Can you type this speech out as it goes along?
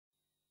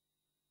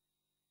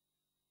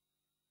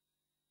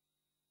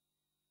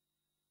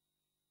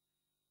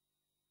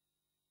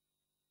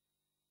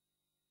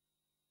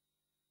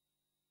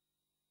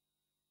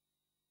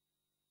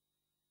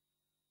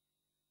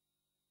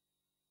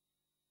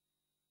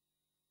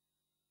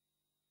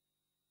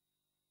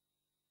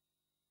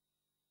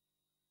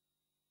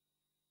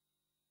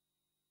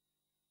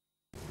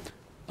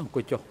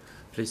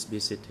Please be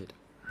seated.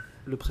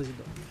 Le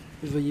président.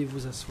 Veuillez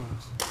vous asseoir.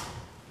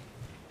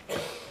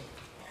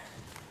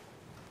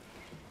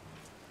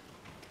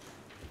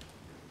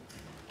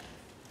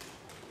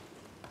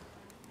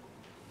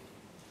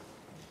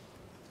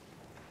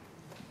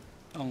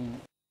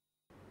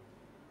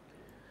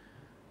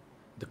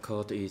 The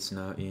court is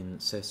now in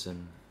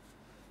session.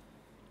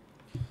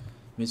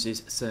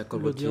 Mrs.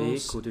 Sakolvati,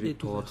 L'audience could you est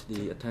report ouverte.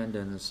 the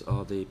attendance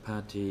of the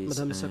parties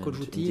Madame and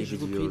Sakolvati, je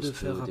vous prie de individuals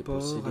faire to the rapport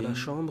à la proceeding?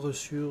 Chambre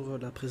sur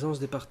la présence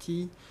des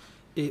partis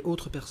et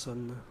autres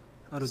personnes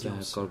à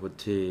l'audience.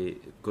 Sakolvati,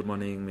 good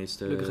morning, Le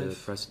Mr.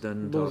 greffe.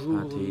 President. All Bonjour,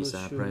 parties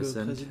are Monsieur le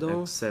present,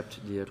 Président. except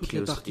the Toutes les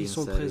accused parties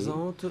sont Ingsari,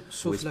 présentes, who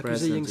sauf is l'accusé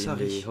present in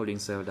Ingsari. the holding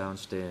cell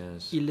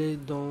downstairs. Il est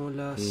dans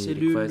la He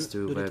cellule requests to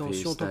de waive détention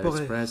his direct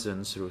temporaire.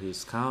 presence through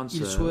his Il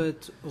counsel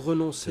souhaite to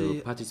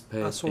renoncer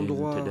participate à son in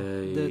droit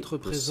today's d'être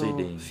présent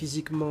proceeding.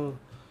 physiquement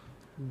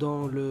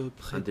dans le And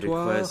the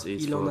prétoire. request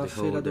is Il en for a the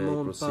fait whole la day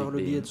demande par le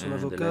biais de son proceeding,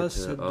 and the avocat. letter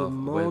Cette of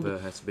demande waiver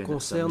has been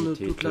concerne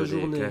submitted toute la to the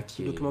journée. Le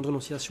greffier. document de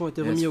renonciation a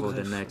été As remis au for the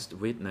greffe. next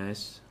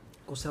witness,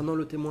 Concernant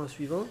le témoin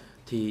suivant,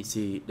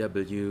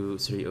 TCW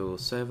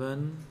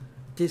 307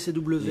 is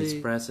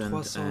TCW present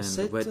and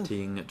 307,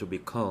 waiting to be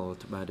called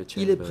by the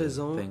il est chamber.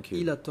 présent, Thank you.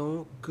 il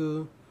attend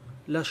que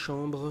la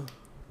Chambre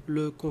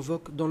le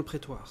convoque dans le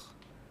prétoire.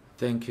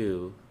 Thank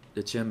you.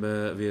 The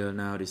chamber will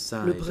now Le decide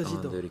on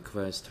président. the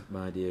request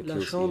by the La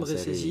accused Chambre est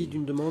Ingsari. saisie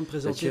d'une demande The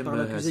présentée par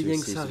chamber has l'accusé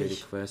received the Ingsari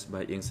request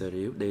by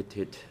Ingsari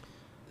dated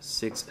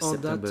 6 en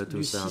September date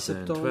du 6 2012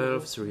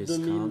 septembre through his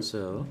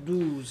counsel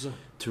 2012.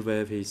 to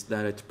waive his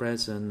direct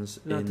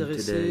presence in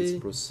L'intéressé today's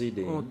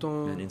proceeding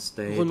entend and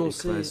instead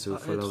renoncer requests to à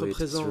follow être it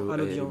présent through à a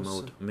l'audience.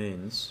 remote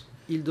means.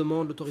 Il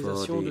demande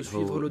l'autorisation For de the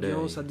suivre whole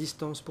l'audience day. à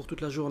distance pour toute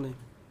la journée.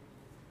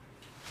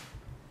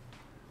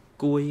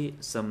 Kui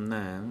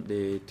Samnang,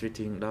 the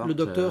treating Le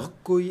doctor, docteur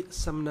Koi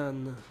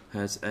Samnan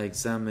has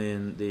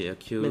examined the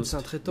accused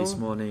Médecin traitant, this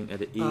morning at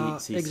the a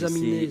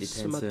examiné ECCC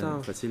ce matin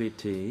detention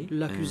facility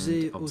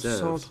l'accusé and au observed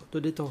centre de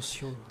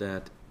détention.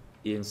 that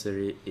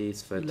Ingsari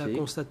is Il a fatigued,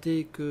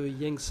 constaté que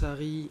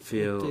Yengsari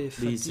feel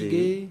était dizzy,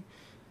 fatigué,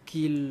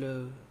 qu'il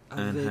and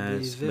avait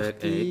des has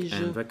backache vertiges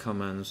and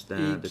recommends et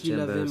that the qu'il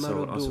avait chamber mal so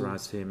au dos.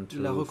 authorize him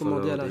Il a to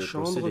recommandé follow à la the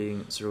Chambre proceeding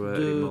through a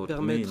de remote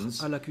permettre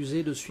means à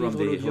l'accusé de from suivre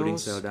the holding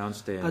l'audience cell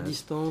downstairs. à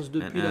distance And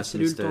depuis la as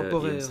cellule Mr.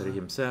 temporaire. Ingsari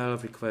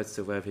himself requests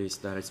to waive his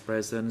direct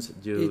presence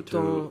due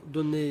Étant to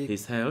donné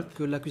his health,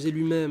 que l'accusé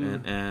lui-même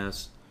and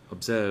as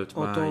observed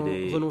by entend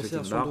the renoncer à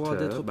treating son droit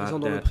d'être doctor, présent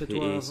but dans le that he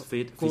prétoire is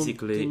fit compte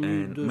physically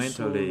tenu and de son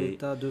mentally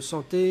état de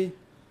santé,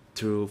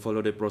 to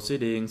follow the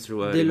proceedings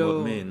through a dès remote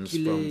lors means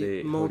qu'il from est the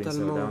holding cell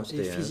mentalement et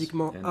downstairs,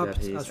 physiquement and that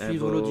apte he à is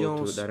suivre able to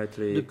l'audience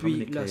directly depuis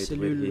la communicate with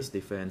cellule his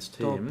defense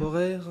team.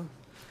 temporaire,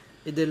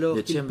 et dès lors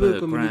The qu'il chamber peut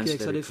communiquer grants avec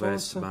the sa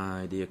request défense,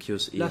 by the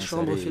accused la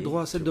Chambre Ingsari fait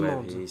droit à cette to waive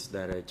demande. his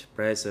direct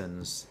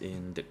presence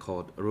in the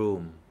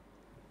courtroom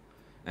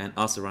and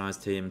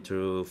authorized him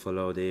to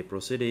follow the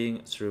proceeding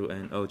through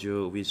an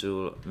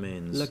audio-visual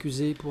means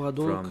l'accusé pourra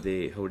donc from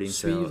the holding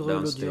cell suivre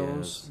downstairs,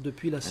 l'audience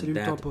depuis la and cellule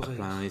that temporaire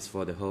applies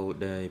for the whole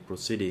day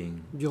proceeding.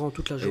 durant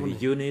toute la Every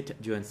journée. unit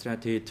you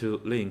instructed to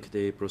link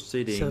the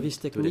proceeding Service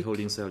to the technique,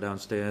 holding cell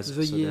downstairs so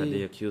veuillez that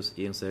the accused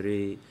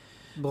Ingsari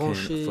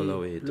Brancher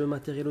follow it. le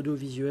matériel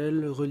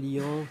audiovisuel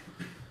reliant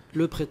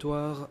le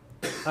prétoire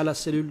à la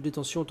cellule de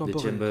détention The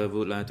temporaire. chamber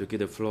would like to give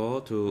the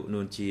floor to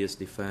Nunchi's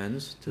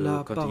defense to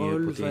La continue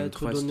parole putting va être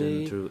question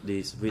donnée to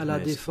this à la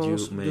witness.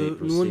 défense You may de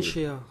proceed.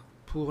 Nuonchea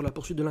pour la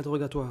poursuite de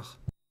l'interrogatoire.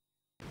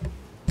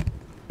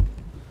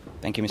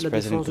 Thank you, Mr. La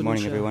President. défense de Good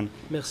morning, Nuonchea. everyone.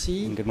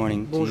 Merci. And good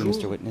morning to you, Bonjour.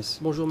 Mr. Witness.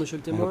 Bonjour, monsieur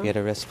le I hope témoin. you had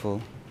a restful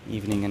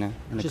evening and a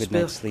good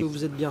J'espère night's que sleep.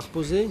 vous êtes bien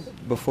reposé.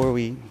 Before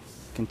we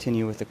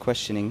continue with the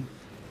questioning,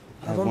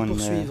 I have Avant de one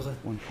poursuivre,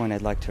 point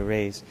I'd like to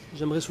raise.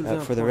 j'aimerais soulever un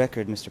For the point.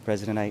 record, Mr.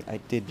 President, I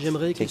did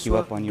J'aimerais qu'il take you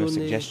soit up on your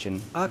donné suggestion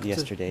acte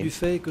yesterday, du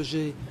fait que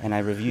j'ai and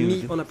I mis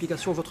reviewed, en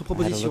application votre I had a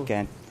proposition. look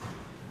at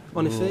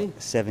En effet, Rule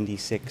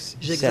 76.7,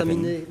 j'ai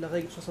examiné la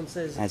règle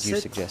as you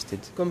 76.7 suggested,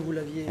 comme vous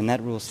l'aviez and that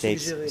rule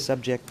states, suggéré.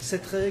 subject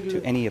Cette to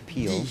règle any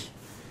appeal, dit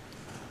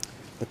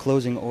the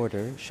closing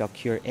order shall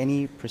cure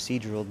any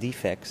procedural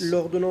defects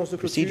l'ordonnance de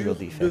procedural clôture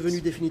defects devenue in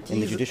the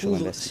définitive judicial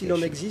couvre, s'il en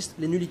investigation. existe,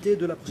 les nullités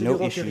de la procédure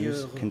No issues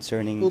antérieure.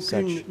 concerning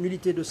Aucune such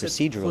nullité de cette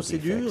procedural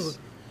procédure defects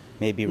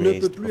may be ne peut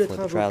raised plus être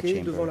before the trial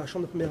invoquée devant chamber la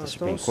Chambre de of première the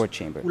Supreme instance Court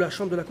chamber. ou la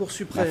Chambre de la Cour Now,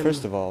 suprême.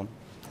 first of all,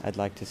 I'd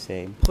like to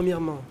say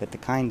Premièrement, that the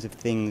kinds of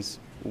things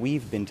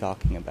we've been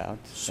talking about,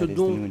 Ce that is the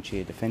dont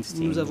Nuonchea defense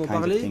team, nous the avons kinds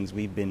parlé, of things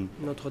we've been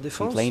notre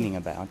défense, complaining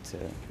about,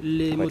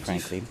 les quite motifs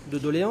frankly, de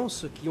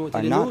doléances qui ont été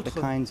are les not the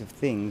nôtres kinds of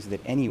things that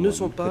ne anyone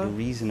sont pas could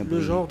reasonably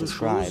le genre de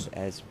describe choses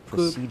as que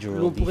procedural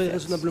l'on pourrait defects.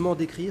 raisonnablement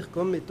décrire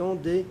comme étant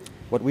des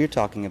What we're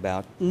talking about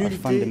are nullités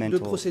de fundamental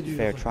procédure.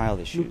 fair trial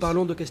Nous issues.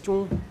 parlons de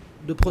questions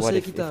de What procès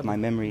if équitable, my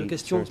de memory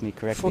questions serves me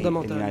correctly, in the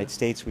fondamentales. United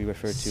States we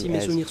refer Si to mes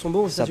as souvenirs sont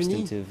bons, aux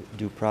États-Unis, substantive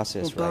due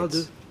process on parle de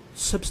rights.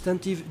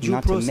 substantive due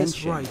Not to process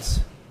mention rights.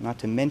 not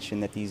to mention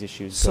that these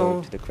issues go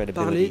sans to the parler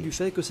credibility du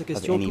fait que ces of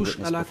questions any touchent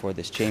à witness la before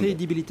this chamber.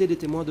 crédibilité des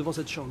témoins devant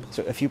cette Chambre.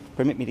 So if you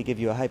permit me to give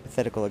you a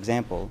hypothetical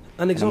example,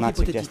 Un and I'm exemple not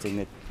hypothétique.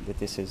 suggesting that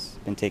this has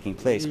been taking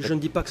place, Et je ne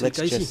dis pas que c'est le let's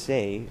cas ici. just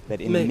say that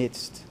in Mais the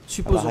midst of a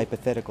supposons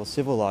hypothetical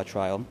civil law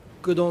trial,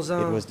 que dans It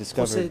un was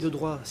discovered procès de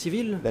droit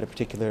civil, that a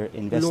particular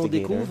l'on investigator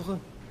découvre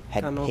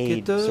had qu'un paid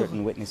enquêteur certain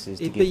witnesses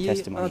to ait give payé un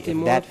testimony. If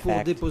témoin that pour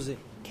fact déposer.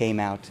 came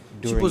out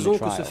during Supposons the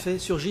que ce trial. fait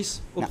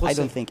surgisse au Now, I procès.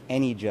 don't think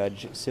any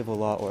judge, civil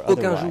law or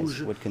Aucun otherwise,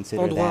 juge would en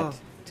consider droit that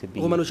to be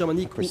a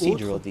romano-germanique ou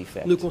procedural autre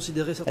defect. ne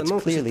considérait certainement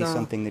That's que c'est clearly un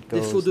something that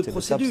défaut goes de to the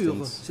procédure.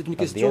 substance C'est une of the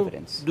question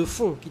evidence, de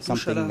fond qui touche à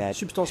something la that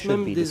substance should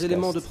même be des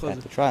éléments de discussed preuve.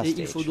 at the trial Et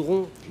il stage. faudra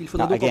Now,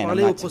 donc en again, I'm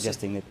parler au not procès.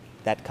 suggesting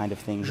that kind of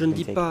thing Je has ne been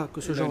dis taken. pas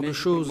que ce genre de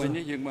choses,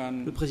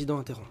 le président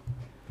interrompt.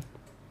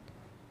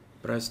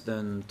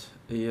 President,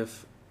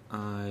 if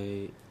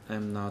I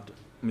am not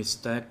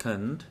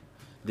mistaken,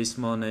 this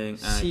morning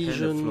Si I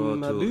je hand the ne floor to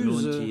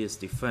m'abuse, Nunti's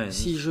defense.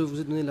 Si je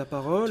vous ai donné la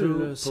parole,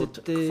 To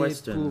c'était put pour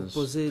questions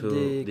poser to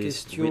des this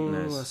questions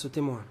witness. à ce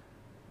témoin.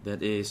 That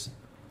is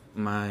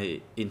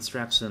my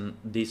instruction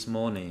this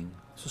morning.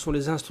 Ce sont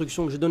les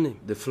instructions que j'ai données.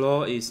 The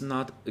floor is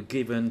not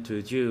given to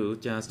you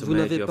just to Vous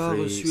make n'avez your pas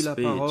free reçu la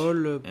speech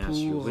parole as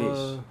you pour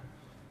wish.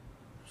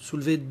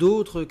 soulever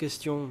d'autres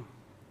questions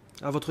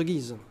à votre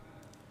guise.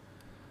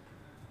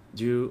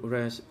 You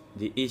raise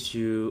the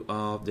issue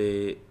of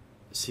the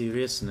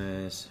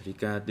seriousness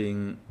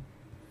regarding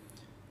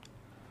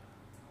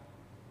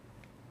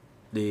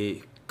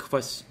the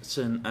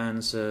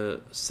question-answer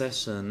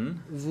session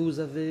Vous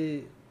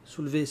avez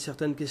soulevé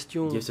certaines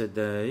questions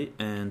yesterday,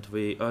 and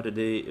we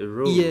already hier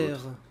ruled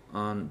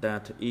on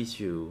that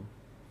issue.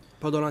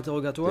 pendant The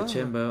l'interrogatoire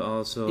chamber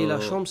also et la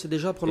Chambre s'est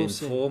déjà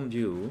prononcée. informed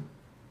you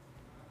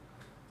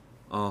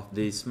of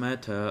this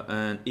matter,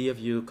 and if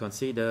you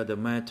consider the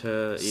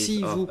matter Si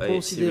is vous of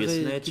a serious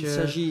considérez qu'il nature,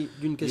 s'agit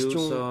d'une you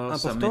question shall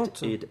submit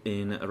importante, it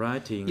in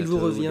writing il vous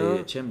to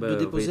revient the chamber de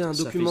déposer with un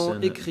document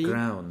sufficient écrit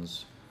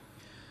grounds.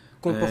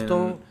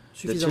 comportant And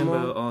the chamber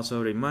suffisamment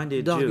also reminded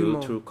you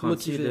d'arguments to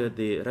consider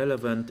motivés. the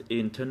relevant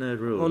internal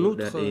En rule,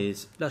 outre, that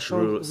is la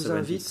Chambre Rule vous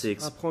invite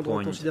à prendre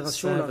en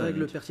considération la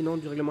règle 76.7, pertinente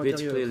du règlement which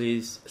intérieur,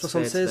 clearly states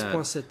that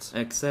 76.7.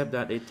 except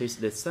that it is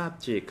the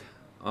subject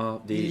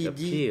of Il the y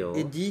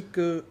appeal, dit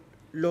que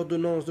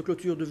l'ordonnance de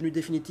clôture devenue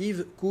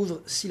définitive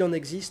couvre, s'il en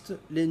existe,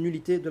 les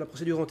nullités de la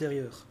procédure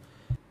antérieure.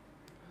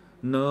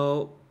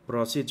 no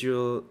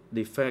procedural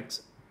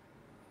defects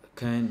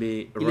can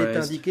be Il est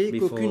raised indiqué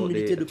before qu'aucune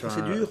nullité de the trial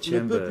procédure ne peut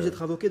chamber plus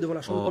être invoquée devant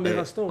la Chambre de or première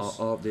a- instance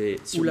or of the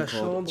ou la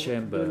Supreme Court Chambre de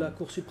chamber. la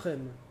Cour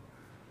suprême.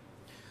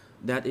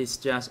 That is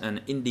just an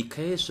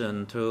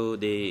indication to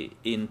the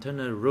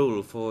internal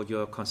rule for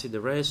your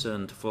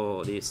consideration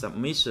for the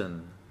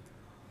submission.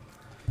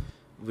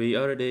 We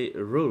already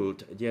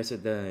ruled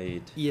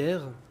yesterday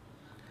Hier,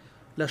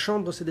 la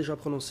Chambre s'est déjà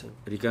prononcée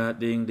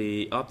regarding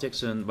the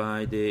objection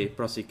by the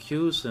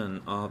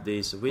prosecution of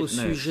this au witness,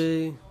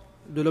 sujet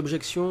de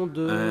l'objection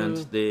de and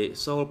the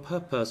sole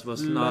purpose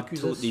was not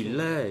to l'accusation.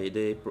 delay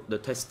the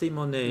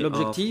testimony of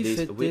l'objectif this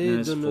était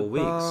witness de for ne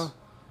pas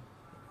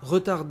weeks.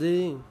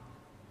 retarder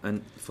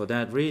And for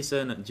that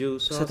reason, you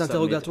shall cet submit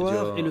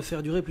interrogatoire et le your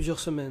faire durer plusieurs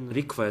semaines.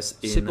 request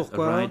C'est in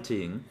pourquoi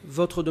writing.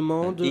 votre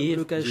demande, And if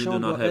le cas you échéant, do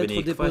not doit have être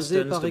any déposée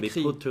questions par to be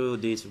écrit. put to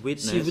this Si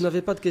witness, vous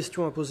n'avez pas de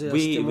questions à poser à ce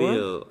we témoin,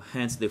 will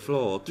hand the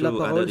floor to la other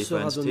parole sera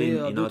defense donnée team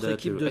à in d'autres order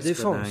équipes to de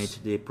défense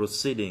expedite the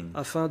proceeding.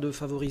 afin de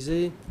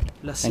favoriser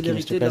la Thank you,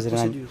 Mr. célérité de la President.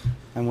 procédure.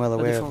 I'm well La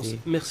aware of défense.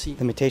 the Merci.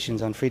 limitations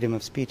on freedom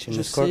of speech in Je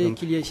this sais courtroom.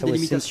 qu'il y a ici I des was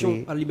limitations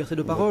simply à la liberté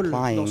de parole dans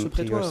replying ce to your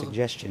prétoire.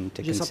 suggestion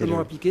to J'ai consider simplement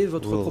appliqué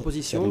votre Rule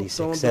proposition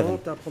 76.7. tendant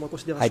à prendre en I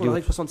considération do- la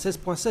règle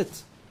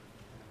 76.7.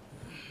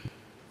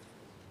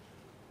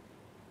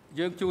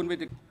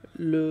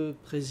 Le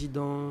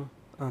président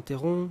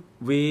interrompt.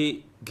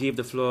 We give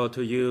the floor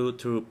to you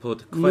to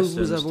put Nous vous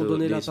questions avons to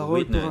donné la this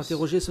parole pour witness.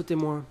 interroger ce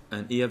témoin.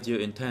 And if you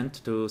intend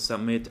to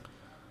submit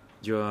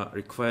your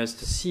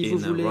request Si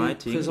vous in voulez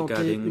writing présenter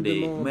regarding une the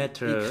demande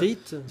matter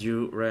écrite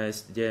you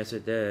raised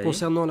yesterday,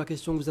 concernant la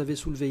question que vous avez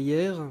soulevée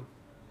hier,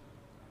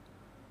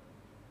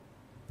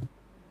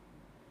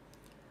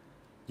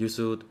 you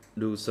should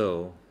do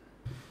so.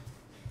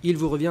 il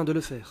vous revient de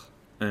le faire.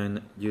 And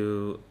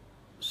you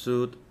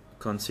should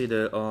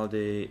consider all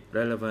the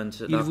relevant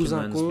Il vous documents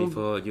incombe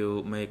before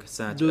you make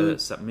such de a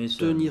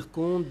submission. Tenir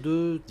compte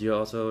de, You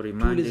also les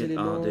reminded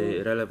éléments of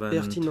the relevant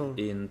pertinents,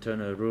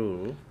 internal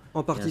rule en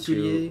as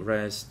particulier you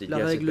raised la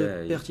règle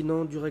yesterday.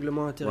 pertinente du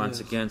règlement intérieur.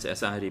 Once again,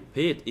 as I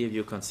repeat, if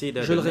you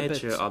consider Je the le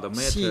répète, nature of the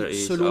si, matter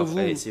is selon of vous,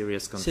 a serious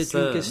c'est une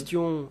concern,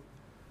 question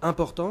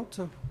importante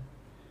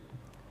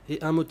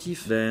et un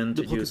motif then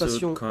de you préoccupation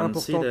should important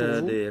pour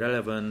consider vous, the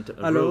relevant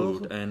alors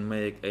rule and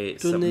make a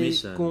tenez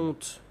submission.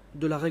 compte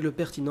de la règle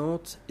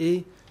pertinente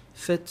et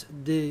faites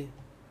des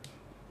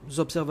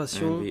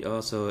observations. And we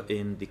also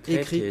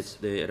indicated écrites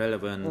the en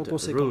relevant rule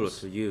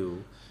conséquence. to you.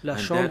 La And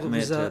Chambre that vous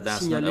matter a does not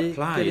signalé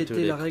quelle apply to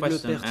était la the règle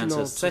question and answer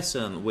pertinente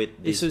session with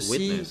et this ceci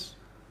witness.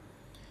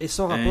 est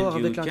sans And rapport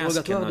you avec just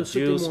l'interrogatoire de cannot ce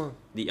use témoin.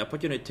 the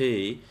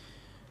opportunity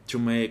to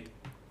make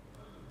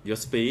your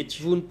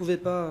speech Vous ne pouvez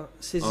pas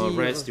saisir or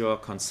raise your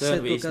concern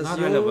cette which is not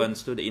occasion relevant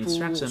to the pour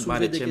instruction by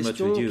soulever the des chamber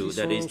questions to you, qui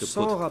that is sont to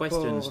sans put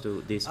questions rapport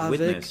to this avec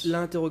witness.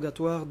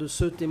 l'interrogatoire de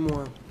ce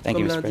témoin, Thank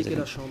comme you, Mr. l'a indiqué President.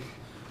 la Chambre.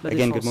 La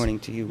Again, good défense. morning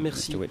to you,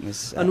 Merci. Mr.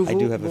 Witness. À I nouveau,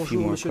 do have a few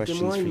bonjour more Monsieur le questions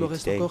témoin, for il me you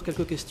reste today. encore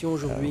quelques questions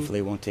aujourd'hui. Hopefully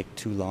it won't take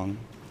too long.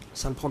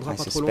 Ça ne prendra I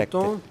pas trop suspect that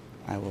longtemps.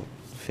 I will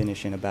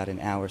finish in about an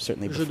hour,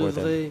 certainly Je before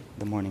devrais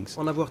the morning's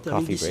en avoir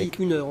terminé coffee d'ici break.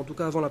 1 heure, en tout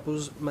cas avant la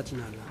pause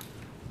matinale.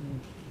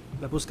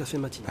 La pause café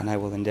matinale. And I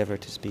will endeavor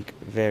to speak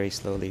very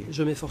slowly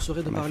Je m'efforcerai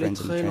de for my parler friends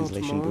in the très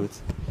translation lentement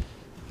booth.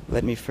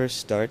 Let me first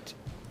start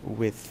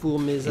with pour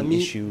mes an amis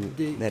issue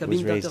des that was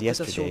cabines raised d'interprétation.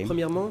 yesterday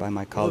Premièrement, by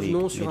my colleague,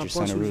 revenons sur un Major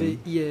point soulevé Sonaroon.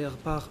 hier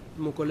par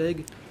mon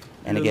collègue,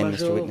 And le again, Mr.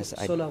 Major Witness,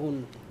 I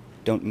Sonaroon.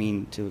 don't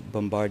mean to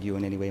bombard you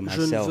in any way Je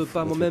ne veux myself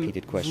pas with moi-même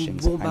repeated vous questions. I'm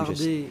just bombarder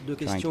de trying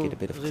to questions get a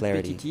bit of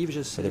clarity répétitives.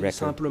 for the J'essaie record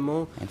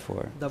simplement and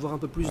for d'avoir un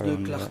peu plus our de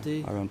own,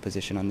 clarté our own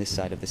position on this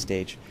side of the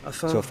stage.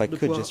 afin So if I de could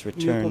pouvoir just mieux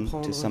return to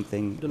comprendre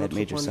something de that notre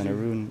Major point de vue.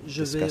 Sonaroon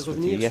Je vais discussed with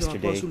you revenir sur un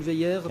point yesterday, soulevé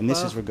hier and this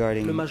is par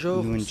regarding le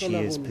Major Nguyen Chia's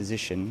Sonaroon.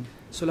 position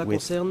Cela with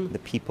concerne the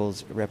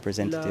People's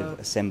Representative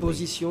la Assembly.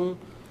 position,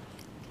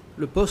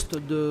 le poste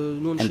de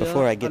Nguyen And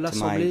before I Chia à get to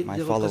l'Assemblée my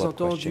des follow-up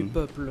représentants du question,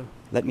 peuple.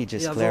 Let me Et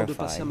just avant de clarify,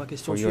 passer à ma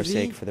question for your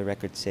suivie, sake, for the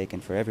record's sake, and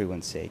for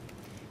everyone's sake,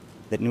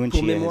 that Nguyen pour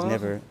Chia has mémoire,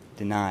 never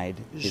denied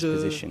his je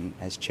position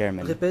as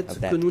chairman répète of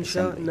that que Nguyen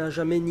Chia assembly. n'a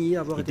jamais nié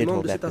avoir He été did membre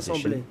hold de that cette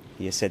assemblée. position.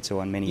 He has said so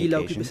on many Il a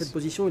occupé cette occasions.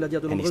 position, il a dit à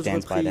de and he nombreuses stands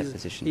by that reprises.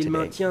 position Et il today.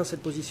 maintient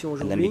cette position And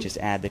let me aujourd'hui. just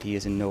add that he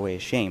is in no way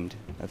ashamed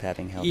of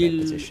having held that Il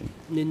position.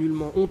 n'est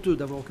nullement honteux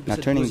d'avoir occupé Now,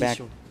 cette turning back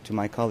position. to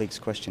my colleague's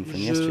question from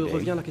Je yesterday,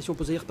 reviens à la question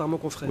posée hier par mon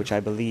confrère. which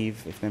I believe,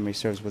 if memory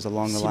serves, was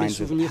along the Si mes lines of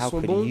souvenirs how sont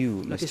could bons,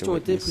 you, la Mr. question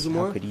était Witness, plus ou how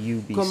moins could you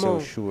be comment,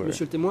 so sure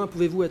monsieur le témoin,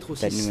 pouvez-vous être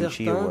aussi that Nguyen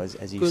Chia certain was,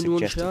 as you que Nguyen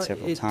suggested Chia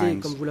several était, times,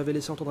 comme vous l'avez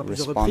laissé entendre à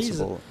plusieurs reprises,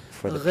 responsible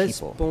for the people?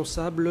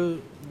 responsable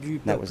du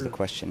That was the peuple?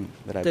 question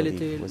that I Telle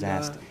believe était was la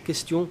asked.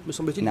 question, me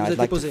semble-t-il, qui Now, vous a I'd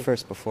été like to posée.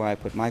 first, before I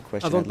put my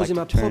question, Avant de I'd like poser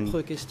ma to turn propre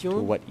to question,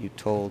 what you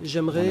told one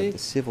j'aimerais of the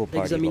civil party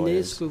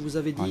examiner ce lawyers. que vous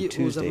avez on dit aux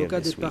Tuesday of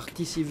avocats this des week.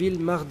 parties civiles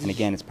mardi. And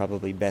again, it's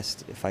probably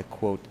best if I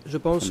quote Je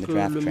pense from the que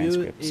draft le mieux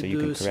transcript, so est you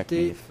de can correct me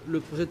citer if, le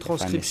projet de I'm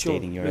transcription.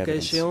 misstating your Le cas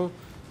evidence. échéant,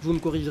 vous me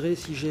corrigerez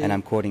si j'ai And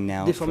I'm quoting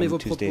now déformé from vos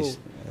propos. Tuesday's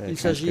Il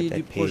s'agit transcript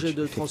du at projet page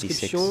de 56,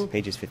 transcription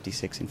pages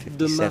 56 and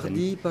de 57.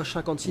 mardi, pages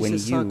 56 When et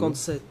you,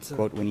 57.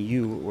 quote, when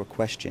you were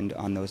questioned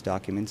on those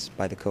documents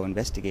by the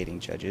co-investigating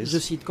judges, Je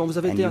cite, quand vous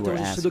avez and été you were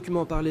interrogé sur ce asked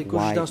document par les why coachs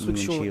Nguyen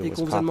d'instruction Chia et was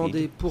qu'on vous a demandé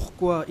copied,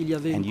 pourquoi il y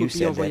avait and une you copie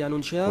said envoyée that, à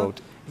Nguyen Chia,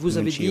 quote, vous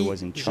avez Nguyen Chia dit,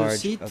 was in je charge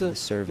cite, of the Nguyen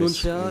service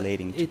Chia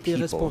relating to était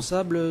people,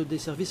 responsable des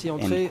services ayant end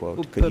trait quote.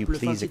 au Could you peuple.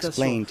 please Fin de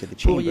explain citation. to the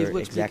chamber Pourriez-vous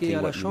expliquer exactly à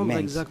la what you Chambre meant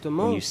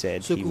exactement when you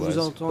said ce he que vous was,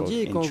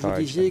 entendiez quote, quand in vous charge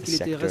disiez of the qu'il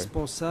était sector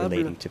responsable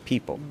relating to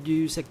people?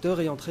 du secteur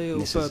ayant trait au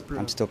This is, peuple?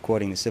 I'm still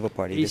quoting the civil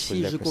party. Et This was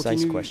si their je precise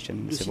continue question,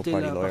 de the civil citer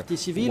party la lawyer. partie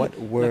civile, What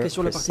la were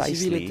question de la partie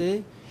civile precisely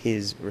était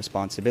his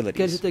responsibilities?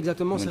 quelles étaient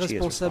exactement ses Nguyen Chia's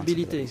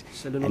responsabilités,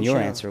 responsibilities? celles de And Nguyen your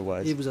Chia. answer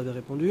was, Et vous avez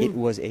répondu, it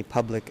was a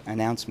public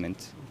announcement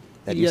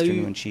that il y a Mr. eu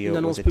Nguyen Chia une was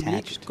annonce publique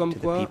attached comme to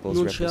the quoi People's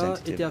Nguyen Chia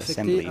Representative était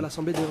affecté Assembly, à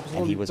l'Assemblée des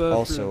représentants and he du was peuple.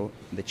 also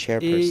the Et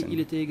chairperson il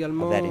était of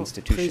également that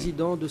institution.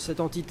 président de cette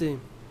entité.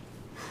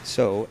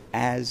 So,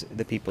 as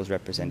the people's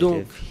representative,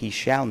 Donc, he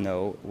shall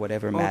know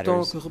whatever en tant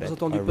matters que that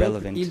représentant du are peuple,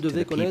 relevant il to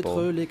devait the connaître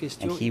people, les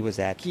questions and he was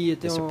at qui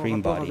étaient the en supreme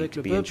rapport body avec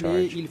to le be in peuple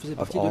et charge il faisait of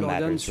partie all de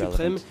l'organe matters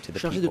suprême relevant to the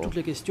chargé de toutes people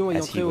les questions ayant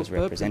as he trait au was peuple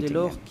dès representing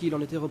lors them. qu'il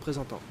en était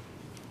représentant.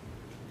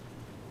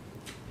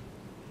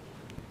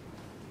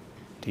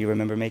 Do you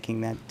remember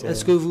making that,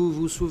 Est-ce que vous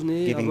vous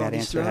souvenez giving avoir that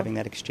dit answer, cela, having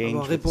that exchange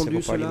avoir with the civil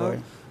répondu party cela lawyer?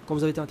 quand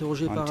vous avez été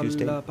interrogé on par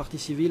Tuesday? la partie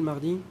civile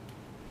mardi?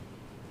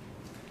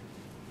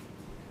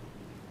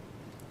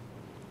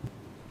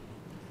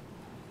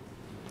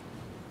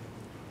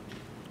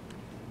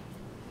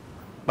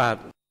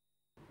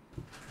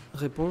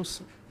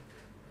 Réponse.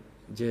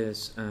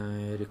 Yes,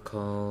 I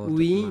recall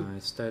Oui. my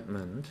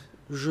statement.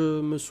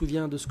 Je me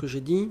souviens de ce que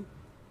j'ai dit.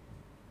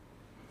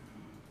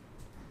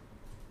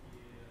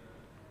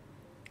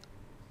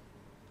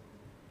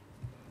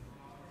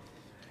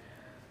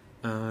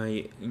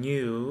 I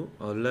knew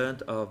or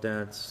learned of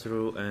that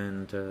through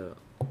an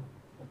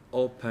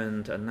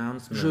open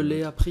announcement. Je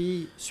l'ai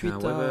appris suite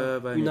However,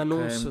 à when une it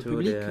annonce came to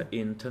publique, the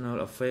internal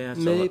affairs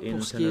mais or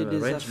pour ce qui est internal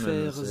des arrangements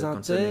affaires concerning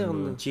internes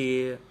Nguyen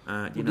Chia,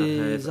 I ou did not des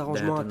have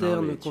arrangements that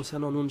internes knowledge.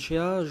 concernant Nguyen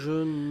Chia,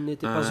 je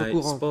n'étais pas au I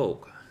courant.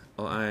 spoke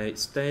or I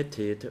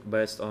stated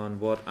based on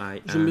what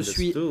I Je me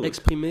suis understood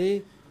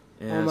exprimé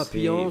en as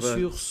m'appuyant he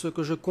sur ce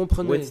que je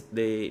comprenais. with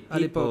the à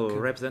l'époque.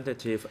 People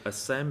Representative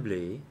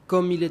Assembly.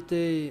 Comme il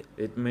était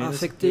It means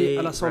affecté he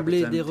à l'Assemblée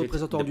des represented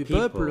représentants the du people.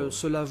 peuple,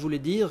 cela voulait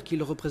dire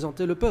qu'il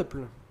représentait le peuple.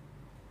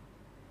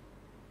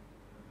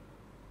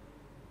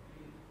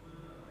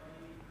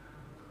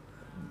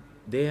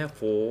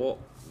 Therefore,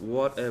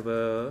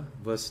 whatever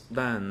was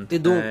done Et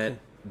donc, at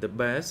the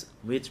base,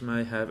 which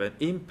may have an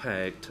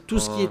impact tout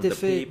ce qui on était the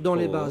fait dans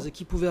les people, bases et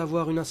qui pouvait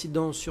avoir une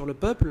incidence sur le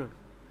peuple,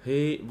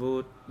 he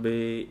would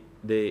be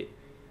the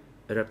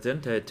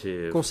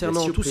representative,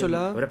 Concernant the tout supreme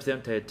cela,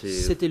 representative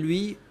c'était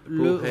lui, who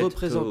le had to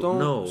représentant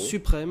know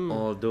suprême,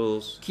 all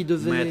those qui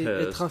devait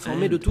matters être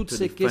informé de and toutes to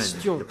ces defend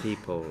questions. the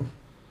people.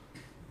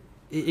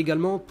 Et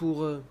également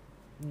pour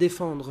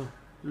défendre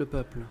le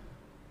peuple.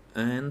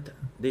 And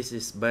this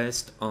is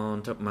based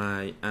on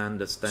my Ce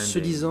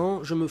understanding.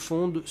 disant, je me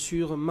fonde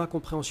sur ma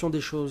compréhension des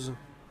choses.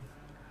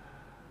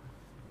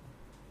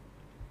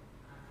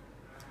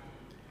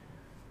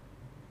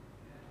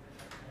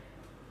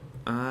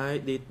 I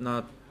did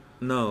not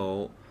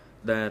know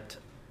that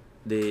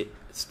the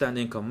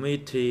standing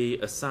committee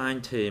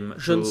assigned him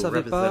Je ne to savais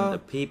represent pas the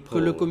people.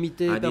 que le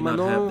comité I did not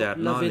permanent have that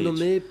l'avait knowledge.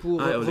 nommé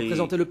pour I only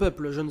représenter le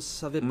peuple. Je ne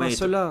savais pas made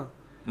cela.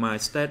 My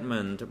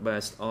statement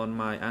based on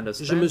my Je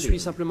understanding. me suis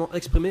simplement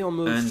exprimé en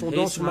me And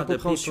fondant he's sur ma not the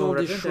compréhension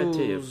people des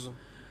representative. choses.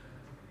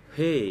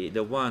 He, the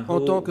one En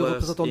who tant que was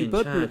représentant du in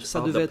peuple, charge ça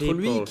of devait the être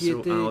lui people qui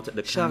était throughout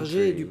the chargé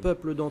country. du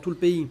peuple dans tout le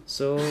pays.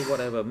 So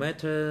whatever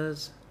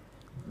matters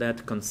that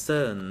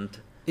concerned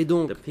Et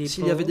donc, the people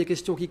s'il y avait des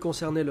questions qui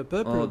concernaient le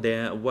peuple, or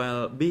their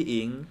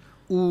well-being,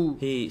 ou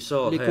he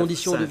should les have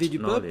conditions de such vie du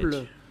peuple,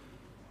 knowledge.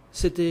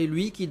 c'était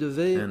lui qui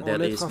devait And en that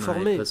être is my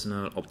informé.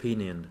 personal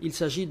opinion. Il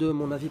s'agit de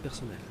mon avis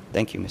personnel.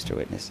 Thank you, Mr.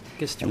 Witness.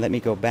 Question. And let me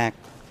go back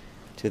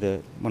to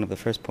one of the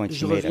first points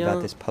Je you made reviens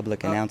about this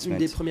public à une des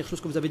announcement. premières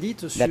choses que vous avez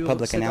dites That sur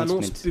public cette annonce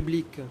announcement,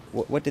 publique.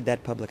 What did that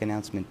public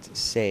announcement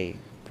say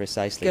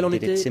precisely? Quelle en Did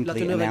it était la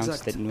simply teneur announce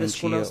exacte? that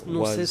Est-ce qu'on Nunchia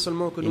annonçait was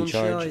seulement que in Nunchia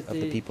charge of the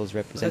était People's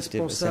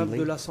Representative responsable de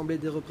Assembly? l'Assemblée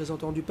des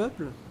représentants du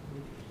peuple?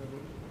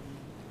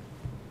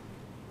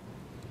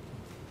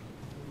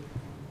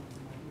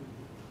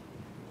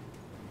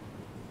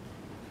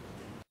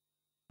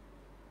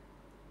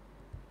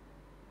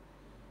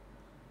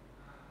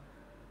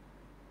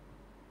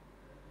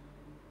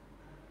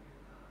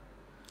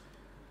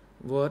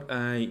 What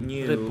I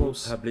knew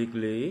Réponse.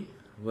 publicly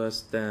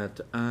was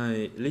that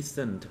I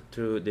listened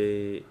to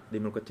the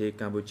Democratic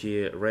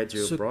Cambodia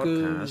radio Ce que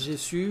broadcast j'ai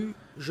su,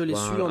 je l'ai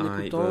su while en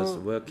I écoutant was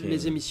working.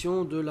 les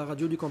émissions de la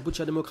radio du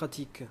Kampuchea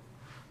démocratique,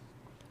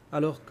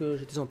 alors que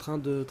j'étais en train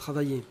de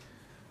travailler.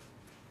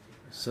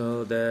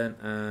 So then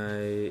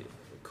I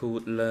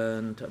could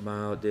learn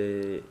about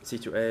the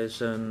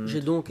situation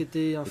J'ai donc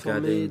été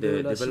informé regarding de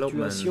the la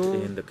development situation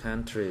in the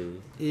country.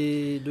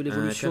 et de I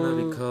l'évolution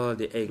cannot recall the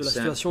de la exact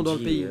situation dans le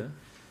pays. year,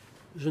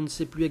 Je ne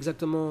sais plus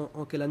exactement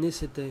en quelle année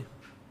c'était.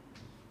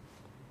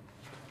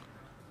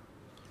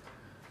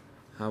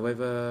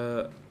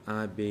 however,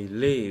 I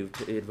believed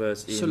it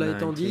was in Cela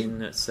étant dit,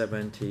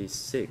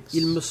 1976.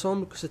 Il me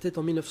semble que c'était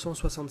en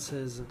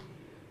 1976.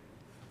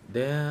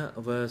 There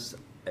was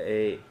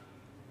a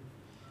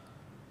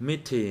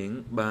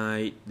meeting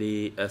by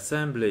the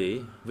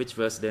assembly, which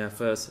was their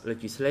first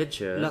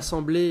legislature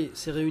L'Assemblée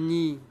s'est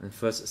réunie and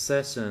first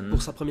session,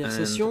 pour sa première and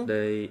session.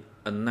 they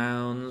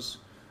announced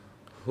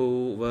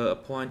who were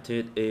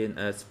appointed in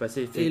a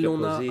specific Et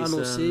l'on a position,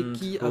 annoncé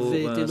qui who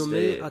avait été was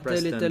nommé the à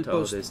tel et tel president of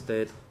poste. the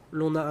state,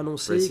 L'on a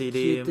annoncé qui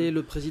Presidium, était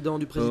le président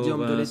du who Présidium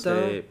de was l'État,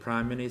 the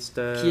prime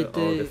minister, qui or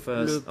était the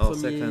first le or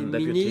premier second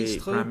deputy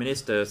ministre, prime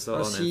minister, so on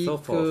and ainsi so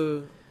forth.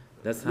 que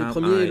That's le how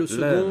premier et I le second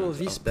learned of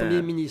vice-premier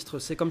that. ministre.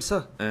 C'est comme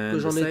ça And que the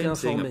j'en ai été same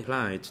thing informé.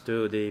 applied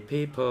to the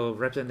people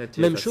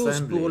representative Même chose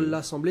assembly. pour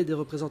l'Assemblée des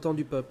représentants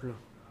du peuple.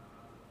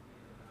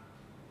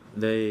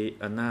 They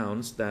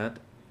announced that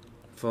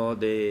for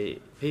the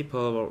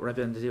people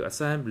representative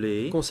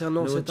assembly,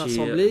 Concernant cette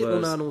Nunchia assemblée,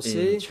 on was a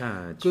annoncé in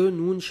charge. que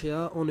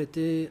Nunchia en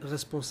était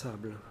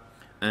responsable.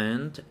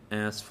 And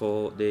as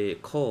for the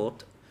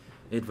court,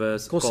 it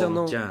was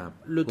Concernant Kongjab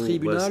le who was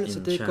tribunal, in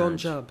c'était charge.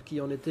 Kongjab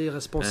qui en était And for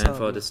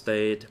responsable. the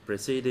state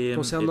presidium,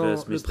 Concernant it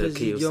was le Mr. Kyo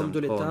présidium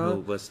de Sampon l'État,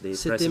 who was the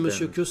c'était M.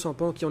 president. Kyo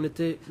Sampan qui en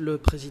était le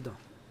président.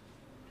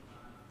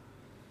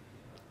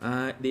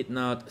 I did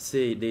not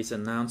see this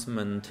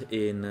announcement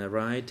in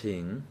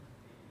writing.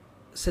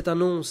 Cette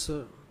annonce,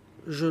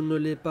 je ne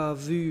l'ai pas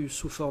vue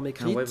sous forme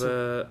écrite.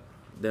 However,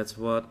 that's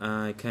what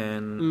I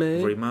can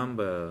Mais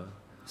remember.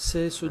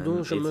 C'est ce And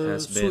dont je it me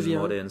has been more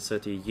souviens. than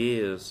 30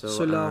 years, so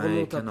Cela I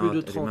remonte à plus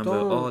de cannot 30 remember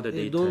ans all the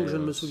et donc je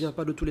ne me details. souviens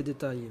pas de tous les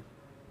détails.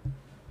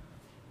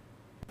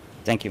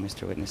 Thank you,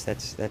 Mr. Witness.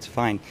 That's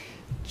fine.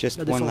 Just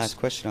La one défense. last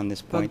question on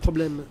this Pas de point.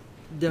 problème.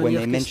 When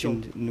Dernière they question.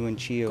 mentioned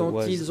Nunchia Quand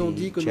was ils ont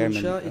dit the que chairman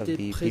Nunchia of était the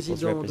People's président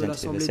de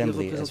Representative l'Assemblée des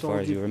Assembly, as représentants far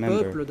as du you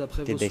remember, peuple,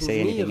 d'après vos did they say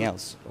anything souvenirs,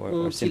 else, or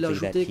ont-ils simply that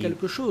ajouté he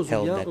quelque chose ou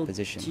held bien that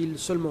position? ont-ils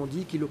seulement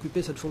dit qu'il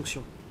occupait cette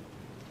fonction?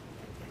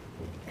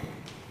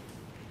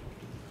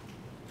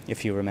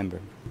 If you remember.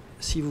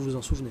 Si vous vous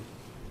en souvenez.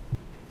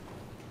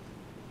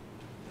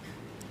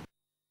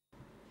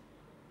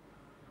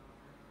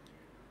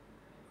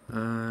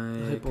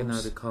 I Réponse.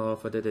 cannot recall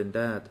further than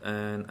that,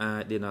 and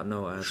I did not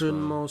know as Je ne well.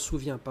 m'en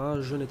souviens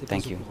pas, je n'étais pas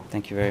Thank au you. courant.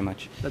 Thank you very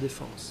much. La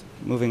défense.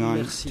 Moving on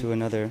Merci. to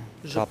another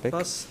Je topic.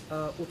 passe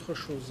à autre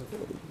chose.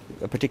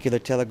 A particular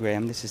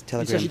telegram. This is Il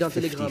telegram s'agit d'un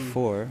télégramme.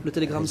 54. Le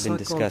télégramme has been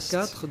discussed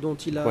 54 dont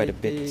il a quite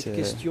a été bit,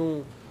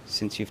 question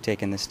since you've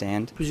taken the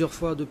stand. plusieurs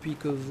fois depuis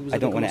que vous I avez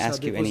don't want to commencé à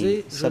ask you déposer. any Je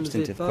ne vais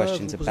substantive pas vous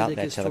questions poser about des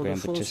that questions de telegram,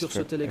 fond but just sur ce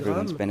for télégramme,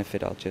 everyone's benefit,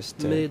 I'll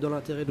just mais dans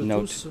l'intérêt de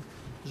note tous,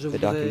 Je The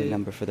document voudrais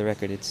number for the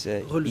record, it's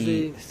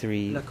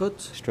relever la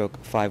cote,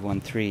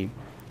 E3/513.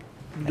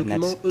 And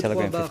document that's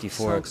Telegram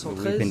 54.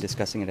 We've been 53/513,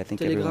 discussing it. I think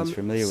télégramme everyone's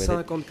familiar with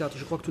it. 54.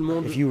 Je crois que tout le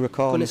monde If you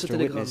recall, connaît ce Mr.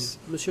 télégramme. Witness,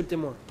 Monsieur le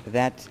témoin,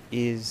 that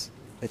is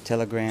a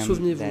telegram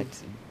Souvenez-vous, that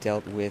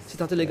dealt with,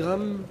 c'est un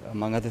télégramme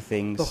among other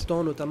things,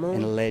 portant notamment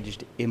an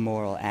alleged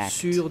immoral act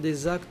sur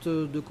des actes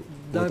with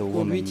a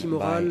woman d'inconduite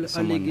immorale by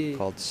someone allégués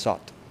called Sot.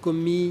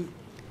 commis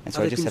And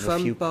so I avec just une have a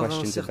few femme par un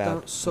questions certain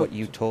about Sot. what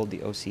you told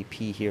the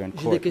OCP here in J'ai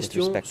des court with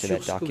questions respect to sur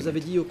that ce que vous avez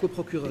document. dit au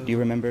coprocureur. Do you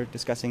remember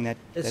discussing that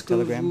Est-ce que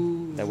telegram,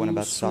 vous that one vous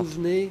about Sot?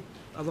 souvenez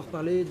avoir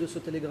parlé de ce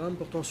télégramme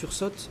portant sur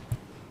Sot?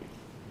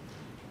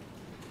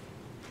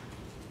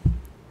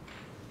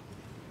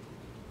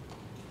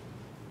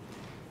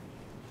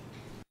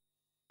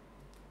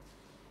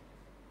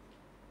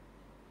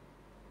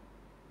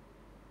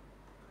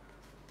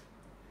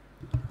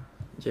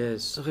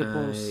 Yes,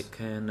 Réponse. I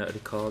can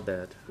recall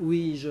that.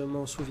 Oui, je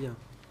m'en souviens.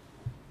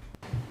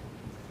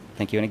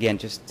 Thank you. And again,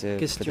 just for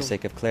Question. the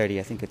sake of clarity,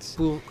 I think it's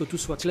Pour que tout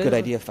soit a good clair,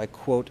 idea if I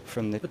quote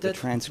from the peut-être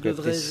transcript.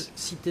 devrais-je This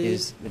citer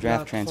is the la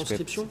draft transcript,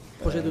 transcription,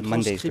 projet de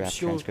Monday's draft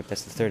transcription transcript.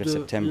 That's the 3rd of de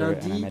September,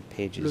 and lundi, I'm at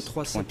pages le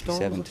 3 27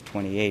 septembre, to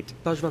 28.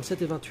 pages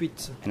 27 et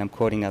 28. And I'm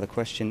quoting now the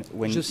question.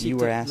 When Je you cite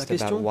were la asked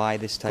question. about why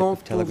this type Quand of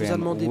on vous a telegram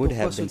demandé would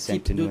pourquoi have ce been sent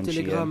type to de Nuncia,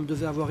 télégramme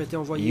devait avoir été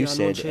envoyé you à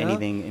said Nonchea,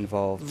 anything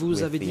involved vous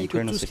with avez the dit que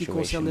internal tout ce qui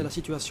concernait situation la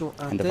situation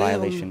and the interne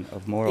violation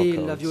of moral et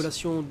la codes,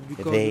 violation du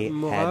that code they had to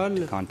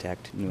moral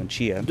contact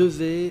Nuncia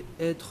devait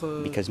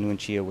être because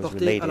Nuncia was porté à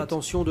related,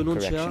 l'attention de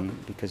Nonchea correction,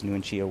 because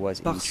Nuncia was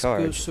in parce que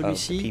charge of the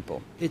celui-ci people.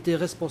 était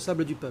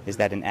responsable du peuple. Is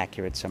that an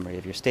accurate summary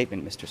of your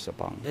statement, Mr.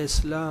 Sopong?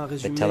 Est-ce là un The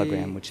résumé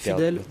telegram which dealt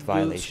fidèle with de ce que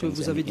violations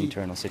vous and avez dit,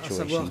 internal à savoir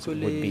situations que would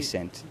be les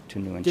sent to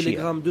Nuncia?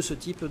 télégrammes de ce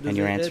type And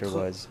your devaient answer être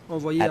was,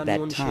 envoyés à at that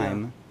Nonchea?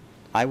 time,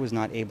 I was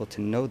not able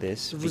to know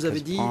this Vous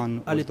avez because dit,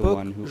 Pong à was the l'époque,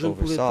 one who je ne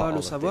pouvais oversaw pas all le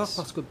of savoir this.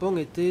 parce que Pong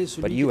était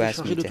celui But qui you était asked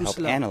me chargé de to tout help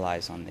cela.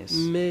 analyze on this.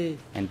 Mais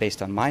And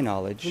based on my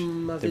knowledge, vous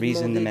m'avez the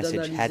reason the demandé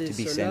message had to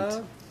d'analyser be cela,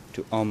 sent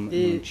to et sur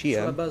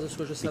la Nuncia base de ce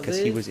que je because he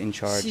savais, was in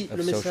charge si of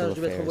le social message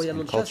devait être affairs envoyé à and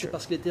Nonchea, c'est culture.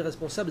 parce qu'il était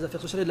responsable des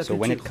affaires sociales et de la So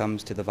when it culture. comes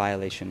to the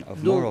violation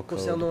of moral Donc,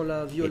 concernant la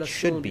code, it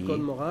violation should du be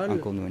code moral,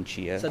 Uncle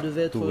Nuncia ça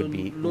devait être who would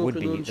be l'oncle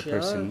the Nonchea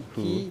person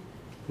qui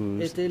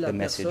whose était la the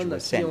message personne à was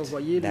qui sent.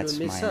 envoyait le That's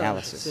my message.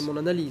 analysis. C'est mon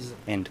analyse.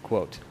 End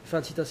quote.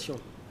 Fin de citation.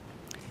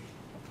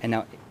 And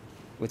now,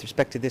 with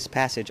respect to this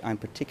passage, I'm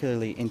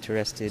particularly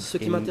interested Ce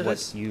qui in what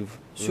m'intéresse you've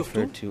surtout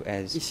referred to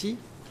as ici,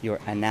 your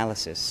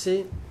analysis.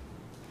 c'est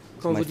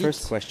So quand my vous first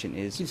dites question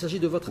is, qu'il s'agit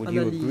de votre would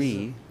you analyse.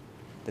 agree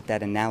that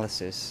that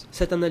analysis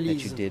Cette that you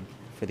analyse did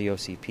for the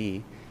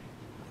OCP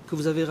que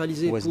vous avez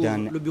réalisée was pour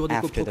done le bureau des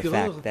after the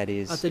coprocureurs fact, that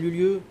is a-t-elle eu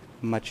lieu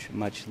much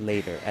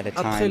later, at a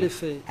après les time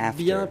faits,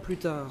 after bien plus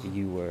tard,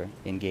 you were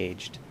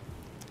engaged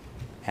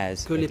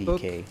as que a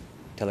l'époque DK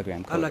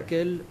telegram à coder?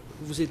 laquelle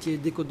vous étiez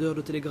décodeur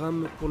de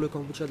télégrammes pour le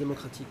Cambodge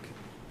démocratique?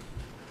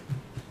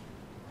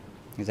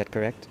 Is that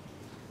correct?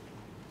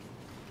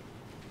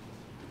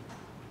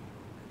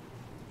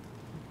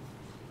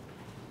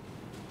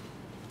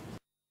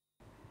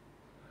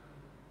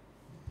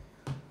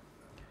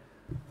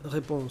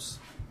 Réponse.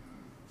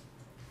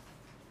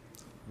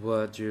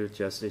 What you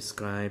just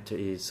described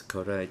is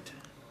correct.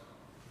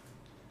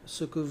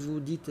 Ce que vous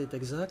dites est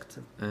exact.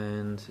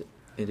 And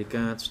in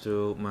regards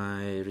to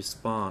my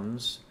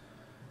response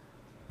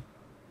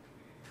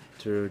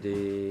to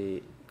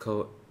the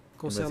Concernant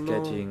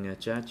co-investigating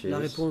judges, la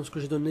réponse que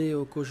j'ai donnée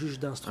au co-juge I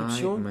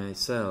d'instruction,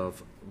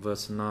 myself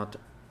was not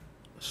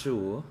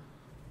sure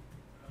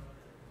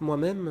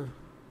moi-même,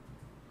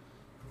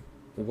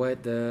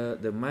 whether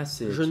the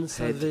message je ne had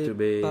savais to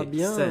be pas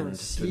bien sent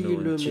si to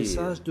le Nonchea.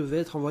 message devait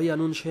être envoyé à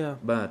Nonchea.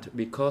 But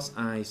because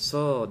I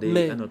saw the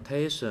Mais,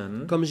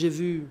 annotation Comme j'ai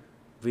vu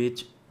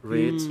which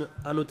reads une Uncle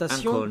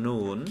annotation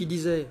Noon, qui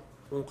disait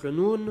Oncle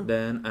Noon,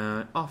 then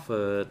I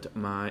offered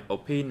my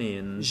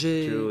opinion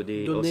J'ai to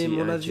the donné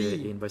mon OCIJ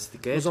avis aux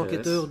investigators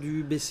enquêteurs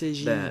du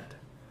BCJ that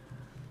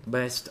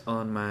based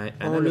on my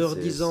en leur analysis,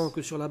 disant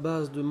que sur la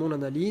base de mon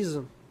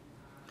analyse,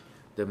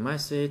 the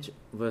message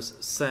was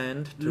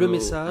sent to le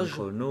message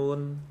Uncle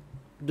Noon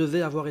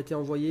devait avoir été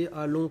envoyé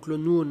à l'oncle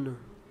Noon.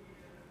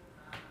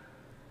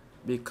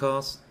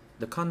 because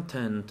the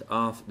content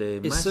of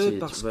the Et ce, message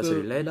parce was que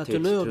la related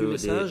teneur du to the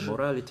message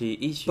morality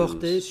issues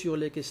portait sur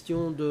les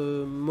questions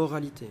de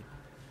moralité.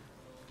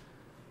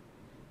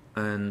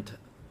 and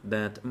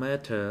that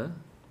matter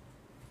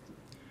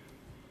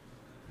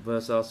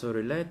was also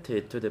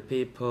related to the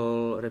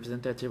People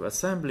Representative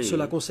Assembly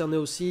Cela concernait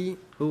aussi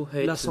who had to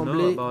know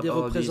l'Assemblée about des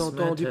all these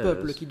représentants du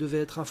peuple matters, qui devait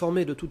être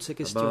informée de toutes ces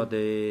questions, about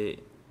the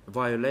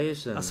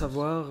violations, à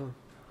savoir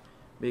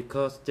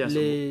because just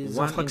les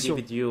one infractions.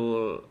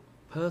 individual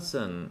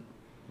person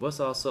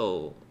was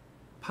also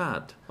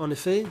part En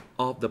effet,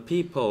 of the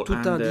people tout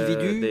under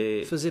individu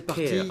the faisait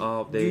partie care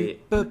of du the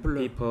peuple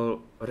People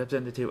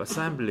Representative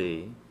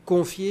Assembly.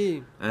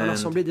 confié à And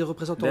l'Assemblée des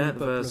représentants du that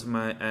peuple. was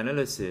my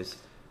analysis.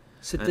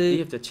 And C'était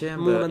if the mon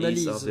chamber is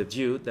analyse. of the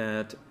view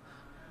that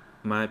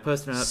my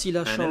personal Si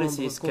la Chambre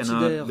analysis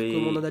considère cannot que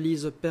mon be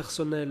analyse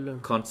personnelle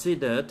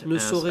considered ne as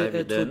saurait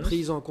être evidence,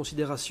 prise en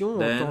considération en tant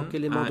then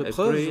qu'élément de I agree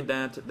preuve,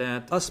 that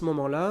à ce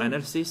moment-là,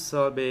 analysis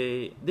shall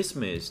be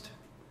dismissed.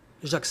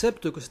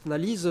 j'accepte que cette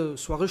analyse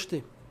soit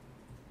rejetée.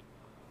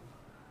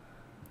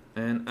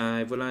 And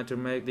I would like to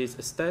make this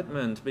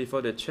statement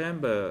before the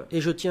chamber,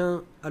 Et je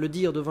tiens à le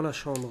dire devant la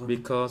Chambre.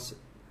 because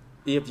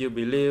if you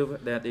believe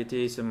that it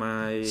is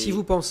my Si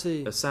vous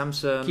pensez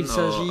assumption qu'il or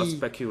s'agit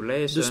speculation,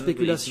 de which is not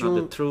spéculation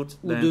the truth,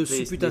 ou then de please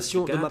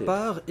supputation de ma disregard it.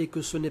 part et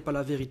que ce n'est pas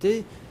la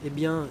vérité, eh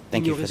bien,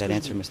 Thank you ignorez for ce that que je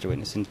answer, dis. Mr.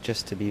 Witness. And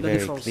just to be La very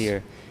défense.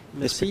 clear, this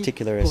Merci.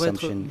 particular Pour être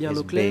assumption bien is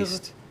au clair,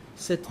 based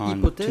cette on two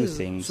hypothèse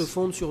things: se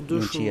fonde sur deux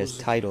Nunchia's choses.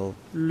 title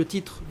Le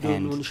titre de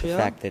and the Nunchia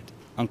fact that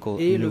Uncle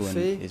et le Nuon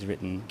fait is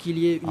written qu'il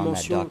y ait une on that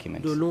mention document.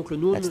 de l'oncle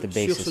Noun That's the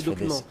sur basis ce for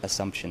document. this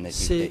assumption that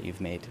C'est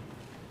you've made.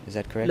 Is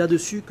that correct?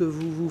 Là-dessus que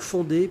vous vous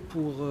fondez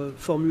pour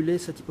formuler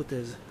cette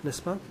hypothèse,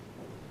 n'est-ce pas?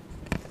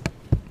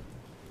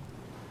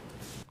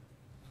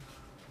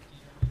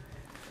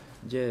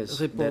 Yes,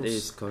 Réponse. that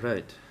is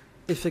correct.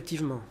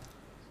 Effectivement.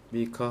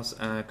 Because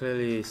I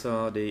clearly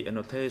saw the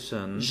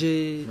annotation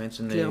J'ai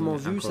mentioning clairement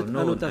vu Uncle cette Noon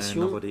and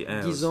annotation nobody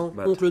else disant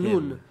but oncle him.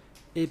 Noun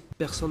et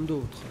personne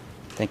d'autre.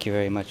 Thank you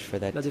very much for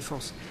that La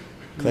défense.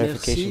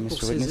 clarification, Merci pour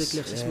Mr. ces Witness.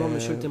 éclaircissements,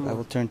 monsieur le I témoin.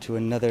 will turn to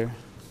another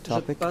Je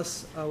topic.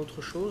 passe à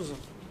autre chose.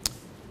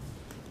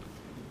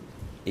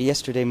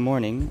 Yesterday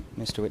morning,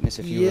 Mr. Witness,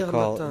 if you Hier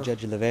recall, matin,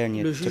 Judge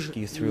Lavergne le juge took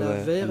you through a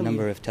Lavergne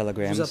number of vous a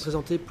telegrams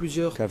présenté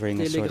plusieurs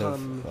covering a sort of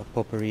télégrammes a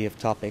potpourri of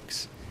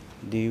topics.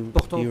 Do you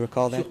portant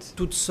recall sur that?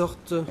 toutes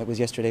sortes That was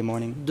yesterday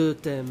morning. de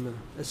thèmes.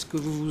 Est-ce que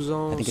vous vous I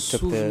en think it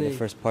took the souvenez?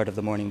 first part of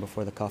the morning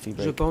before the coffee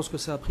Je break. pense que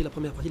ça a pris la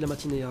première partie de la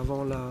matinée,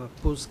 avant la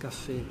pause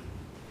café.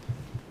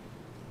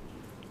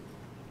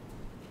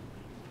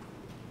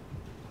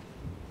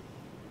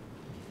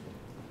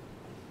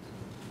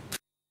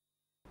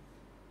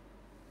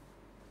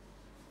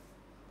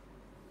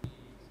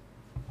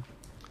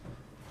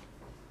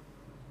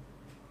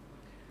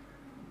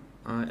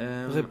 I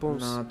am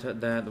Réponse.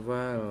 not that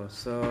well,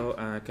 so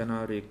I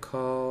cannot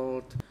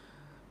recall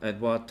at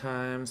what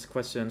times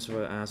questions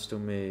were asked to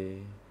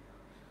me.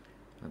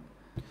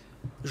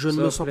 Je ne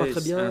So me sens pas très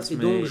please bien ask et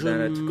me donc je ne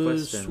direct me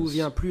questions.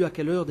 souviens plus à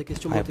quelle heure des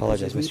questions I m'ont été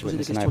posées. apologize, Veuillez Mr. poser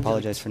des Witness, and I questions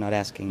apologize directes. for not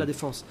asking La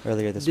défense.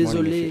 earlier this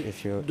morning Désolé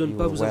if you're, de ne you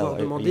pas were vous well. avoir Are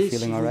you demandé si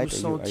feeling vous all vous right?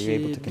 Are you sentiez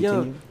able to bien.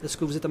 continue? Est-ce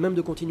que vous êtes à même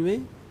de continuer?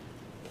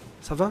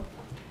 Ça va?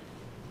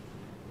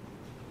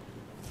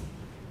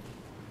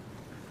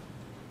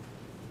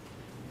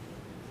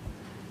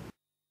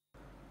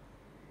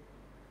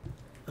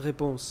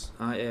 Réponse.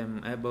 I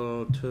am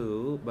able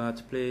to,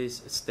 but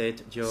please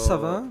state your Ça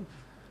va,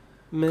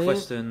 mais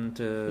question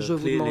je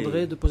vous demanderai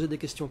clearly, de poser des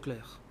questions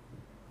claires.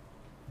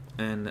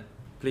 and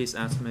please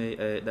ask me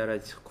a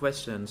direct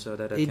question so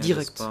that I Et can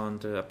direct, respond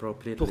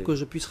appropriately. pour que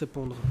je puisse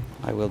répondre.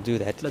 I will do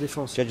that. La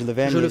défense. Judge Je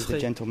Lavergne le is the ferai.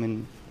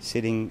 gentleman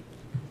sitting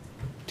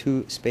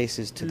 2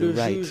 spaces to Le the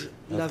right juge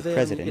of the Lavergne est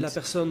president. la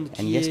personne And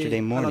qui yesterday est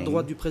à la morning,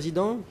 droite du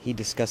président. He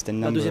discussed a La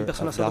number deuxième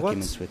personne à of sa droite.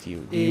 documents with you.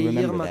 Do Et you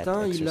hier remember that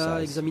matin, il a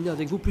exercise? examiné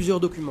avec vous plusieurs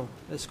documents.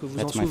 Est-ce que vous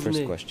That's en my first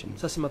souvenez? question.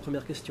 Ça, c'est ma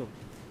première question.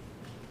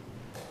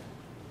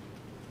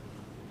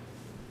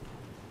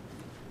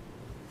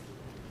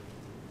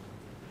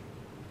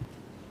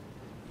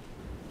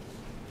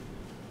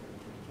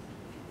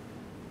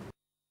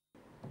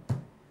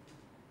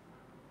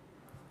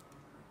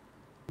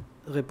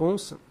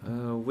 Réponse.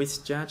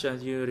 Which judge are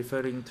you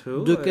referring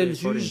to? De A quel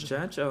foreign juge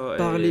judge or a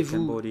parlez-vous?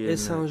 Cambodian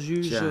Est-ce un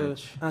juge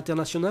judge?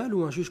 international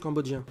ou un juge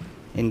cambodgien?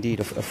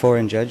 Indeed, a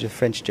foreign judge, a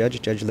French judge,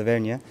 Judge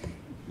Lavergne.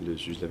 Le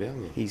juge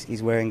Lavergne.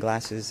 He's wearing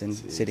glasses and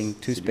C'est- sitting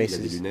 2 c'est lui, il a des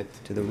spaces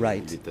lunettes, to the et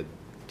right, il est à-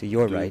 to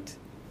your deux. right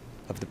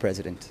of the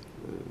president.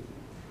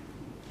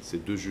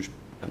 C'est 2 juges.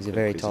 He's après a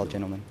very le tall président.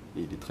 gentleman.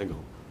 Et il est très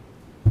grand.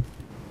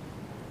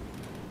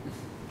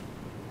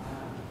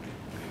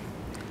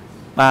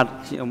 បាទ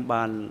ខ្ញុំ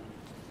បាន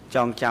ច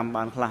ងចាំ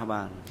បានខ្លះ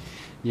បាទ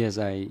Yes,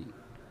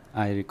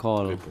 I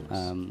recall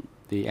Réponse.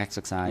 the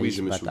exercise, Oui,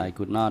 je me but souviens. I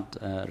could not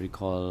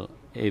recall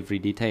every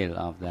detail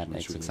of that Je me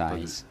souviens pas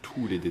de exercise.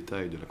 tous les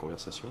détails de la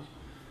conversation.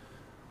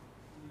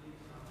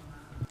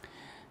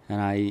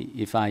 And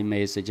if I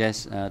may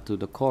suggest to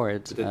the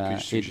court,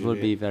 Peut-être que it would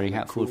be suggérer very à la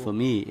helpful cour- for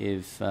me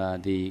if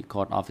the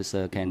court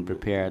officer can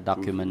prepare me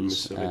documents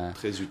serait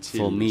très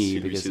utile for si me, lui-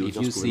 because si if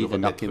l'audience you pouvait see me the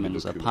remettre les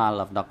documents, a documents. pile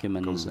of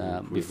documents Comme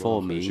vous pouvez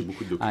before voir, j'ai me,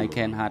 beaucoup de I documents.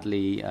 can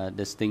hardly Et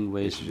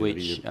distinguish j'ai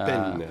which peine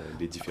à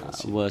les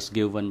différencier. was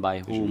given by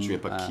je me whom souviens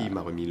pas qui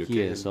m'a remis lequel,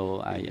 here,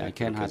 so et à I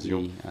quelle can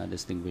occasion. hardly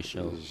distinguish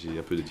J'ai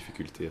un peu de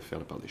difficulté à faire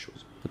la part des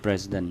choses. the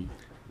president.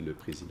 Le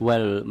président.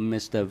 Well,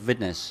 Mr.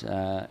 Witness,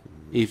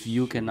 if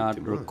you cannot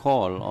témoin.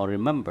 recall or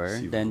remember,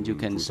 Si then vous you ne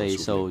can vous en say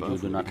souvenez so. pas, You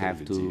vous do not n'avez qu'à have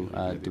le to dire, vous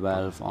n'avez pas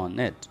dwell on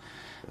it.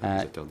 Vous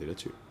attardez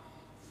là-dessus.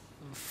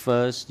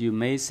 First, you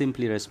may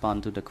simply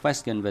respond to the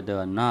question whether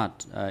or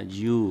not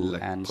you La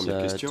première answer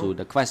question. to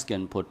the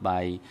question put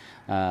by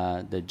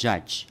the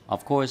judge.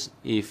 Of course,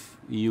 if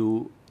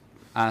you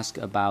ask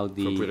about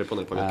Vous pouvez the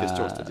répondre à la première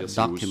question, c'est-à-dire si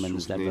vous vous documents that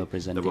souvenez were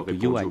presented d'avoir to you.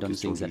 répondu I aux don't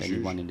questions think that du juge.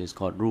 anyone in this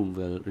courtroom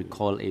will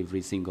recall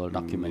every single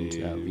document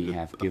Mais we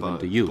have à given part-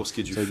 to you. pour ce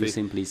qui est du So you fait,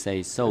 simply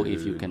say so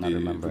if you cannot vous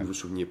remember. ne vous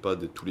souveniez pas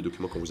de tous les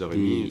documents qu'on vous a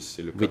remis,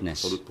 c'est le cas witness.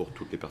 sans doute pour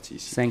toutes les parties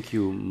ici. Thank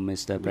you,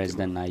 Mr.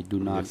 President. I do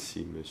not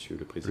Merci, Monsieur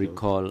le Président.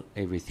 recall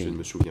Je ne everything.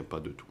 me souviens pas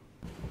de tout.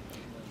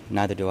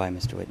 Neither do I,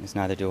 Mr. Witness,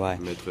 neither do I.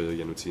 Maître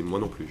Yanouti, moi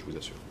non plus, je vous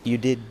assure.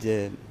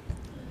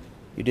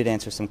 You did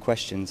answer some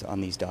questions on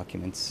these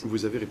documents.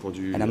 Vous avez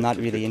répondu And I'm à not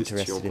quelques really questions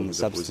interested qu'on in the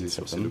vous a posées substance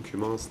sur of ces them.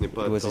 documents. Ce n'est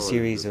pas It was a tant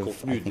series le of,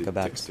 contenu I think, des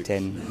about textes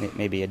 10,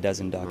 maybe a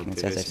dozen qui documents,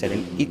 as I m'intéressent, said,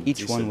 and mais each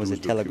 10 one à was a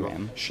 12 documents.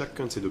 telegram.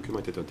 Chacun de ces documents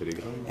était un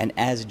télégramme. And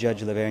as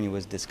Judge Lavergne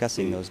was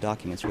discussing those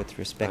documents with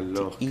respect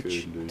to Alors que le each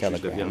juge Lavergne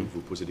telegram,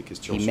 vous posait des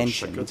questions he sur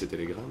mentioned chacun de ces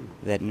télégrammes,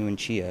 that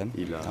Nuncia,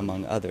 il a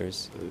among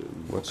others,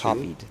 were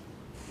mentionné copied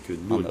que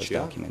on those Nuncia,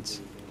 documents.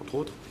 entre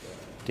autres,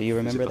 Do you faisait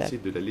remember that? partie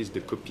de la liste de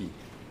copies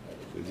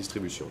de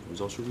distribution.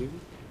 Vous en souvenez-vous?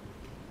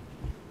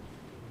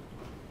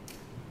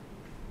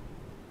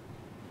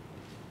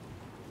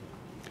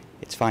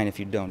 It's fine if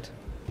you don't.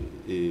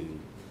 Et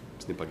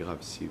ce n'est pas grave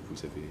si vous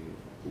avez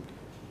oublié.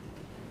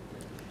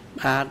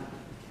 បាទ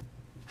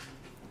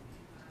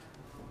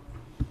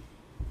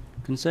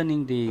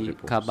Concerning the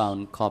Réponse.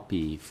 carbon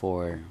copy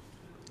for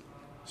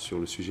Sur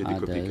le sujet des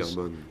copies others,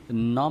 carbone,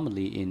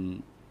 normally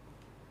in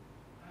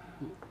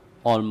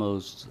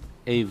almost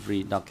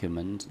every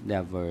document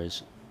there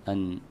was a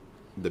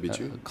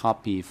d'habitude,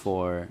 copy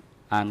for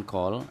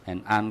Ancol,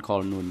 and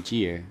Ancol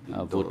Nunjir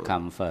would Dans-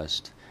 come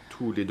first.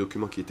 tous les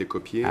documents qui étaient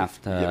copiés,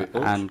 After il y avait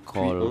oncle, puis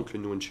Ancol oncle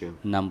Nuanchien.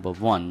 Number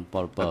 1,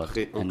 Pol Pot,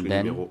 Après and oncle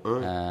then numéro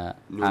un,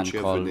 Nunchien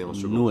Ancol venait en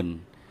second. Nun,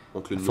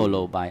 Oncle Nun,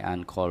 followed by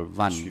Ancol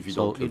Van. suivi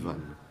So d'oncle it Van.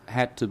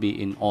 had to be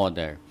in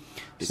order.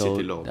 Et So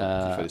c'était l'ordre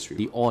qu'il fallait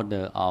suivre. the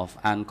order of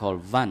Ancol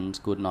Van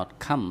could not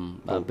come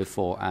Donc,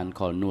 before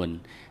Ancol Nun.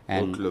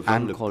 And Oncle Van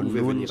ne Ancol pouvait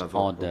venir Nun's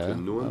avant order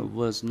Oncle Nun,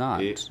 was not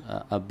et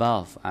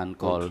above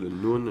Ancol Oncle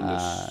Nun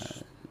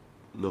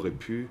n'aurait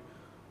pu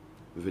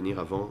venir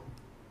avant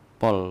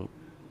Pol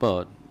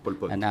Pot. Pol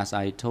Pot. And as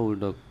I told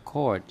the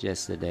court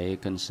yesterday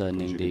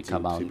concerning Je the l'ai dit au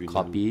carbon tribunal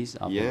copies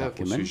of the hier au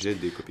document, sujet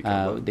des copies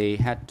carbone. they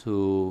had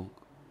to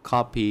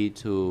copy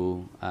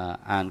to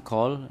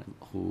Ancol,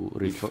 who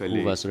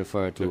fallait was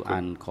referred to le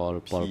Ancol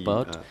Pol copie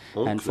Pot, à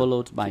oncle, and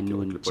followed by qui était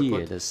oncle Nun Pol Pot,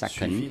 Chie, the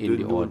second suivi in de the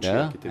Nun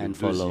order, Chie, qui était le and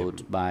followed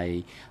deuxième.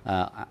 by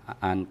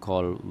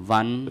Ancol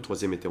Van Le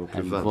troisième était oncle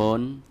and Van,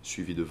 Von.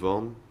 suivi de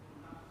Vorn,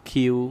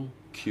 Q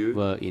Q,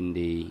 were in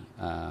the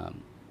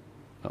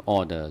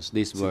orders.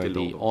 These were C'était the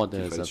l'ordre qu'il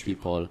orders fallait of suivre.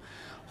 people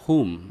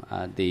whom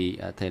the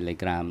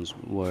telegrams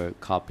were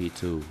copied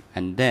to.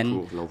 And then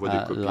Pour l'envoi des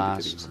copies des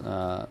last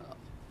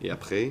et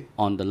après,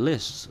 on the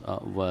list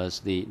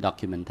was the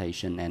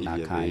documentation and Il y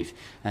avait archive.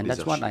 And les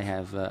that's what I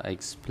archives. have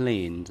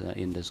explained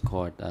in this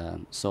court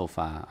so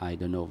far. I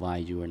don't know why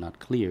you were not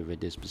clear with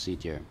this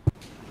procedure.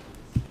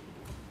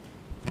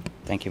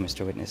 Thank you,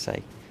 Mr. Witness.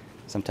 I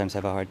sometimes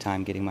have a hard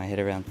time getting my head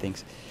around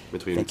things.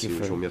 Maître Thank Yanouti, you je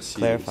vous for remercie.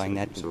 clarifying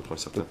that. Ça me prend un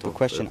certain The temps.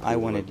 question I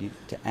pour wanted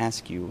to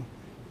ask you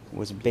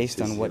was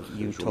based on what saisir.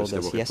 you Je vous told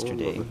remercie us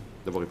yesterday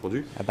d'avoir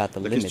répondu. about the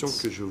La question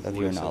limits que je of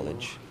voulais your savoir,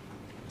 knowledge.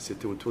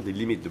 c'était autour des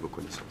limites de vos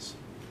connaissances.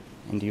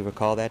 And do you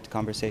recall that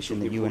conversation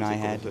that you and I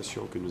had?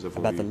 Que nous avons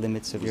about the eues,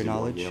 limits of vous your et moi,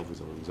 knowledge? hier,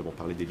 nous avons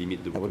parlé des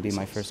limites de vos That would be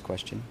my connaissances. first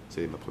question.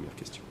 C'est ma première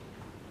question.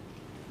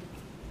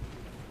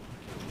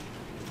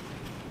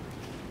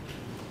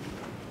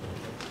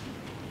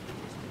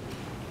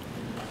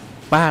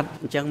បាទ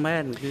អញ្ចឹងមែ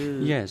នគឺ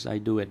Yes, I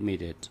do admit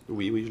it.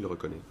 Oui, oui, je le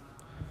reconnais.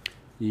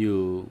 You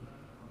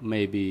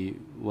may be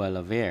well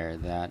aware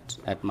that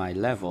at my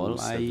level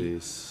Vous I savez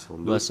sans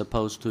was doute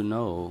supposed to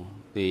know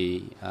the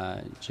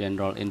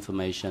general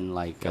information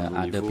like qu'à mon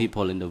other niveau,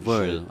 people in the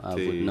world would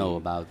j'étais- know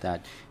about that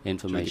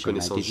information. I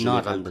connaissances did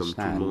not générales comme tout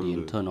le understand the monde,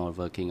 internal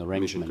working mais je ne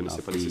arrangement connaissais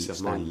of pas the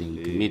nécessairement standing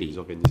les committee.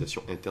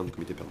 organisations internes du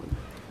comité permanent.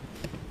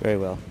 Very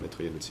well. Maître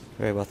Yanouti.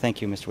 Very well.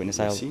 Thank you, Mr. Witness.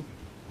 Merci.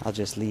 I'll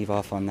just leave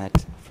off on that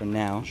for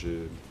now, Je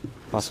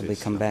possibly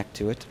laisserai come cela back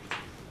to it.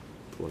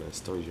 pour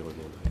l'instant et j'y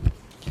reviendrai.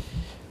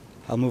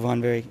 I'll move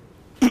on very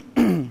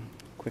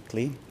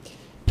quickly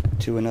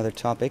to another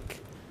topic.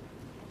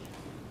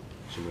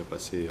 J'aimerais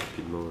passer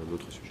rapidement à un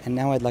autre sujet. And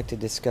now I'd like to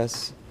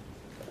discuss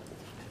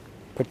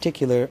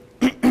particular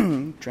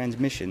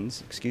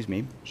transmissions,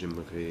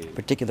 J'aimerais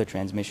particular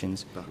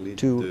transmissions parler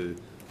to de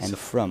and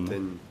from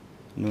certaines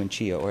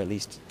Nuncia, or at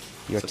least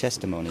your certaines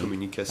testimony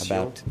communications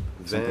about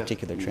some vers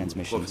particular ou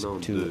transmissions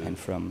provenant to de and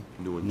from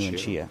Nuncia,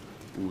 Nuncia.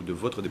 ou de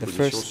votre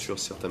déposition first- sur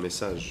certains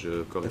messages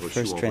qu'aurait The reçus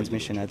first ou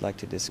transmission envoyés. I'd like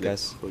to La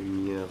discuss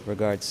première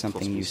regards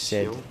something you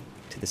said transmission,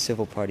 to the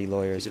civil party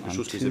lawyers c'est quelque on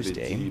chose que vous avez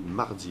Tuesday, dit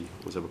mardi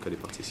aux avocats des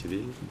parties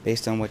civiles,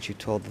 based on what you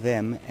told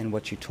them and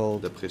what you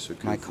told d'après ce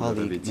que my vous leur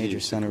avez colleague dit et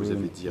Major ce que vous avez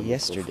Sonaroon dit à mon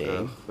yesterday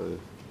confrère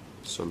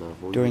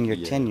Sonaroon during your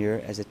hier.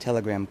 tenure as a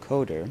telegram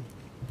coder.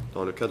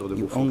 Dans le cadre de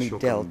You vos only fonctions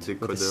comme dealt with a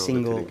décodeur de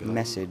single télégramme,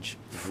 message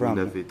vous from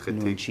n'avez traité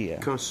Nuncia,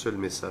 qu'un seul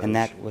message and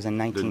that was a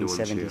de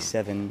Nuncia.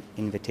 1977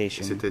 Et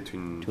invitation c'était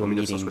une, to a en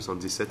meeting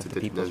 1977, of the c'était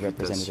une People's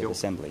Representative invitation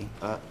Assembly.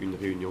 à une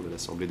réunion de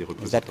l'Assemblée des that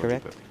représentants du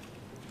correct? peuple.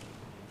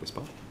 n'est-ce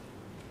pas?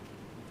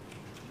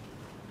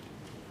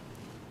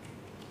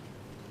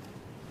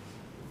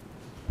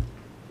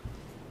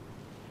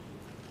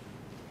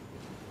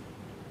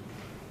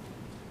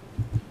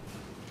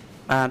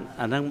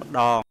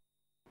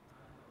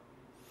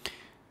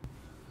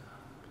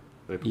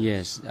 Réponse.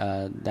 Yes,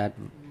 that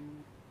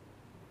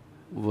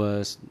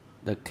was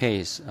the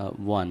case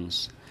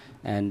once.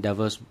 And there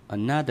was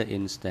another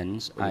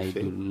instance, En I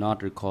effet. do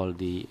not recall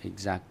the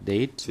exact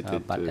date, C'était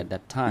but at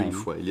that une time,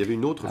 fois. Il y avait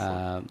une autre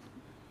fois.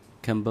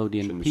 Je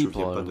Cambodian ne me souviens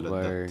pas people de la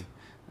were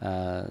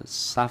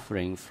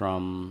suffering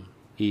from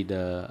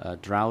either a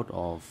drought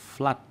or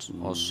flood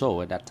or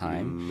so at that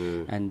time,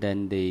 une and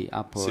then the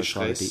upper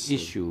authority sécheresse,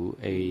 issue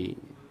a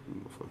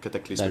enfin, un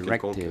cataclysme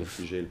quelconque directive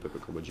affligé le peuple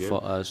cambodgien.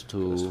 for us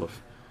to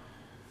Catastrophe.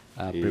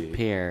 Et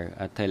prepare a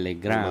on m'a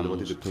telegram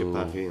demandé de to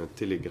préparer un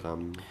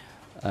télégramme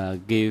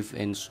give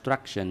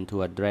instruction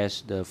to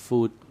address the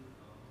food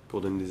pour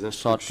donner des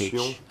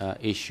instructions shortage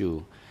issue.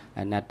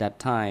 And at that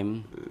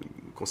time,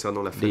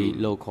 concernant la the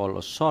famine. local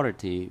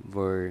authority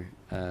were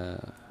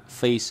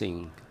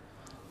facing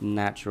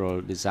natural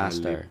À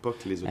disaster.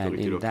 l'époque, les And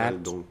autorités in locales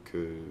that donc,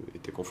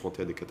 étaient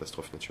confrontées à des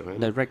catastrophes naturelles.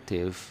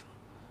 directive,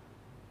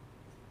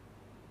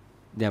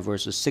 there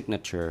was a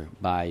signature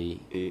by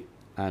Et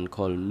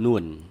Uncle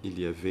Noon. il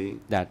y avait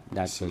That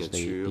was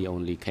signature the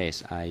only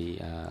case I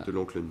de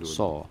l'oncle Noon.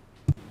 saw.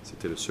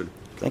 C'était le seul.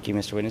 Thank you,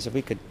 Mr. Witness. If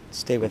we could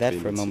stay with that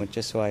for a moment,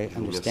 just so I Je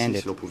vous understand remercie.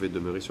 it. Si l'on pouvait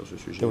demeurer sur ce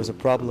sujet. There was a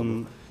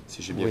problem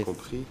Si j'ai bien with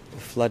compris,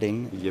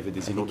 flooding, il y avait I des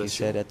think you inondations.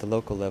 said, at the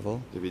local level,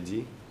 Il avait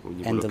dit au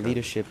niveau and the local.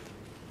 leadership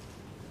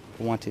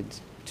wanted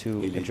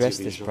to Et les address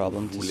this dirigeants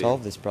problem, to voulaient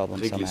solve this problem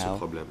régler ce somehow,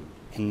 problème.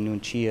 and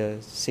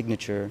Nunchia's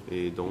signature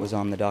Et donc, was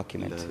on the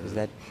document. Is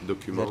that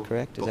document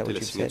correct? Is that portait what la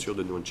you've said? signature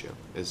de Nuon Chea.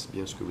 Est-ce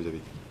bien ce que vous avez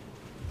dit?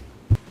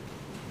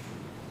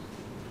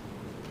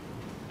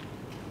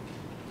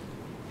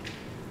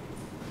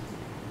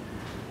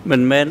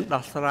 Mình men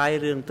ដោះស្រាយ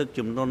រឿងទឹក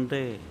ជំនន់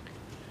ទេ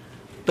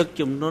ទឹក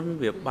ជំនន់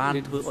វាបាន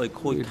ធ្វើឲ្យ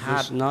ខូច It ខា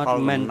ត was not ផល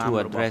ដំ meant ណាំ to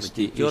របស់ address ប្រ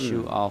ជា the ជន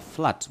issue of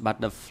flood, but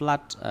the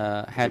flood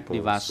had pense, ce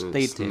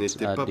devastated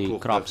n'était pas the pour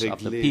crops of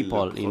the régler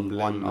people le in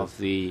one problème of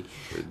the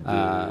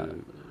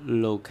de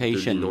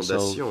locations. So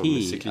l'inondation,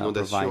 mais c'est he que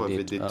l'inondation avait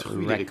provided a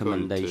détruit les récoltes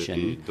recommendation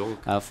et donc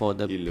for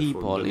the il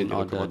people donnait in des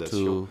order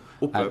recommandations to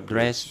au peuple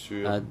address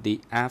sur the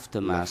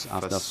aftermath la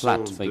of the façon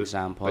flood. For de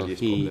example, pallier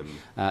ce he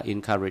problème.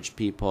 encouraged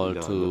people Il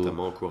a to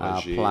notamment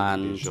encouragé les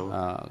plant gens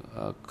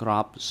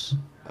crops,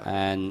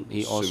 and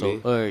he also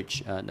semer urged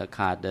the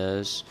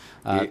cadres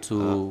et to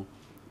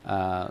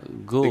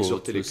go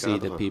exhorter to les see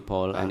the cadres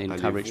people à and aller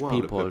encourage voir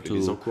le people peuple et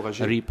les to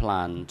encourager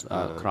replant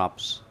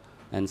crops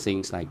and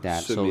things like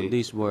that. So semer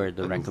these were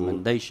the à nouveau.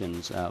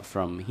 recommendations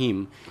from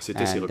him,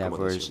 C'était ses and there was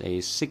recommandations.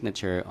 a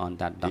signature on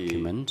that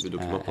document, le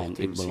document and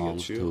portait it une belongs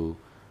signature. to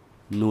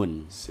Noon.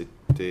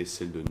 C'était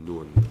celle de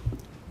Nuon.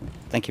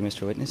 Thank you,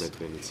 Mr. Witness.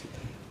 Maître Emitsi.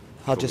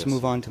 I'll vous just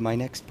move remercie. on to my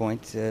next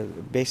point.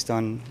 Based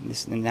on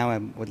this, and now I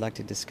would like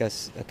to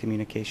discuss a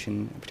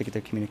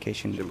particular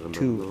communication J'aimerais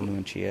to maintenant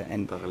Nunchia.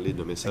 And Parler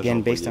d'un message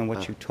again, based on envoyé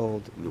what à you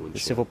told Nuon the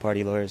Chea. civil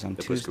party lawyers on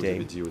D'après ce que vous Tuesday,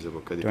 avez dit aux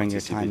avocats des during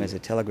your partis time as civils a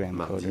telegram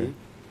mardi, coder,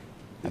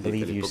 I et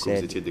believe qu'à you l'époque, vous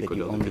said étiez that you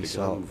décodeur de only saw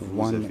télégramme, vous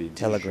avez one dit, je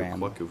telegram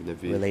crois que vous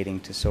n'avez relating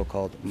to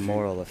so-called vu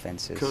moral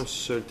offenses. qu'un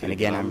seul And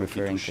again, I'm télégramme qui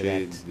referring to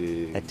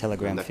touchait that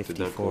telegram un acte 54,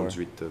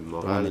 d'inconduite the one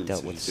morale, that dealt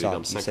c'est le with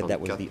télégramme SALT. You said that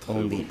was the 54,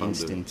 only on parle de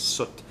instance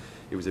SOT,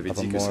 et vous avez of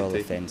a dit que moral c'était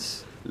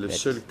offense le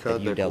seul cas that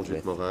you dealt d'inconduite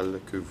with. morale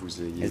que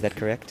vous ayez Is that vu.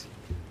 correct?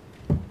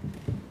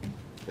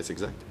 Est-ce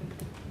exact?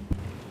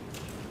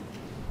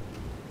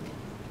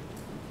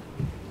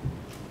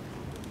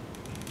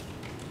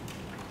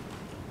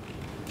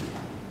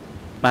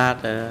បាទ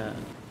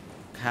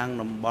ខាង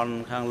តំបន់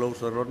ខាងលោក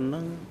សរុនហ្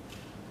នឹង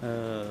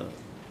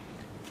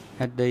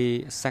At the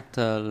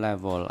sector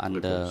level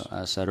under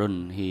Sarun,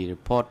 he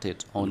reported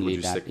Au niveau only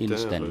du that secteur,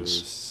 instance.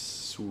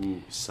 sous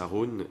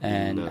Saroun,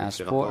 And il n'a as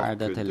fait for rapport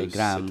other que de cet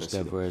telegrams,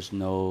 there incident. was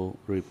no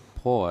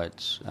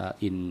reports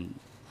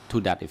to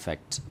that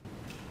effect.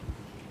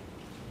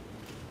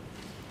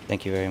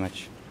 Thank you very much.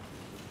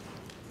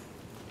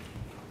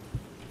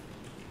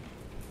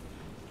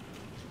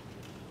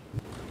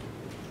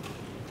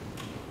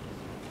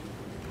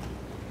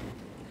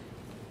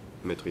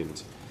 Maître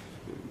Emitsi,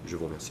 je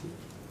vous remercie.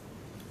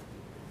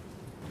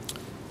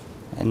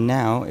 And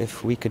now,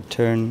 if we could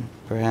turn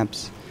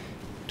perhaps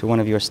to one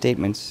of your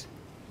statements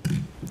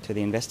to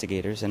the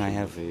investigators, and I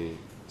have J'aimerais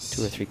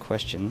 2 or 3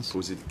 questions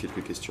poser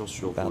quelques questions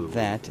sur about vos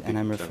that, and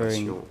I'm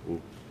referring déclarations au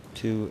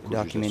to juge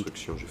document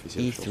d'instruction. Je fais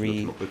référence au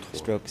document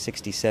E3,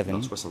 E3/67,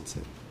 dans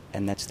 67.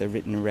 and that's the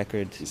written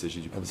record Il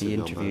s'agit du of the procès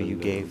interview you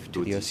verbal gave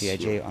to the d'audition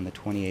OCIJ on the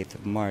 28th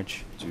of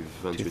March, du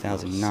 28 2009.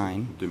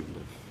 mars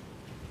 2009.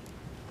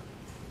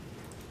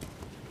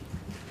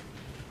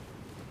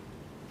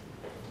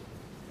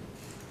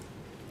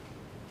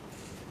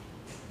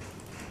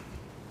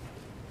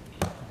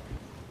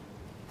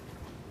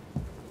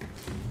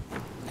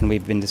 and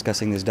we've been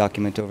discussing this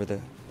document over the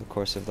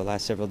course of the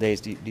last several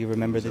days. Do you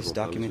remember Nous this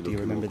avons parlé de document? ce Do you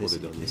remember document au this,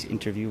 cours des this derniers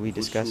interview we jours.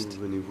 discussed? Vous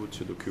souvenez-vous de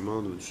ce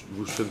document?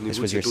 Vous souvenez-vous This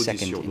de was cette your second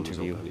audition dont nous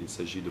interview. avons parlé? Il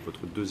s'agit de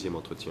votre deuxième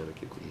entretien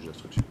avec les co-juges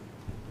d'instruction.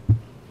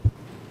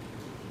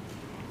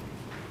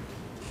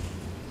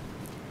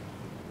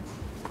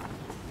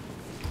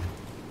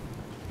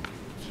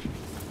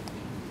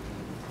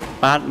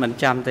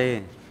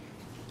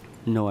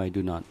 No, I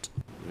do not.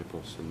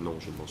 Réponse non,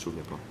 je ne m'en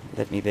souviens pas.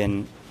 Let me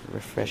then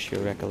refresh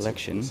your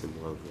recollection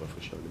Laissez-moi vous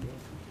rafraîchir la mémoire.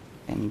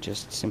 and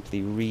just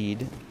simply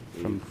read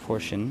from a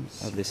portion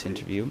of this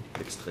interview.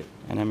 Extrait.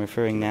 And I'm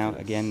referring now,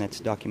 again, that's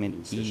document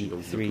Il s'agit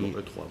donc du document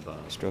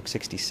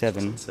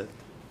E3/67. E3/67.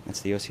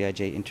 That's the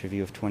OCIJ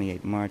interview of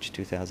 28 March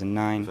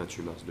 2009.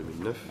 28 mars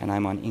 2009. And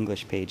I'm on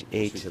English page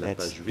 8. Je suis à la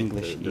That's page 8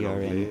 English de ERN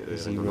l'anglais,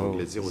 en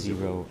anglais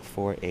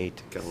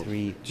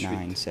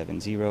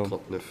 00483970.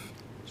 39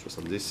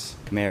 70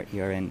 Khmer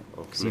ERN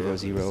en Khmer,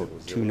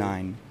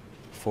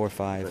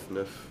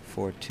 00294542.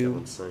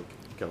 45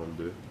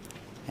 42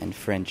 And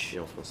French et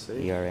en français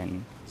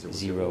ERN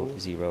 37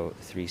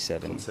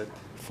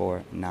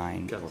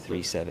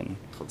 00374937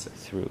 37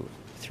 through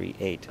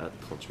 38. à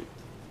 38.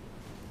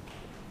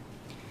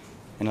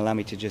 And allow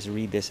me to just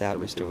read this out,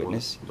 Mr. Permettez-moi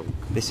Witness. donc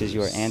This is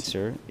your de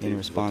answer in citer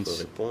response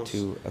votre réponse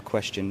to a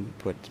question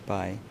put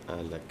by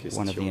à la question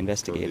one of the qu'un des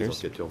investigators.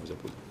 enquêteurs vous a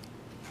posée.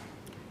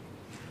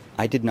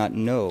 I did not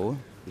know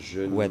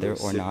Je ne whether or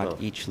sais not pas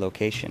each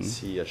location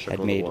si à chaque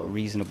had made endroit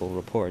reasonable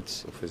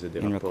reports on faisait des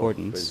in rapports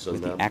accordance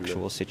with the raisonnables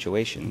actual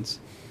situations,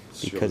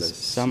 sur because la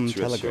some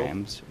situation,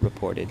 telegrams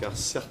reported car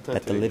certains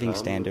that the living télégrammes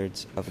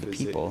standards of the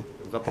faisaient- people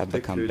have rapportaient que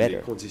become les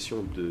better.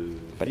 conditions de But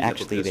vie de la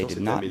actually, they population did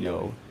s'étaient not améliorées.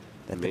 know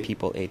that the Mais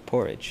people ate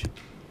porridge.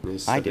 ne I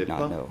savaient did not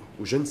pas, know.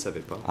 ou je ne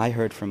savais pas, I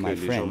heard from que my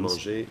les gens friends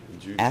mangeaient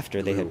du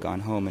after they had gruau. gone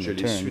home and Je l'ai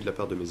su returned de la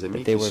part de mes amis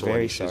that they qui were sont very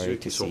allés chez eux, sorry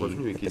qui to sont see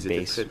revenus et that qu'ils the étaient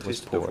base très was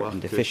tristes de poor voir and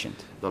que deficient,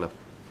 dans la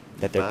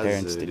that their base,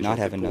 parents did les not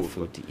gens have étaient enough pauvres,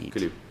 food to eat. que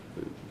les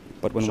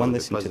But when gens one n'avaient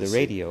listened pas to the assez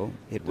radio,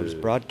 it was de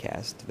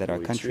broadcast that our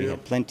country nourriture.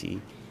 had plenty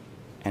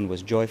and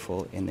was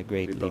joyful in the les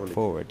Great parents Leap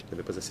Forward.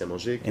 n'avaient pas assez à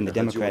manger, que In the la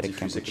radio democratic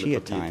diffusait que Kampuchea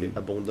notre pays time, était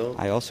abondant,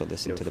 I also et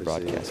listened on to the faisait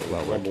broadcast un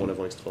while grand bond working.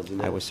 d'avant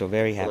extraordinaire. I was so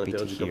very Pendant la happy to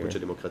période du hear Kampuchea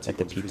démocratique,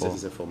 that on the diffusait people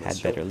des had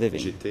informations. better living.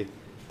 J'étais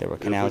There were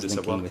heureux canals de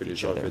linking savoir with que les each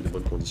gens other, avaient de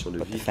bonnes conditions de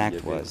but vie, the qu'il y fact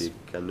avait was des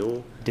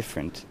canaux,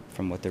 different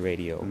from what the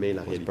radio mais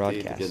la was réalité était bien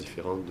broadcast.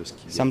 différente de ce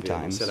qu'il y avait Sometimes,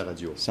 annoncé à la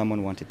radio. someone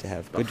wanted to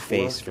have good Parfois,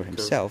 face for quelqu'un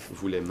himself.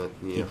 voulait He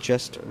maintenir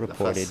just la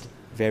reported face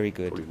very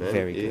pour good, lui-même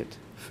very et good.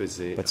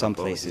 faisait But some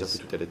rapport en disant places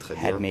que tout allait très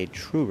had bien. made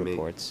true Mais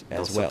reports dans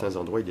as well. certains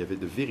endroits, il y avait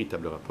de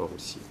véritables rapports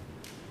aussi.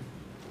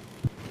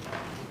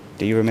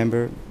 Do you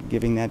remember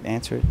giving that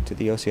answer to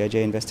the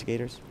OCIJ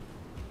investigators?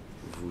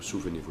 Vous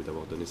souvenez-vous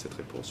d'avoir donné cette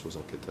réponse aux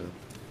enquêteurs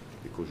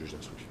et qu'aux juges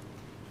d'instruction?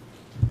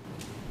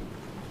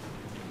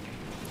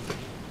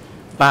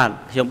 បាទ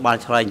ខ្ញុំបាន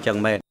ឆ្លើយអញ្ចឹង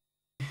មែន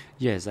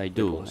Yes, I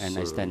do, Réponse, and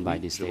I stand by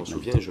oui, this je m'en statement.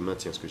 souviens et je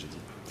maintiens ce que j'ai dit.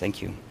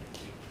 Thank you.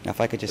 Now, if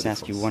I could just La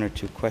ask you défense. one or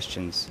two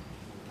questions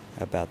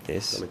about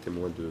this.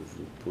 Permettez-moi de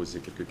vous poser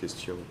quelques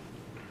questions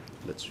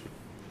là-dessus.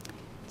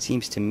 It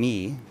seems to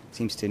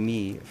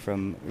me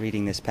from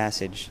reading this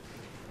passage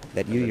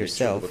that À you la lecture de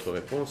yourself votre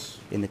réponse,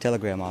 in the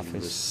telegram il me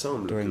office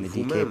semble during que the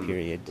DK vous-même,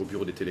 period au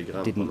bureau des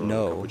télégrammes didn't pendant le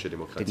know, Kampuchea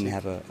démocratique, didn't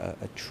have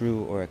a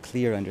true or a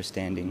clear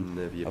understanding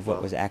n'aviez of what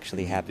pas was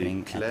actually une idée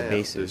happening at the claire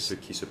de ce bases,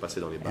 qui se passait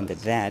dans les and that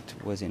bases. that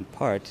was in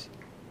part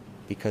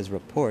because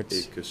reports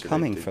Et que cela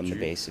coming était from the dû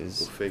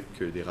bases au fait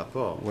que des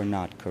rapports were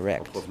not en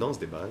correct. provenance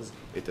des bases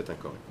étaient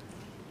incorrects.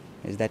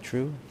 Is that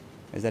true?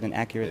 Is that an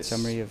accurate Est-ce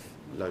summary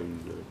là une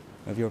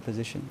of your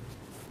position?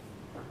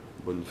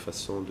 bonne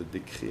façon de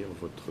décrire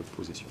votre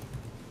position?ៗ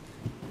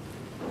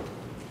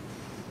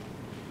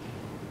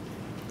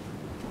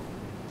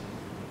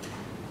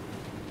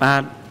បា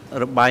ទ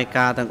របាយ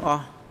ការណ៍ទាំងអ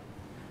ស់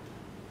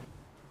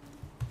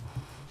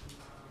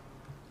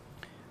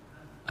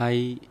I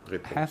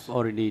Réponse. have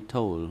already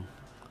told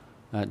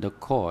the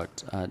court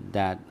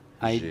that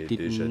I J'ai did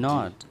déjà dit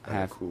not à la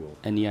have cour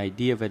any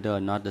idea whether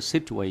or not the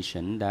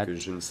situation that Que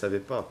je ne savais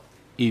pas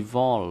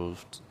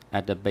evolved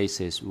at the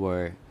basis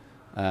were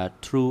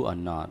true or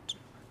not.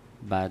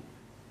 But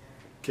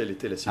quelle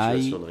était la I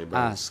situation dans les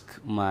bases. asked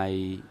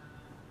my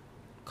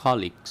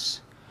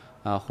colleagues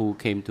who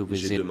came to J'ai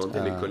visit demandé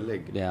à mes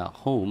collègues their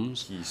homes.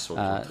 qui sont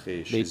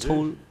entrés They chez eux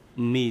told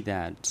me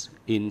that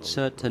in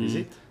certain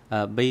visite.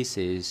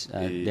 bases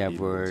Et there ils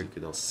m'ont were dit que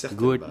dans certaines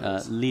good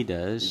bases, il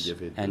leaders y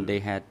avait and they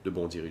had de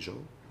bons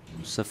dirigeants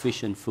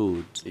sufficient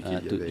food et qu'il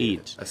y to avait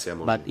eat. assez à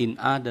manger. But in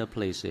other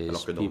places,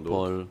 Alors que dans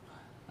people,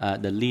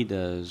 the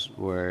leaders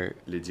were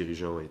Les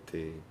dirigeants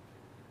étaient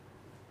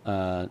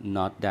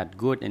not that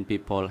good, and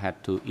people had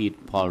to eat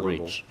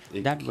porridge.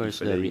 Et That qu'il was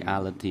the fallait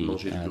reality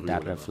manger du gruau that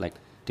là-bas.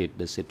 reflected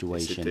the et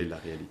situation c'était la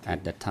réalité at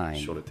the time.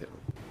 sur le terrain.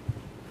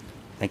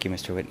 Thank you,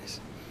 Mr. Witness.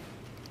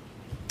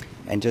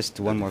 And just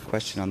one more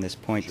question on this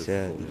point.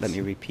 Let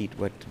me repeat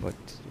what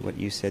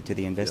you said to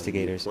the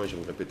investigators. Dernier point, je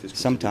vais vous répéter ce que j'ai dit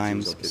aux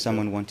Sometimes enquêteurs.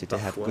 someone wanted to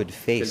have Parfois, good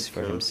face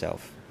for quelqu'un,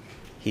 himself.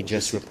 He je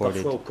just cite,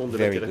 reported parfois, au compte de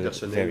very l'intérêt good,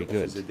 personnel, very on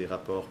good. faisait des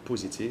rapports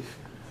positifs,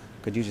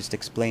 Could you just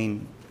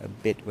explain a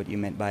bit what you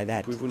meant by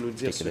that Pouvez-vous nous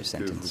dire ce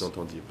particular que vous sentence?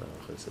 entendiez par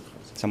cette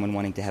phrase? Someone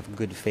wanting to have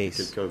good face.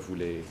 Quelqu'un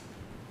voulait...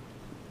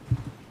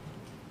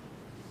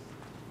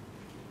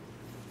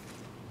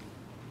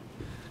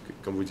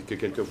 Quand vous dites que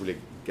quelqu'un voulait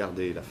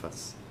garder la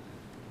face.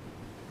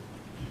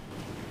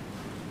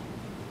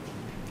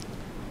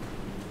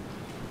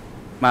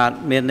បាទ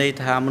មានន័យ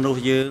ថាមនុស្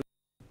សយើង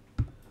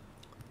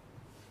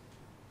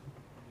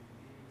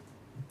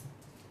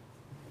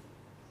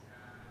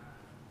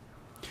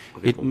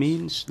It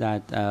means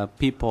that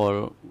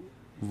people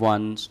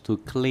want to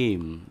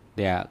claim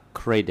their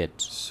credit.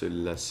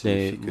 Cela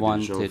They signifie que les gens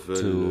wanted to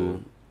veulent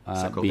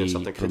s'accorder un be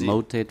certain crédit.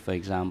 promoted. For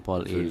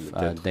example, if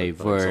they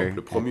par were exemple,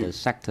 at promus. the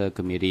sector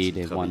committee,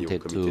 they S'ils travaillaient au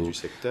wanted comité to du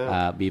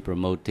secteur, be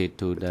promoted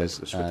to the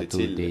peut-être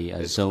souhaitait-il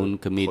être zone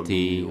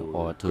committee promu au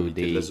or to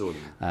comité de la the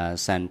zone,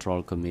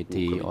 central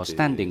committee or comité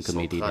standing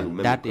committee. central, Then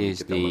même that au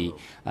is comité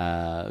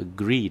the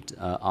greed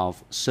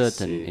of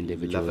certain C'est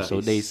individuals. So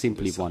l'avarice they de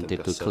simply certaines wanted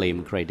to personnes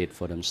claim credit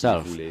for Ils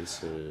themselves. voulaient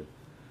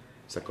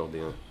s'accorder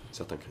un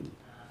certain crédit.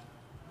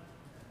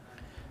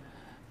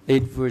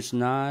 It was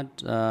not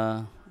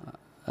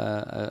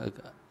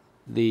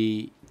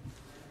the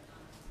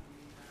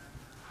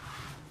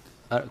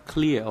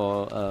clear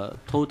or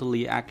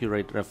totally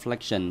accurate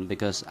reflection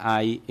because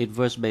it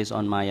was based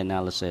on my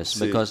analysis.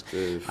 Because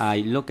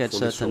I look at fondé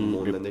sur certain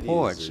mon analyse.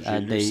 reports, J'ai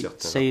lu they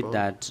certains say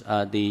rapports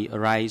that the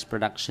rice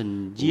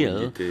production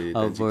yield était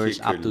indiqué was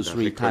que up to la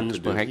 3 tons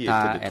récolte per de riz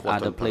hectare. était de At 3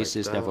 other tonnes par places,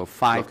 there hectare, were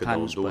 5 alors que dans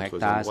tons per d'autres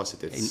hectare. endroits,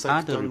 c'était In 5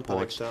 other tonnes par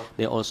reports, hectare.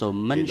 they also Et dans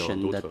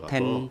mentioned that d'autres 10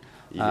 rapports,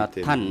 il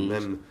était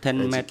même 10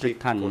 indiqué metric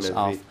qu'on tons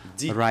avait of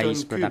 10 rice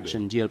tonnes production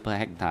cubes yield per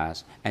hectare.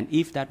 And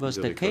if that was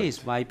de the case,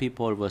 récolte. why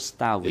people were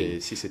starving Et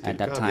si c'était at le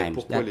that cas, bien time?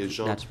 pourquoi les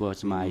gens That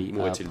was my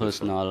mouraient-ils de faim?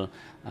 personal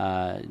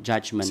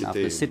judgment of C'était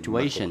the ma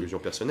situation. conclusion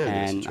personnelle de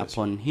la And situation.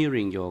 upon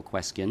hearing your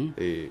question,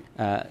 Et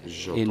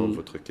j'entends in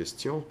votre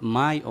question.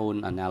 my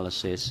own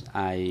analysis,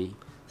 I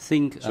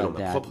think Selon ma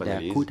that propre there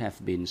analyse, could have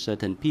been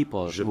certain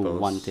people je who pense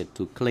wanted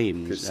to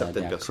claim que certaines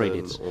their personnes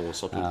credits. ont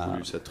sans doute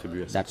voulu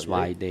s'attribuer à That's certains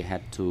why biens. they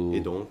had to Et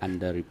donc,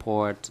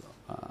 underreport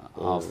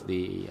of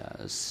the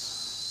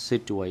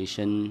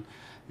situation,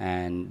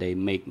 and they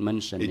make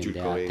mention in their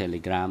édulcorer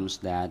telegrams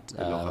that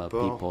leur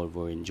rapport, people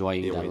were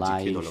enjoying et ont their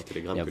indiqué dans life, leur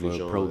télégramme there que les were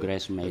gens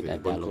progress made avaient de at their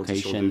bonnes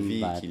conditions de location,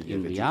 vie, but qu'il y in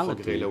avait du reality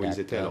progrès là où ils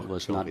étaient, that alors was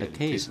qu'en not the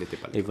réalité, case. ce n'était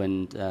pas le cas.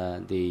 Even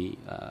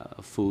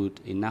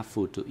the enough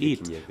food to Et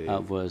eat qu'il n'y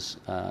avait was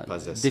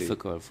pas assez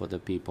difficult for the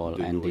people,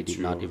 de and they did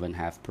not nourriture, even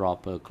have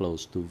proper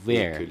clothes to Et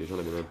wear. que les gens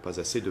n'avaient même pas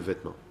assez de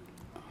vêtements.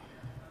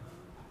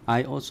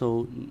 I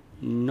also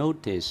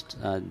noticed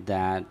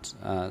that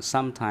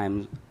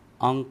sometimes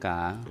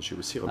Anka J'ai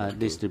aussi remarqué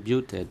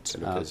distributed qu'à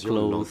l'occasion,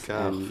 clothes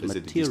l'Ancar and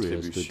faisait des materials to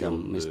distributions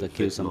them. de Mr. vêtements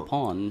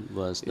Kilsampon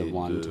was the et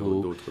one de-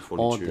 who d'autres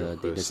fournitures. ordered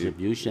the C'est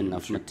distribution of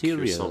Monsieur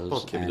materials Kilsampon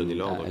qui avait donné and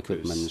l'ordre que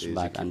equipments, ces but équipements et ces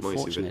vêtements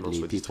unfortunately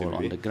soient people on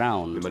the distribués.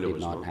 ground Mais did not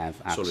malheureusement, have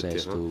sur le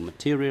access terrain, to les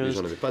materials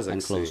gens n'avaient pas and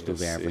accès clothes to à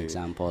wear. For ces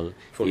example, if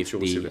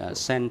fournitures ou ces the vêtements.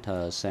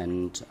 center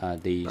sent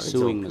the Par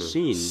sewing exemple,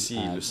 machine si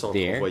le centre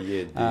there,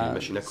 envoyait des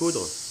machines à coudre,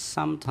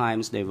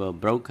 sometimes they were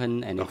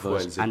broken and it parfois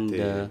was elles étaient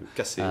under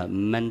cassées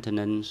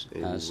maintenance,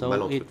 et so mal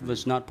it entretenues.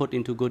 was not put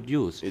into good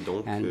use. Et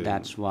donc, And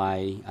that's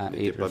why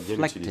n'était it pas bien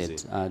reflected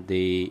utilisé.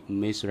 the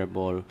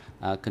miserable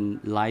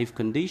life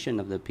condition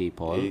of the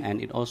people, Et and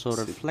it also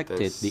c'est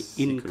reflected the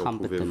ainsi que l'on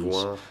pouvait incompetence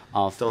voir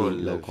of tant the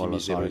la local vie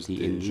miséreuse authority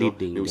des in gens,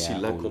 leading mais aussi their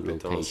own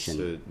l'incompétence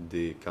location.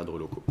 des cadres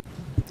locaux.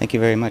 Thank you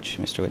very much,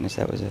 Mr. Witness.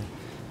 That was a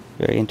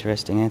very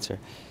interesting answer.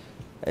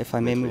 If I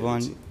may Maître move on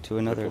Elodie, to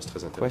another réponse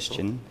très intéressante.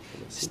 question,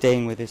 Merci.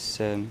 staying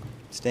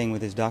with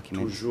this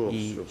document, Toujours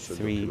sur ce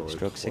document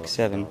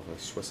E3/67,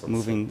 E3/67,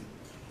 moving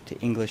to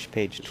English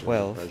page sur la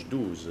 12, page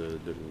 12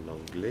 de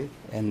l'anglais,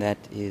 and that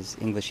is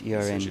English il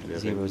ERN s'agit de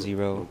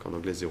l'ERN, donc en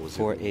anglais 00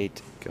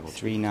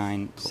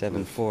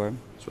 483974,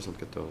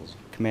 74,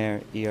 Khmer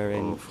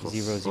ERN en France,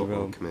 00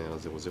 en Khmer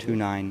 00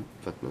 29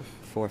 29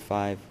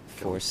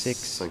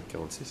 4546,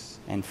 546,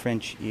 and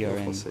French en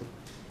ERN français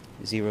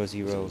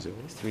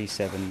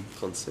 0037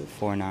 37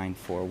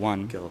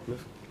 4941. 49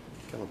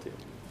 41.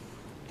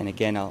 And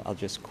again, I'll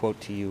just quote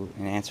to you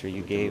an answer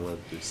you gave Permettez-moi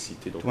de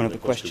citer donc to one of la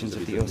the réponse que questions vous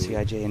of avez the donnée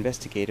OCIJ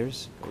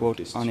investigators, quote,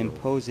 on question.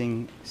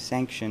 imposing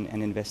sanction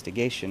and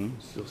investigation,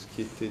 sur ce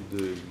qui était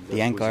de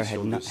the Ankar had,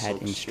 l'imposition de not, had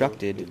sanctions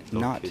instructed et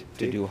not to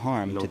d'enquêter. do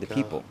harm to the L'Ankar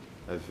people.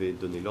 avait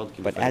donné l'ordre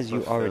qu'il ne But fallait as you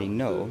pas already faire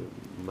know,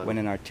 de mal. when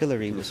an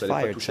artillery Il ne was fallait pas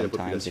fired, toucher la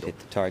sometimes it population. hit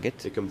the target,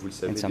 Et comme vous le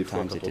savez, and des fois,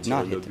 sometimes quand it on did tire not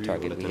un hit the obus, on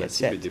target atteint we la had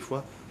cible, et set. des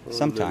fois, on ne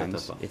Sometimes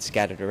l'atteint pas. it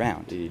scattered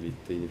around. Et il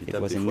était It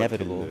inévitable was des fois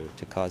inevitable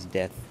qu'elle to cause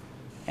death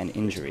and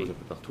injury. explose un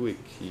peu partout et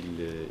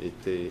qu'il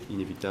était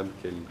inévitable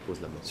qu'elle cause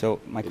la mort. So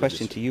my et la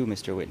question to blessure. you,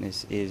 Mr.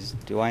 Witness, is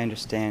do I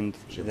understand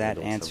J'aimerais that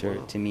donc answer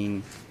savoir, to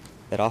mean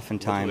that Votre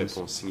oftentimes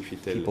réponse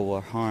signifie-t-elle people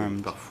were que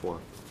harmed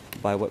parfois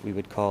by what we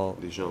would call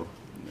des gens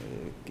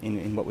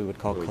in what we would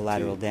call ont été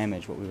collateral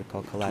damage, what we would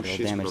call collateral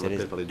touchés, ce que damage, l'on that is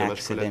appelle par des dommages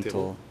accidental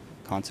collatéraux,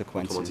 autrement dit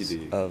consequences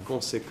des of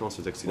conséquences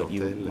what you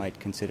accidentelles might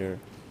consider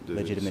de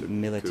legitimate ce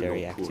military que l'on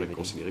pourrait activity.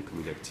 considérer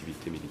comme une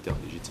activité militaire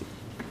légitime.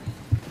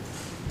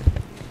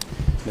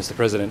 Mr.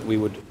 President, we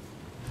would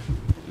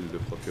Le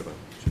procureur.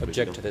 Monsieur le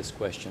object to Président, this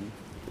question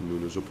nous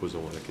nous opposons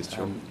à la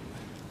question,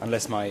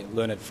 unless my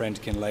learned friend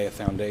can lay a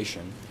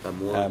foundation. à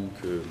moins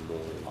que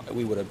mon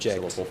We would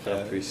object. Mon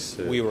confrère puisse,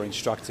 We were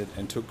instructed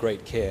and took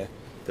great care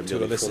établir to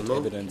les elicit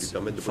fondements qui evidence lui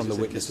permettent de from the poser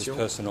cette witness's question.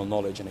 personal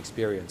knowledge and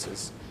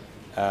experiences.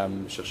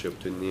 chercher à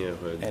obtenir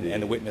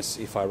And the witness,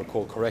 if I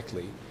recall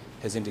correctly,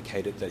 has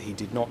indicated that he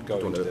did not go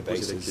on into a the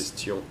posé la bases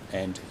question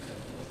and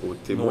au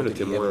témoin, nor le did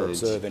he témoin ever a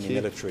observe any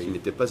indiqué military qu'il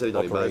n'était pas allé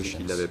dans les bases, operations.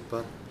 qu'il n'avait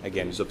pas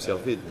Again,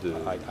 observé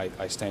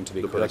I stand to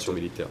be d'opération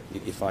corrected militaire.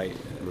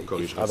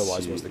 if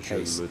otherwise was the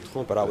case,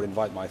 but I would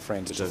invite my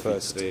friend to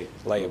first J'inviterai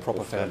lay a mon proper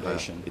confrère à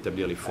foundation,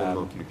 établir les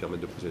fondements qui lui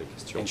permettent de poser la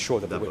question ensure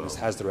that the d'abord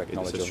witness has direct et de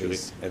knowledge of s'assurer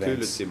these que le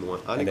events, témoin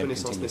a and les then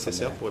connaissances continue from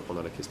nécessaires there. pour répondre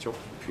à la question,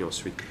 puis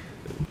ensuite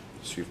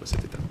suivre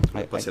cette étape,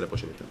 passer I- à la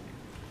prochaine étape,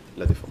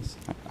 la défense.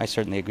 I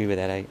certainly agree with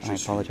that. I Je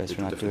suis apologize tout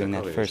for à not fait doing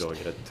that d'accord et first. je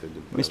regrette de ne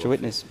pas Mr. l'avoir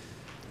Witness,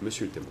 fait.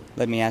 Monsieur le témoin,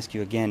 let me ask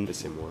you again,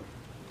 laissez-moi,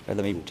 or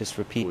let me just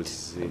repeat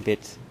a bit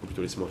ou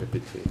plutôt laissez-moi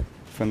répéter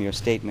from your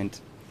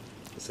statement.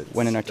 cette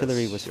When an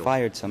artillery was citation.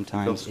 fired,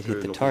 sometimes Lorsque it hit the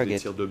l'on faisait des target,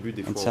 tirs d'obus,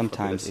 des and fois on frappait la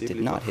sometimes it cible, did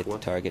et not hit the parfois,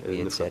 target, elle we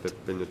ne had said. frappait-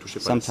 elle ne touchait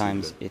pas la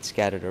Sometimes cible. it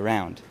scattered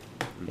around.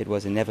 It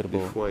was Des inevitable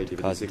fois, il y to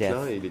avait cause des death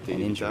éclats et il était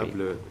and injury.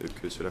 inévitable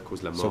que cela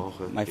cause la So mort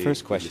my et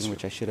first des question, blessures.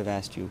 which I should have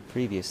asked you Donc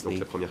previously,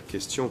 la première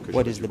question que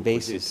what j'aurais is dû the vous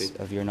poser basis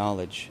était of your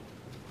knowledge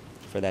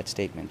for that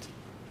statement?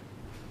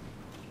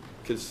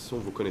 quelles sont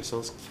vos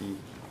connaissances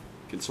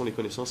quelles sont les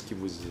connaissances qui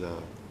vous a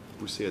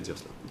poussé à dire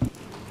cela?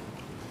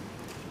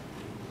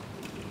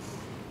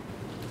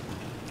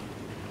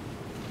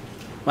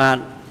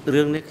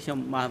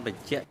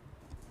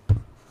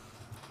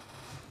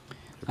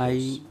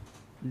 I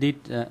did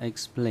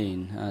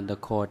explain the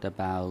court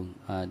about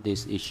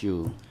this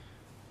issue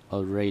J'ai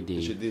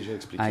already. déjà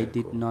expliqué à I la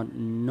did Cour. not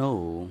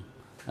know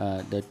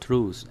the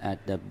truth at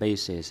the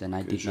basis, and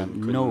I Que did je not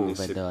ne know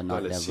connaissais whether or pas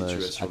not la there was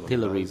situation dans la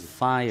artillery base. Je ne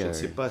fire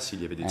sais pas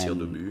s'il y avait des tirs and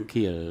d'obus.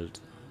 killed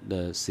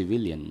the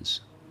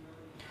civilians.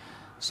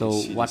 So Et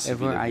si les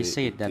whatever civils I avaient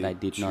said that I été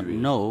did not tués.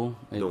 know,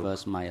 it Donc,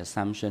 was my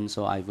assumption.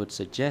 So I would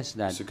suggest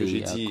that Ce que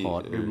j'ai the dit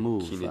court qui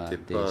remove n'était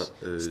pas this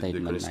de statement.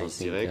 I connaissance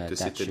think directe, that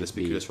c'était de la should be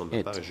spéculation de ma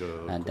it, part et je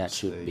and that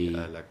should conseille be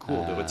à la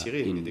Cour de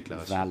retirer les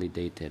déclarations.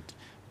 invalidated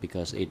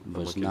because it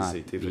moins was qu'elles not aient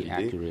été the validées,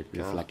 accurate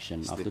car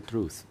reflection ce of n'est the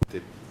truth.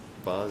 C'était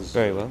pas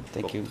Very un well,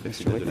 thank you, portrait Mr.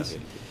 fidèle de la Witness.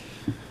 réalité.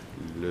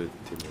 Le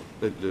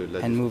témoin. La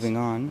And défense. moving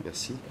on,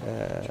 Merci.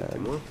 Monsieur le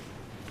témoin.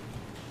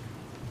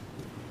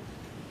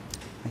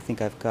 I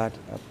think I've got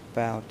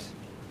about,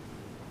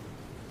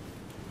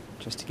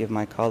 just to give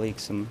my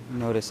colleagues some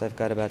notice, I've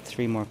got about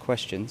 3 more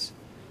questions,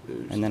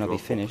 and then I'll be Pour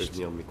finished.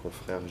 prévenir mes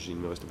confrères, il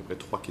me reste à peu près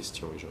 3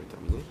 questions et j'aurai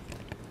terminé.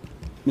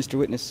 Mr.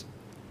 Witness,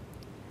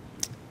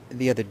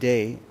 the other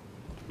day,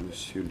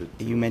 Monsieur le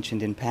you témoin,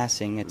 mentioned in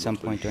passing at some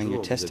l'autre point during your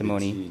jour, vous avez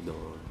testimony dit dans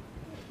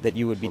that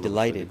you would be Pendant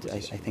delighted, votre I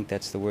déposition, think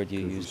that's the word you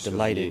que vous used, seriez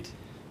delighted,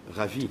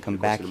 ravi, to come je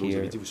crois que back c'est le mot que vous here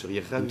avez dit, vous seriez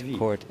into ravi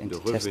court and de to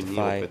revenir au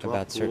testify prétoire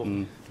about pour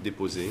certain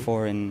déposer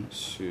foreign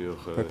sur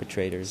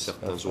perpetrators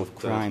certains of auteurs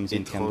crimes in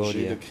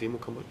étrangers de Cambodia. crimes au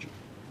Cambodge.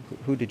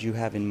 Who did you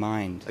have in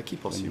mind À qui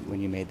pensez-vous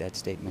when you made that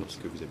statement?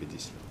 lorsque vous avez dit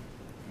cela?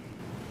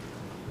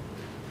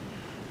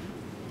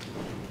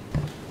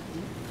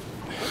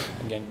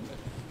 Again,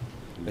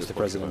 Le Mr. procureur.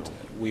 President,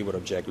 we would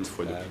object. Une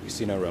fois de We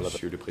see no relevance.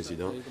 Monsieur le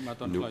Président,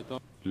 nous,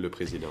 le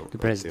Président. The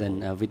President,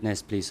 interrompt.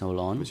 witness, please hold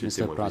on. Monsieur le Mr.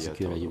 témoin, veuillez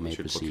Prosecutor, attendre. you may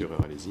Monsieur le proceed.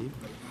 procureur, allez-y.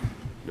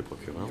 Le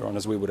procureur. Your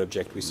Honours, we would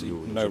object. We see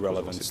Nous no opposons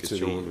relevance cette to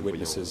question. the Nous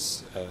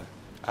witness's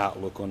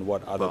outlook on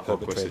what other Par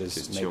rapport à cette perpetrators may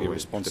question be est tout à fait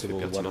responsible, what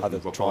pertinente. other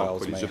Nous voyons par rapport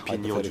trials aux may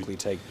opinions du hypothetically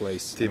take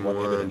place, and témoins,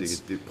 what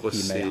evidence des he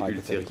procès may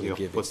hypothetically ultérieurs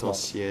give. It's not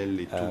potentiels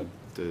et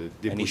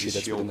toute an issue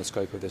that's within déposition the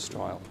scope of this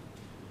trial.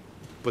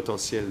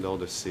 potentielle lors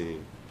de ces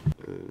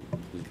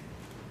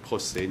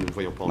procès. Nous ne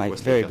voyons pas en My quoi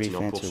c'est very brief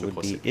pertinent pour answer ce would be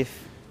procès. if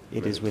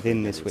it is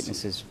within this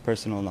witness's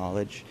personal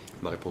knowledge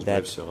Ma réponse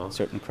that brève sera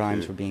certain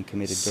crimes que were being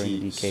committed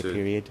during the si DK ce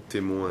period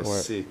témoin or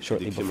sait que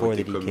shortly des crimes ont before the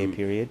été DK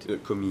period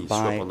commis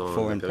soit by pendant la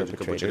foreign période du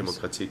Cambodge perpetrators,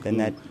 démocratique then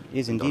that ou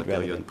is dans la indeed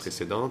période relevant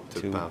précédente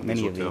to par des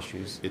many of the auteurs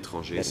issues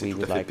étrangers. that C'est we tout à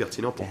would fait like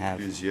pertinent to pour have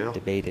plusieurs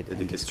debated des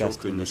and questions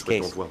discussed que in nous this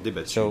souhaitons case. voir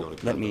débattues So dans le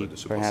let cadre me de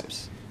ce procès.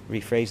 perhaps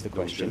rephrase the Donc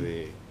je question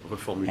vais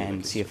reformuler la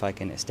and see question. if I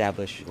can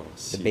establish Voir the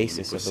s'il est basis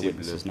of the possible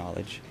witness's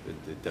knowledge and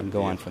d'établir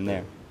go on from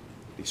there.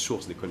 les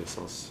sources des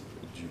connaissances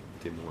du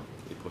témoin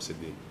et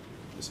procéder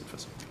de cette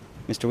façon.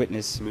 Mr.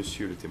 Witness,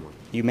 Monsieur le témoin,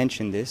 you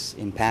mentioned this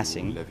in vous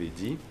passing. l'avez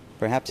dit.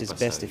 Perhaps au it's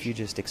best if passage. you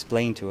just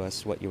explain to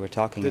us what you were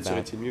talking Peut-être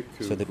about serait-il mieux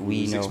que so that vous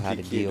we nous know how to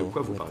expliquiez de deal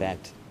quoi vous with parlez.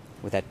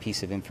 that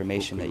piece of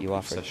information Pour that que you nous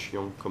offered.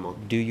 sachions comment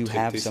Do you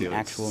have traiter some ces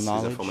actual ces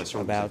knowledge informations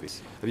que vous about avez.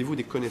 Avez-vous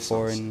des connaissances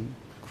foreign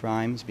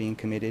crimes being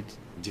committed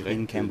in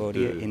directes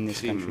Cambodia, de in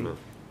this country, crimes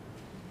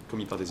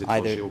commis par des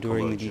étrangers either au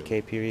during the Cambodge,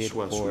 DK period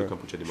soit sous le or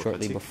Cambodge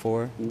shortly démocratique,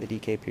 before ou the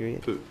DK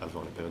period? peu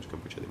avant la période du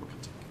Cambodge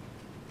démocratique?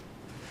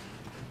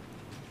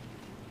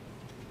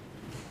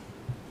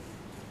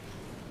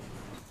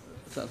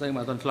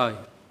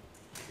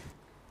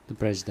 The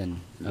President,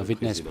 Le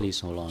witness, président.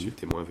 please hold on. Monsieur le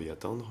témoin, veuillez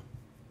attendre.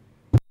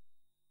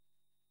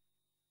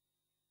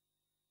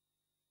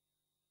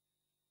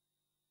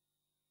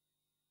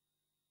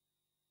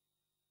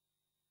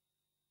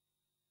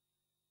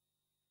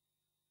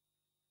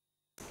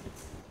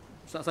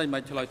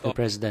 The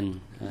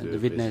President, the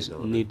witness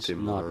needs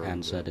not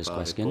answer this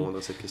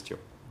question.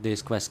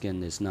 This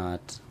question is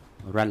not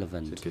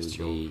relevant to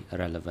the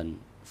relevant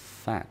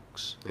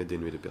facts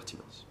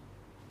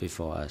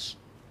before us.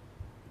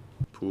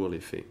 Pour les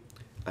faits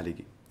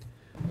allégués.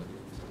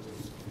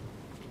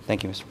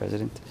 Thank you, Mr.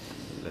 President.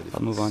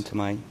 I'll move on to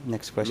my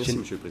next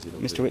question.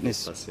 Mr.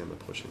 Witness,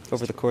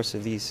 over the course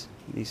of these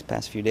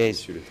past few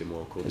days,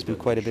 there's been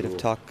quite a bit of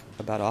talk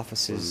about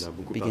offices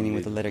beginning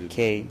with the letter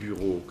K,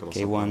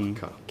 K1,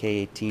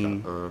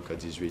 K18,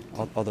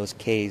 all those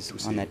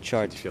Ks on that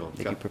chart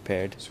that you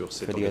prepared for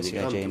the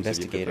OCIJ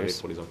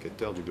investigators.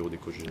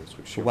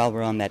 So while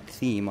we're on that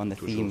theme, on the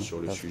theme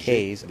of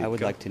Ks, I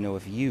would like to know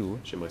if you,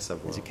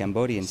 as a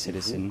Cambodian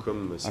citizen,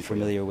 are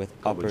familiar with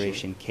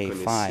Operation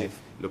K5,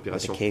 or the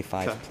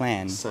K5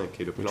 plan,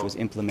 which was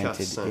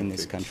implemented in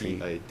this country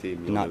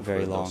not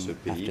very long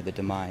after the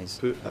demise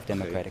of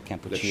Democratic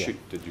Kampuchea.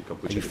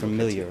 Are you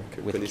familiar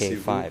with K5?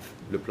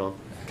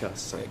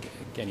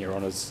 Again, Your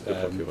Honours,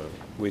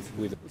 with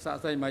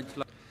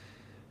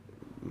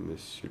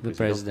The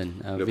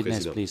President,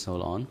 witness, please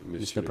hold on.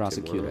 Mr.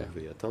 Prosecutor,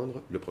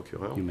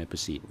 you may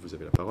proceed.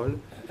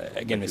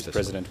 Again, Mr.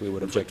 President, we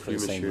would object for the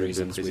same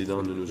reasons with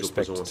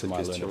respect to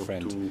my learned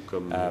friend.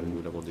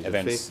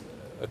 Events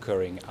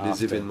occurring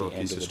after the end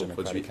of the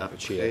Democratic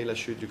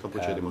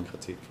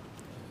Kampuchea,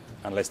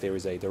 unless there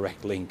is a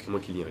direct link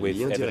with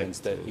evidence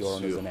that Your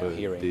Honours are now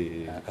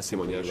hearing, are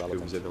simply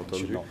irrelevant and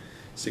should not.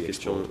 Ces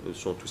questions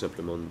sont tout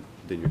simplement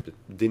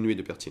dénuées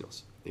de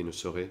pertinence et ne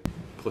sauraient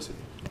procéder.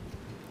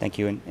 Thank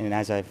you. And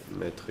as I've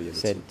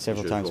said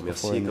several times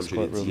before in this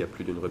courtroom,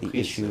 the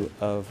issue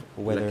of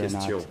whether or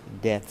not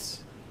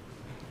deaths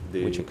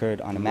which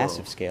occurred on a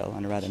massive scale,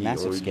 on a rather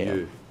massive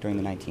scale, during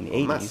the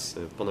 1980s,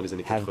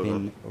 have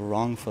been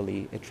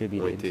wrongfully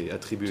attributed to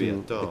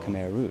the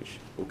Khmer Rouge.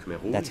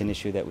 That's an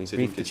issue that we've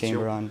briefed the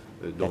Chamber on.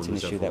 That's an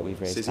issue that we've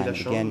raised time and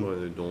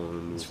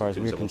again. As far as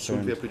we're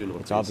concerned,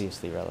 it's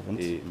obviously relevant.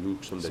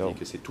 So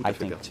I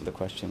think the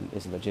question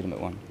is a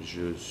legitimate one.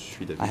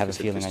 I have a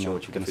feeling I know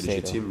what you're going to say,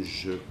 though.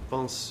 Je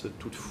pense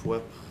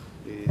toutefois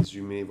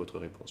résumer votre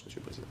réponse,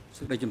 Monsieur le Président.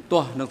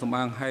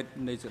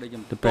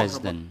 The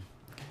President,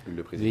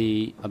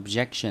 the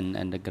objection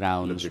and the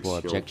grounds for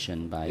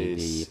objection by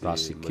the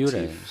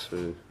prosecutors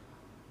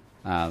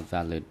are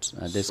valid.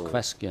 This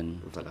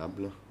question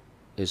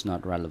is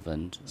not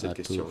relevant to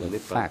the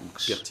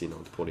facts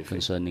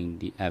concerning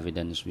the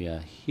evidence we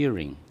are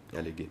hearing.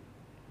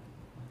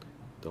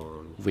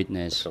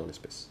 Witness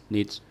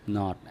needs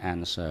not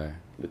answer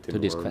to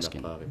this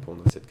question.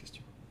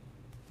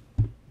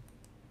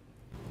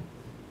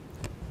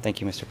 Thank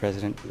you, Mr.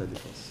 President.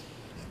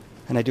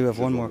 And I do have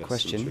one more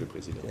question. And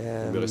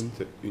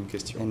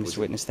Mr.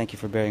 Witness, thank you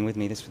for bearing with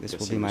me. This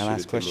will be my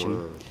last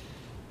question.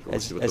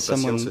 As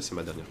someone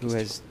who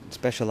has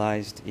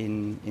specialized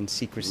in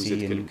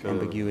secrecy and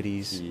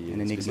ambiguities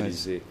and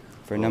enigmas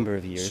for a number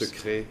of years,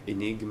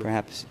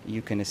 perhaps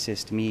you can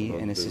assist me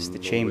and assist the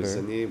Chamber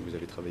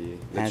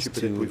as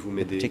to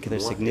the particular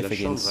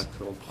significance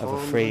of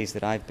a phrase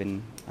that I've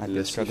been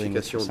struggling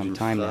with for some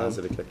time now.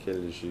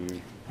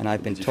 And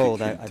I've been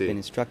told, I've been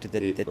instructed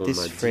that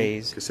this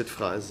phrase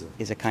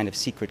is a kind of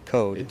secret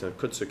code,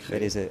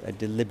 that is a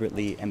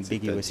deliberately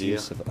ambiguous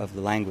use of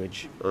the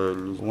language,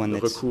 one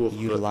that's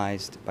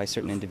utilized by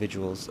certain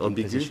individuals in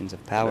positions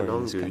of power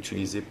in this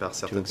country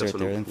to exert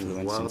their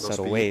influence in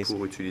subtle ways.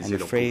 And the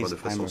phrase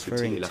I'm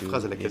referring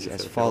to is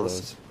as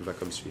follows: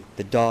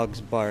 the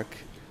dogs bark,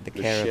 the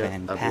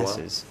caravan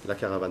passes.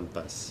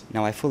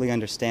 Now, I fully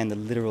understand the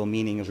literal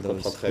meaning of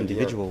those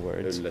individual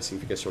words,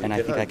 and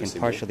I think I can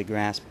partially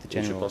grasp the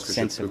general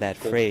sense of that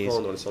phrase.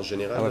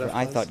 However,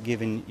 I thought,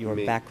 given your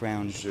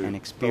background and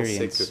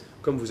experience,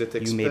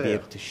 you may be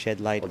able to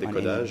shed light on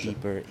any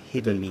deeper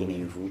hidden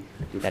meaning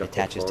that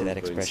attaches to that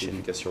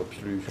expression,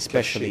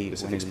 especially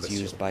when it is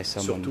used by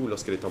someone,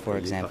 for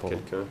example,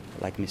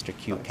 like Mr.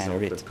 Q.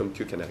 Canarit.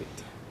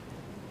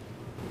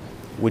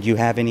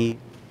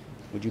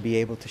 Would you be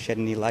able to shed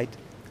any light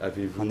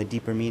on the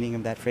deeper meaning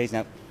of that phrase?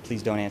 Now,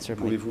 please don't answer.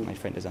 My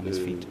friend is on his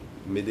feet.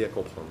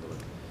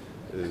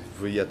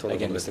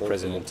 Again, Mr.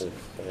 President,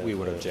 we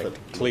would object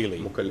clearly.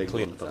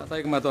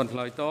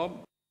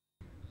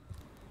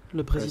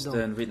 Le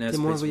Président, witness,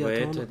 témoin please veuille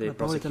wait. attendre. The La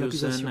parole est à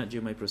l'accusation. prosecution,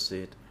 you may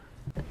proceed.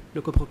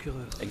 Le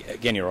coprocureur.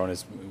 Again, Your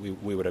Honours,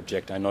 we would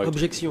object. I know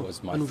it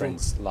was my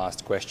friend's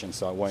last question,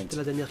 so I won't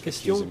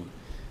accuse him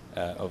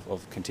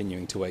of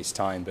continuing to waste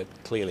time, but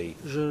clearly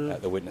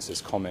the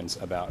witness's comments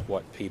about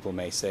what people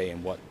may say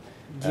and what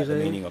the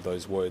meaning of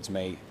those words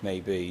may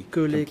be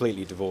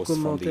completely divorced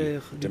from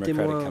the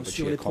Democratic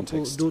Kampuchea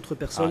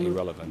context are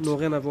irrelevant n'ont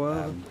rien à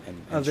voir and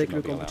avec should le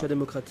not be Kampuchea allowed.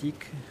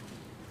 démocratique.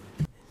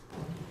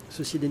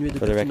 Ceci est dénué de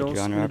For the record, pertinence,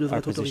 Your Honor, ne our devrait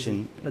être position,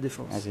 autorisé. La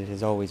défense. as it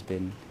has always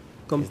been,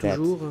 Comme is that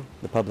toujours,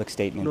 the public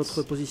statements,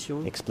 notre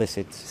position,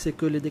 explicit, c'est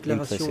que les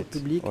déclarations implicit,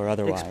 publiques, or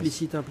otherwise,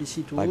 explicites,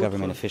 implicites ou by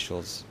government autres,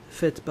 officials,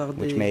 faites par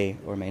which des may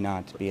or may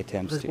not be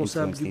attempts to responsables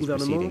influence du these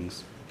gouvernement,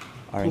 proceedings,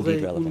 are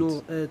indeed pourraient ou non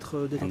relevant,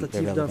 être des and they're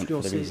tentatives relevant for the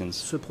d'influencer reasons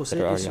ce procès,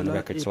 that are et already on the cela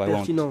record. est So I won't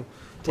pertinent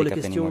pour les take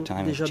up any questions more time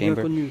in déjà the bien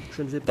chamber. connues.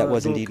 Je ne vais That pas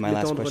was donc indeed my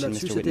last m'étendre question,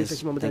 là-dessus. Mr. C'était Witness.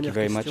 effectivement ma Thank you dernière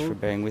very much question. for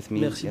bearing with me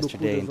Merci beaucoup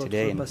yesterday de and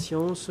today, votre and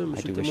patience, I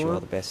monsieur do le wish you all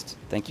témoin, the best.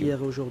 Thank you. hier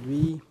et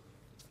aujourd'hui.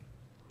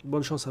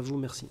 Bonne chance à vous,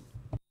 merci.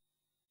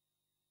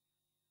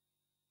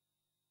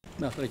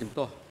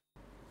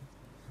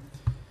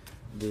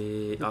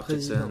 The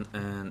objection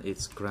and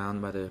its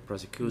ground by the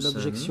prosecution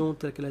L'objection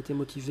telle qu'elle a été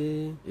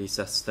motivée is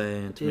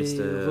sustained. est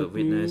Mr. retenue.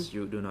 Witness,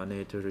 you do not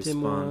need to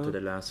respond Témoin, to the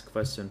last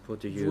question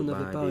put to vous you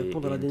n'avez by pas à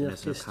répondre à la the dernière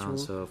International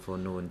question Council for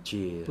Noon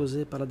Cheer.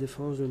 posée par la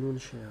défense de Noon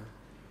Shea.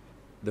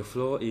 The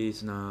floor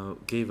is now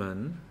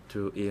given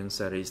to Ian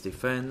Sari's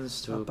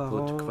defense to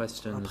put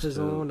questions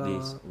to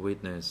this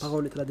witness. La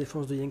parole est à la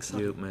défense de Ian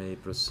Sari You may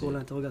proceed. pour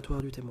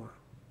l'interrogatoire du témoin.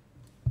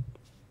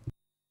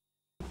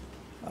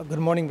 Good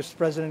morning, Mr.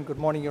 President. Good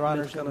morning, Your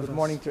Honors. And good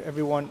morning to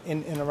everyone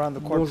in and around the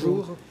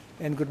courtroom. Bonjour.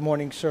 And good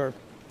morning, sir.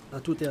 À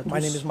toutes et à tous. My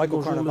name is Michael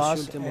Bonjour, Carnavas,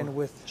 monsieur le témoin. and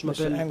with Je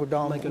Mr. m'appelle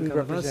Angodom, Michael we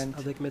Carnavas. represent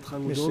Avec Maître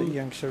Mr. Angodom,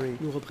 Yang Sari.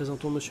 nous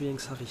représentons monsieur Yang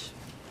Sari.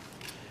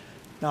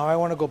 Now, I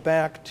want to go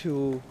back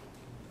to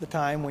the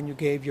time when you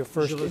gave your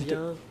first Je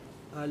reviens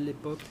à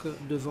l'époque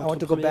de I votre want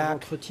to go premier back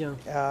entretien.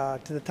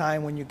 to the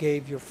time when you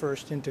gave your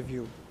first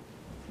interview.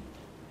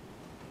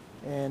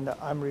 And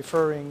I'm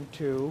referring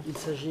to Il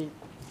s'agit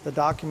the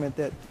document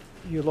that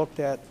you looked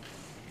at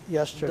d'un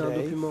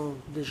yesterday, document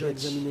déjà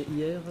It's examiné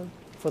hier,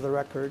 for the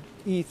record,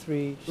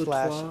 E3/64.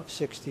 barre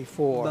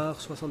 64.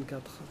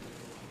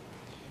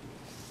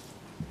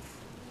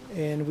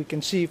 And we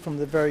can see from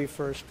the very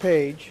first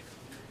page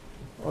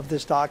of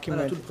this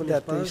document toute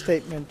première that the page,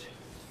 statement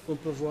On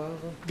peut voir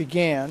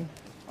began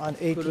on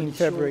que 18 l'audition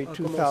February a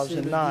commencé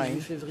le 18 2009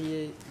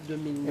 février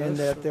and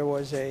that 2009 there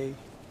was a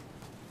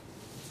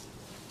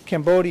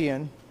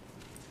Cambodian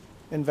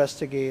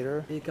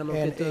investigator et qu'un and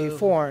a enquêteur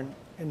foreign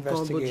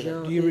investigator.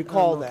 cambodgien Do you et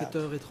recall un that?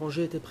 enquêteur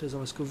étranger étaient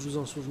présents. Est-ce que vous vous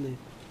en souvenez?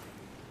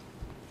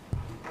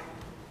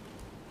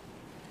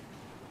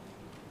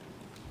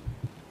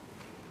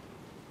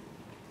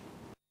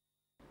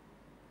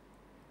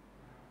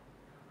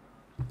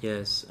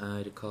 Yes,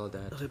 I recall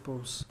that.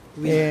 Réponse.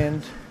 Oui.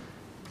 And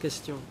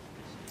Question.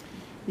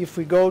 if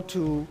we go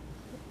to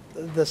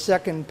the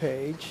second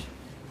page,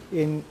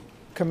 in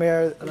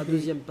Khmer, À la the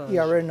deuxième page,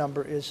 ERN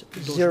number is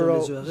dont je donne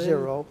les URL,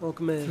 00 en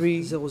Khmer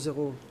 3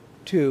 00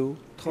 2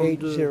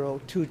 32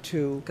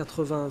 8022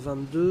 80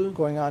 22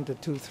 going on to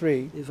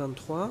 23, et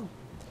 23,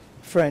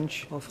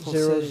 French En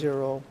français,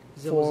 00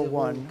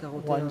 41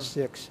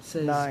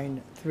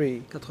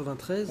 1693,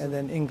 93, and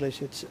then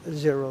English it's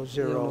et en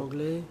 00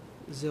 anglais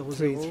 00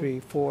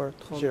 334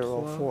 33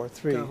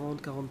 043.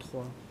 40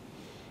 43.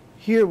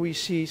 Here we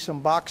see some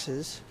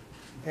boxes,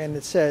 and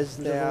it says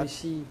Nous avons that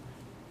ici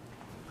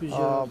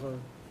plusieurs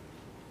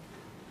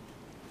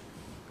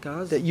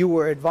cases that you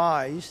were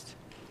advised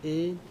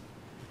et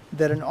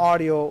that an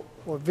audio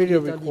or video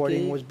Il est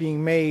recording indiqué was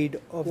being made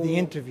of the qu'on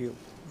interview.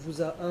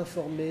 vous a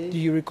informé Do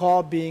you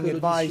recall being que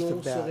advised l'audition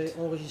of that? serait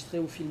enregistrée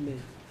ou filmée.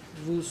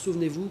 Vous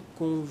souvenez-vous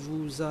qu'on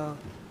vous a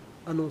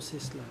annoncé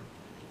cela?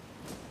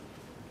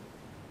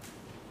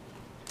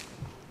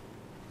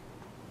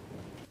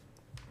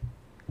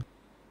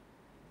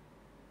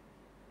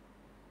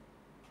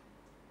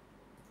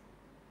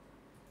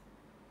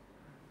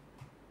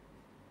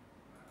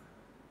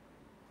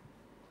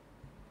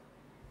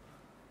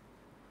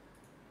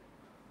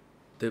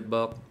 The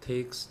box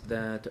ticks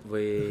that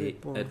we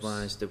Réponse.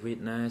 advised the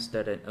witness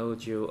that an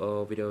audio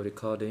or video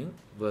recording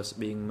was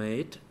being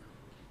made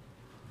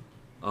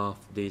of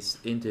this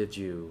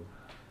interview.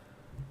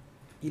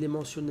 Il est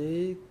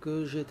mentionné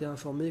que j'ai été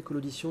informé que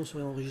l'audition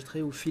serait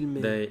enregistrée ou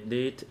filmée. They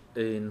did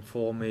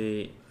inform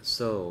me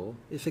so,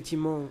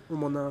 Effectivement, on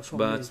m'en a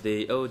informé. but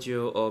the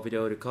audio or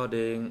video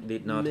recording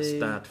did not Mais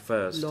start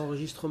first.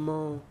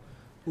 L'enregistrement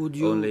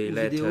audio Only ou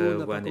vidéo later,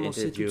 n'a pas when the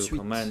commencé tout de interview suite.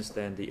 commenced,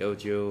 then the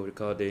audio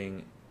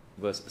recording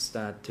was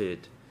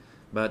started.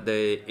 But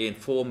they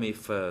informed me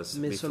first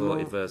Mais before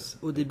seulement it was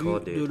au début de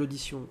recorded.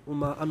 l'audition. On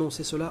m'a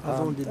annoncé cela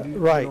avant le début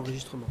right. de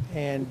l'enregistrement.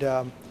 And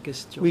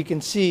Question. we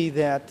can see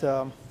that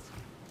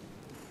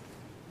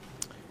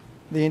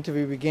the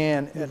interview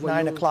began Nous at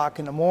voyons 9 o'clock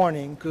in the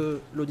morning, que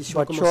l'audition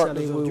a but commencé à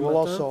shortly 9h we du will matin,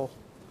 also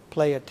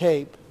play a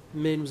tape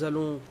mais nous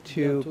allons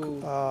to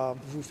bientôt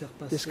vous faire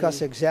passer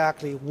discuss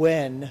exactly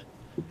when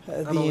the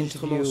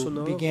enregistrement interview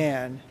sonore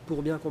began.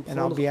 pour bien And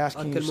I'll comprendre be à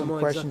asking you quel some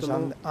moment questions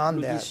exactement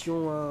on that.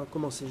 l'audition a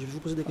commencé. Je vais vous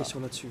poser des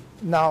questions là-dessus.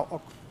 Now,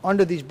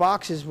 under these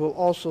boxes, we'll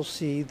also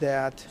see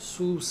that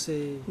Sous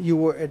ces you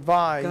were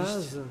advised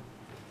cases,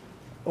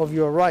 of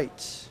your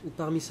rights. ou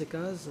parmi ces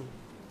cases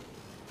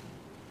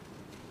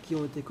qui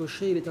ont été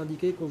cochées, il est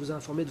indiqué qu'on vous a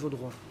informé de vos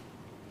droits.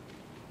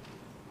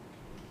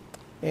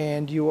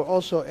 And you were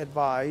also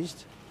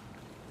advised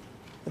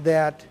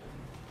that,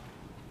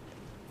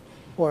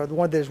 or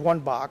there's one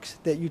box,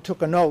 that you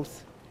took an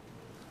oath.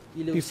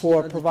 Il est Before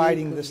aussi indiqué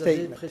providing que the vous avez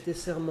statement. prêté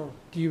serment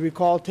Do you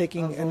recall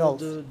taking an avant oath?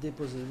 de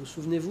déposer. Vous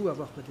souvenez-vous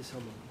avoir prêté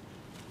serment?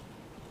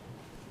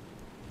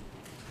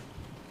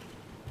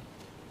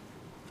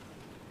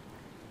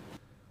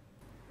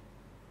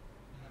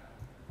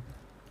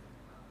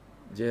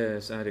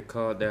 Yes, I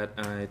recall that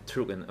I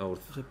took an oath.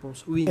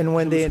 Réponse oui. And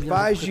when they Je me souviens de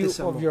advised prêter you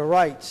serment. of your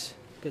rights,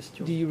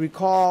 Question. do you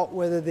recall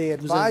whether they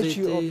Vous avez advised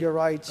you of été your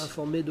rights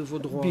informé de vos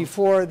droits.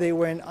 before they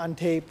went on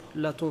tape,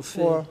 L'a-t-on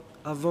fait or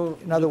avant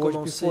in other de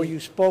words, before you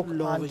commencer spoke on tape,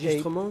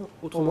 l'enregistrement? or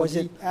Autrement was dit,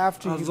 it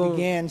after you avant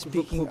began que vos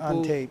speaking on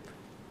propos tape?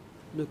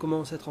 ne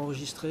commencent à être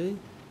enregistrés,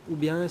 ou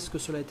bien est-ce que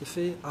cela a été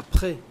fait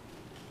après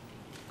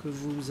que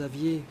vous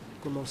aviez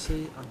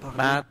commencé à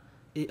parler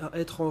et à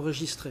être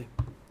enregistré?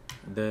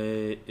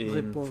 They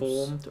Réponse.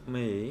 informed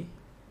me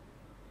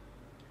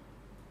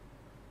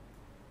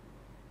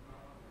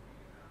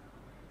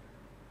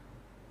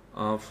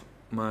of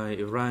my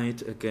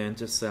right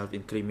against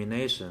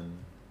self-incrimination.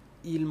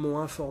 Ils m'ont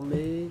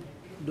informé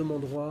de mon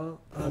droit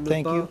à ne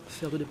Thank pas you.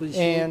 faire de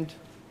déposition And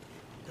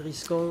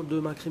risquant de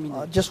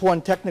m'incriminer. just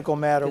one technical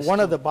matter. Question. One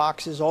of the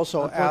boxes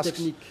also Un point asks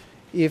technique.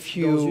 if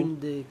Dans you une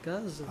des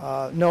cases,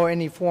 know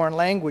any foreign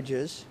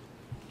languages,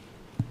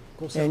 and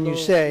concernant you les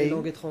say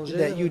langues that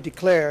étrangères, you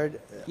declared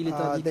il est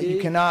that indiqué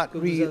you cannot que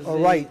vous read or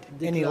avez write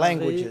any déclaré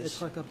languages.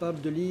 être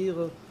incapable de lire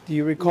Do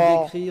you ou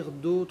recall d'écrire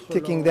d'autres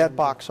ticking langues. that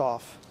box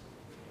off?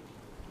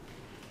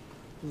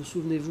 Vous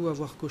souvenez-vous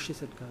avoir coché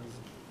cette case?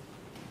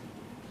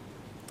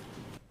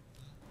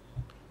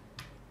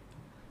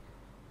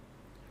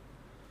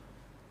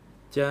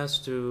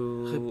 Just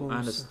to Réponse.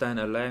 understand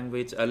a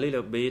language a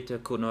little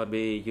bit could not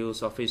be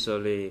used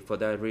officially. For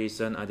that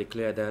reason, I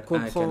declare that I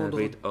cannot Comprendre.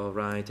 read or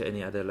write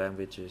any other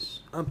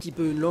languages. Un petit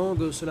peu une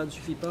langue, cela ne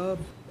suffit pas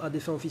à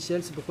des fins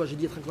officielles, c'est pourquoi j'ai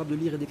dit être incapable de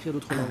lire et d'écrire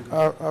d'autres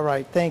langues. All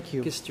right, thank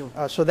you. Question.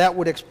 So that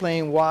would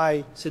explain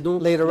why C'est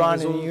donc later la on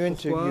raison in your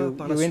pourquoi, interview,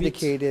 par la you suite,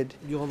 indicated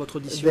durant votre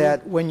audition,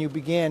 that when you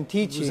began vous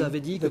teaching avez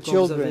dit que the quand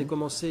vous avez children,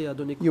 commencé à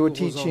donner you cours were aux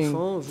teaching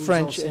enfants, vous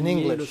French and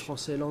enseignez le English.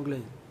 français et l'anglais.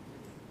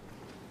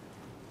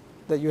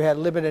 that you had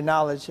limited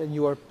knowledge and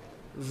you were,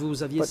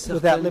 Vous aviez but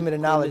with that certaines limited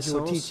knowledge, you were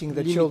connaissances teaching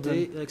the limitées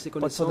children, avec ces but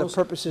for the connaissances,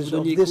 purposes vous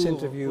of donniez this cours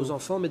interview, aux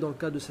enfants, mais dans le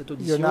cadre de cette your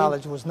audition,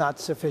 knowledge was not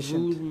vous sufficient.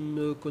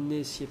 ne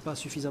connaissiez pas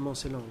suffisamment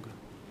ces langues.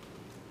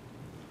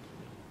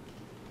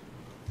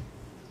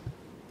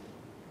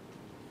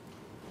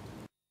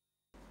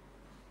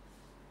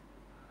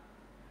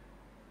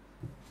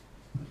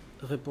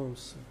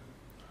 Réponse.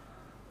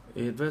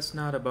 It was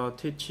not about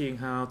teaching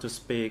how to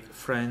speak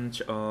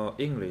French or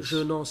English. Je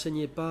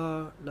n'enseignais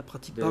pas la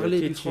pratique The parlée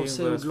du teaching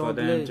français ou was de for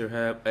them l'anglais to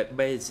have a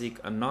basic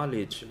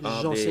knowledge of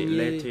the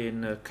J'enseignais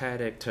Latin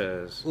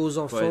characters. aux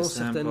For enfants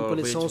certaines example,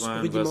 connaissances which one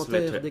was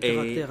rudimentaires letter des A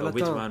caractères or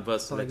which latins. one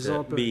was Par letter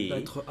exemple, B. la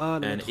lettre A, la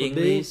And lettre B.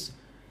 English,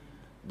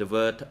 the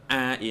word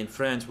A in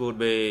French would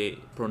be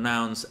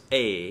pronounced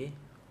A,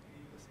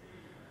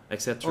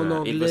 etc.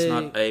 En It was anglais,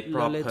 not a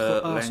la lettre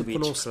proper A se language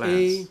prononce class.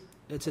 A,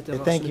 etc.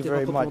 Thank Ce you n'était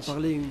very pas proprement much.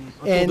 parler un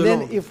cours And de then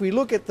langue. if we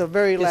look at the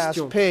very last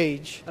Question.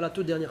 page À la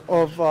toute dernière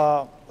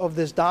page. of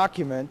this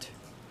document,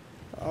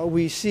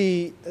 we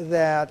see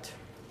that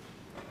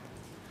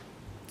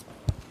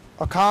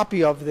a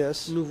copy of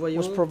this Nous voyons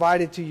was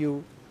provided to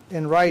you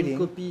in Une writing,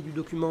 copie du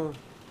document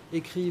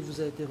écrit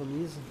vous a été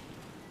remise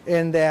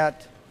and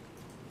that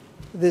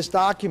this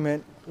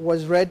document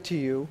was read to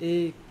you,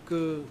 et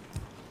que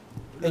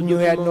le and you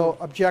had document no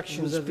vous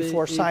objections avez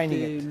before signing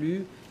été it.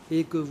 lu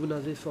et que vous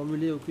n'avez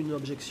formulé aucune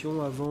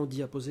objection avant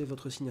d'y apposer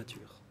votre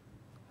signature.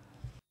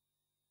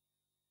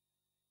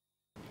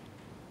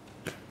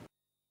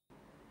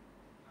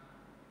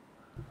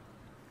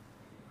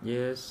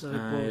 Yes, I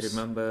Réponse.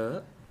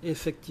 remember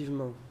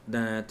Effectivement,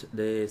 that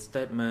the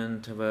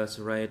statement was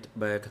read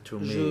back to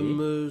je me.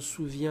 me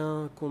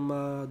souviens qu'on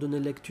m'a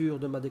donné lecture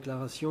de ma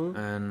déclaration.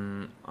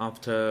 And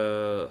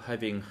after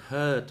having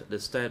heard the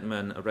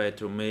statement read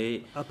to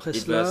me, Après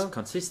it was cela,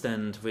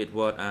 consistent with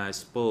what I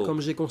spoke. comme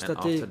j'ai And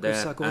constaté after que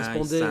ça that, I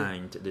correspondait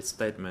signed the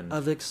statement.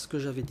 avec ce que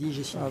j'avais dit,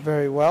 j'ai signé.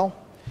 Very well.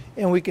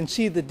 And we can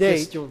see the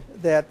date, Question.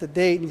 that the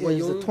date Nous is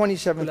voyons the que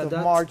 27th la of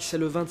date, March, c'est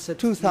le 27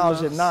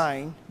 2009,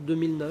 mars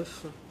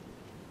 2009,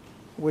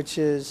 which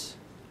is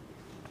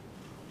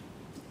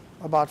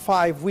about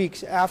 5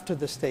 weeks after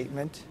the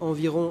statement,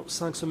 environ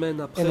 5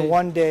 semaines après and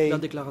one day la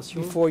déclaration,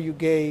 before you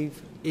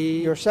gave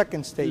et your second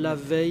la statement.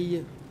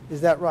 veille Is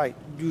that right?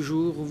 du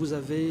jour où vous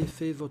avez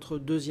fait votre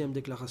deuxième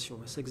déclaration.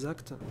 Est-ce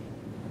exact?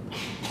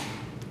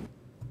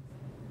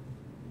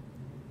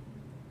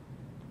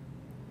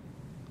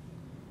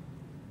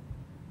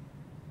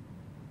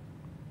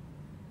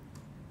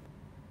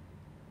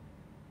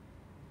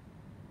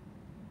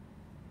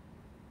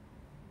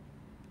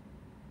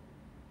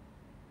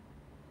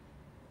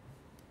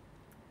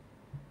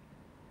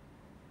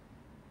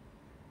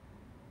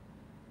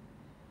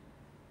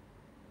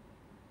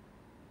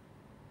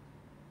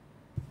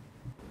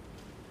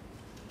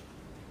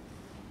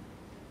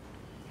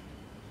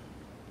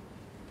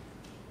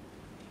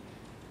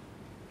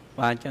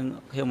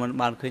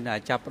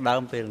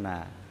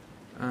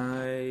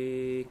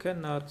 I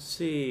cannot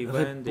see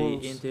when the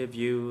Réponse.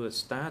 interview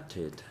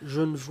started.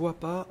 Je ne vois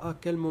pas à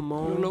quel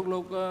moment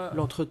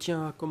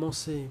l'entretien a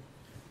commencé.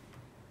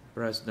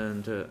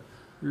 President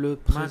Le Michael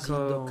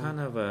président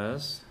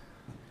Canavas,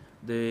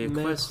 the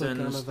Maître questions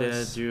Canavas.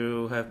 that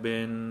you have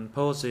been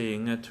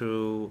posing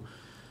to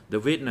the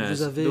witness,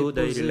 Vous avez do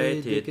they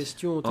posé des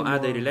questions aux or are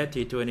they témoins.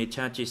 related to any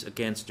charges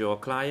against your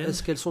client?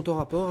 Est-ce qu'elles sont en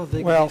rapport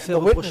avec Well, les faits the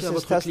reprochés witness à has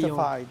votre client?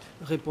 testified,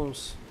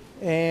 Réponse.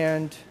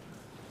 and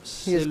he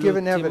C'est has le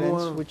given evidence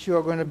témoin, which you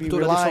are going to be plutôt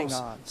la relying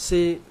défense. on.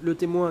 C'est le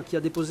témoin qui a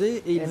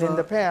déposé et il And in the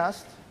va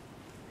past,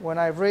 when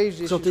I've raised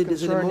issues présenter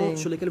des éléments concerning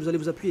sur lesquels vous allez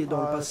vous appuyer.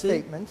 Dans le passé,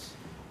 statements,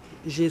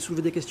 j'ai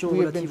soulevé des questions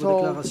we have been relatives aux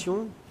told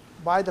déclarations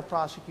by the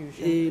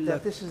prosecution Et that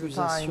this is the time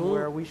l'accusation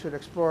where we should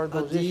explore a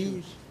those dit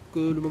issues. que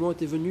le moment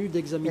était venu And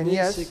d'examiner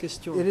yes, ces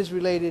questions. it is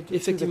related to the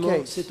Effectivement,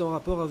 case. c'est en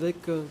rapport avec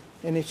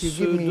And if you ce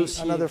give me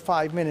dossier. another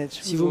 5 minutes,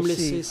 Si we vous me will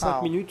laissez see 5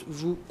 how. minutes,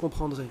 vous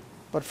comprendrez.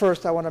 But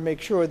first, I want to make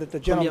sure that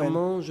the gentleman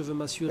Premièrement, je veux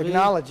m'assurer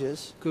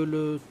acknowledges que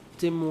le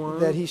témoin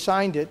that he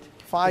signed it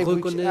 5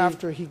 weeks reconnaît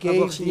after he avoir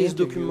gave the signé ce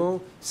interview.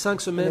 document 5 And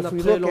semaines if we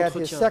après look at his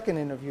l'entretien. second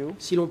interview,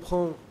 Si l'on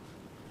prend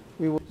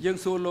we will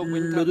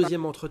le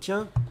deuxième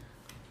entretien,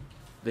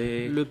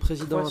 The le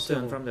président question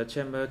interrompt. from the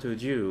chamber to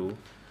you.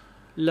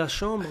 La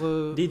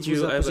Chambre Did vous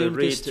you a posé ever une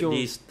read question.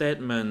 these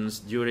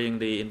statements during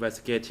the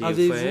investigative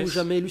Avez-vous phase?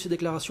 jamais lu ces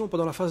déclarations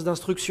pendant la phase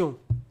d'instruction?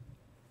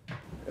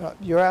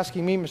 you're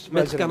asking me, Mr. Maître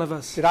President,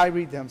 Carnavas, did I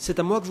read them? c'est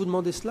à moi que vous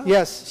demandez cela?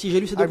 Yes, Si j'ai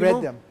lu ces I read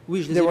documents? them.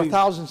 Oui, je les There ai were lus.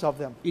 thousands of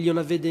them. Il y en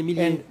avait des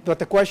milliers. But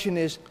the question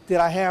is, did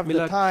I have Mais the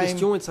la time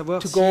question est de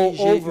savoir to si go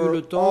j'ai eu over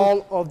le temps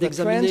all of the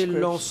d'examiner transcripts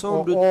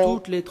l'ensemble or de all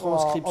toutes les of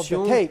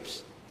transcriptions the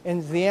tapes? And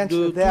the answer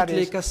de to that toutes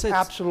les is cassettes.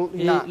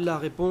 absolutely Et not. la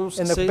réponse,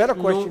 And the c'est better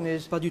non, question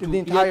is, pas du did tout. the Il y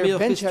a une entire meilleure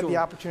bench have question. the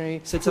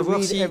opportunity C'est de to savoir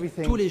read si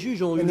everything? tous les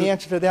juges ont eu And the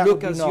answer to that would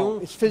be l'occasion no.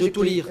 It's de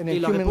tout physically lire. and Et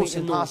la humanly réponse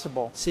est non. impossible.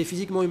 C'est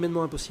physiquement et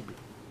humainement impossible.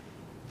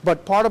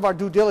 But part of our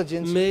due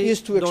diligence Mais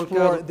is to dans le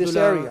explore cadre de this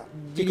la area.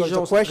 Because the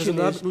diligence question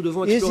raisonnable, is, nous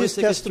devons is explorer his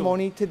ces questions.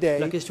 testimony today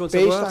La question est de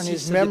based savoir on si his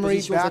ces memory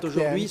dépositions back faites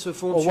aujourd'hui then, se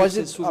font or sur was ses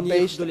it souvenirs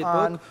based de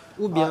l'époque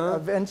on ou bien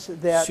events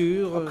that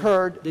sur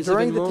occurred des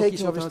during the événements qui taking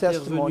sont of his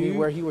testimony intervenus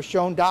where he was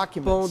shown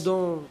documents?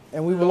 pendant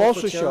And we will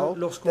also l'entretien show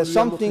lorsqu'on that lui a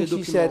some montré les things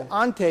he said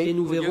documents. on Et tape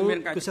nous verrons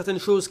que certaines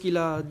choses qu'il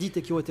a dites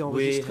et qui ont été We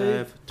enregistrées,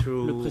 have le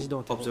through président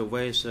interrompt.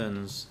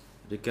 observations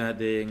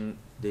regarding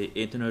the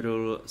Internal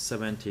Rule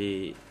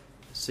 76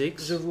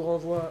 Je vous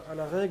renvoie à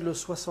la règle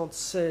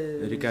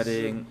 76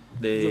 regarding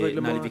du the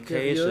règlement intérieur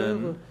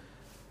nullification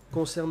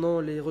concernant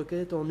les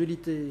requêtes en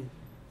nullité.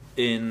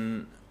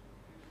 in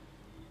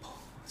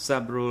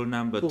sub-rule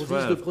number Pour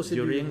vice de 12.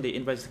 procédure. During the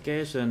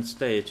investigation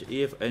stage,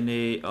 if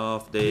any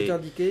of Il est the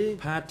indiqué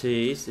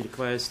parties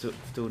request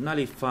to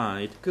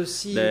nullify it, que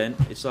si then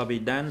it shall be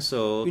done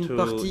so une through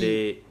partie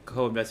the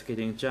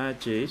co-investigating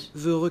judges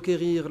veut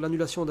requérir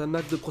l'annulation d'un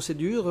acte de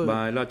procédure,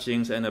 by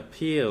lodging an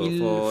appeal il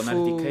for faut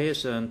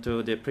nullification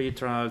to the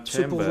pretrial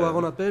se pourvoir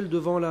en chamber. appel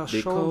devant la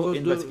The chambre de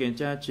co-investigating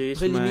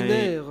judges may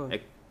préliminaire.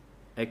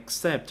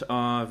 accept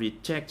or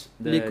reject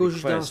the Les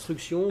co-juges request.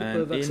 d'instruction And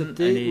peuvent in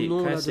accepter any ou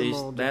non la cases,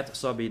 demande. that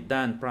shall be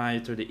done prior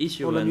to the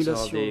issuance of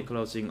annulation. the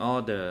closing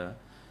order.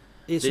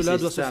 Et This cela is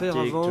doit se faire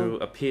subject avant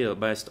to appeal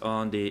based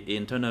on the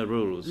internal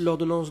rules.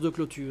 l'ordonnance de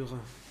clôture.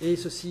 Et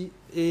ceci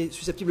est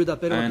susceptible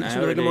d'appel en And I application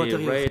du règlement already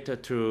intérieur.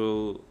 read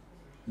to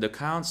the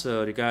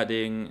council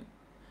regarding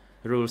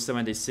Rule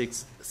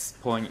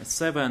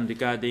 76.7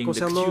 regarding the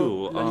Concernant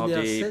cure of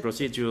l'alinéa the 7,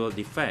 procedural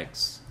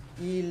defects.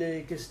 Il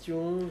est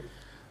question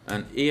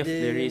And if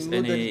there des is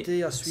any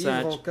modalités à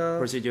suivre en such cas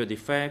procedural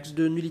defects,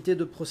 de nullité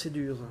de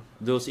procédure.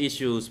 those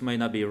issues may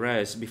not be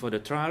raised before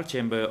the trial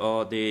chamber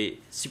or the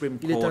Supreme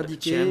Il est Court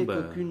indiqué chamber.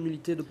 qu'aucune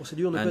nullité de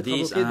procédure ne peut And être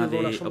these invoquée are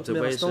devant la the Chambre de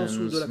première instance ou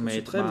de observations la Cour made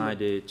by suprême.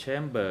 the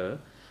chamber.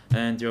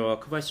 And your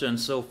question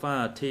so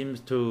far seems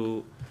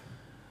to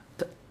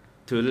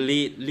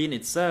lean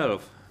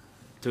itself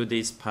to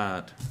this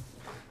part.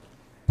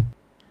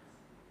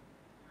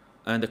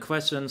 And the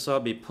question shall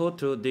be put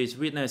to this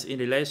witness in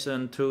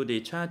relation to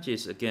the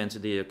charges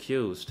against the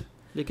accused.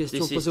 Les questions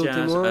This is posées aux just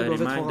témoins a doivent être en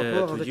reminder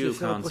rapport to avec you, les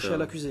faits reprochés à counsel.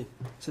 l'accusé.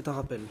 C'est un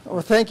rappel.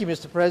 Well, thank you,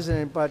 Mr.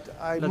 President, but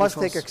I La must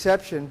défense. take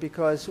exception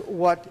because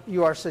what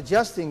you are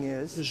suggesting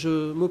is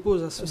Je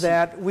m'oppose à ceci.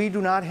 that we do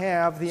not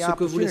have the Ce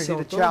que vous laissez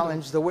opportunity to entendre,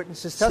 challenge the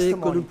witness's C'est que nous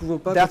ne testimony. pouvons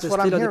pas That's what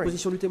contester I'm la hearing.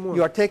 déposition du témoin.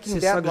 You are taking C'est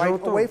ça that que right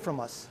j'entends. away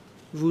from us.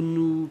 Vous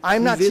nous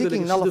I'm not privez de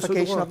seeking l'exercice de ce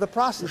nullification droit. of the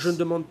process. Je ne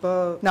demande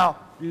pas Now, one of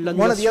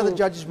the l'annulation other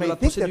judges de may la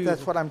think that procédure.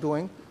 that's what I'm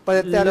doing, but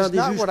that L'un is des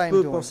not juges what I'm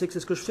peut doing. penser que c'est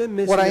ce que je fais,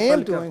 mais What ce I n'est pas am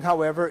le cas. doing,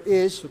 however,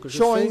 is Ce que je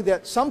showing fais, that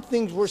some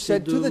things were C'est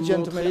said de to the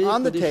gentleman montrer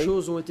on que the des tape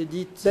choses ont été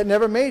dites that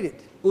never made it.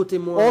 aux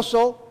témoins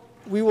Also,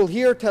 we will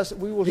hear et qui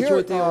ont hear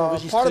été part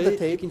of the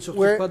enregistrées et qui ne tape se retrouvent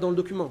where pas dans le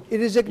document.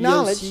 it is Il y a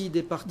acknowledged aussi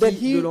des that parties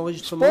de he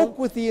l'enregistrement spoke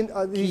with these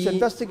qui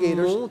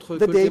investigators montrent the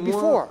que le day témoin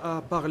before.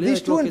 a parlé These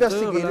avec two l'enquêteur la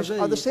investigators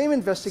are the veille. same Ces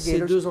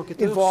investigators deux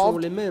enquêteurs sont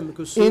involved les mêmes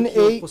que ceux in qui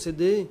ont a-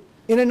 procédé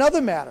in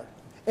another matter.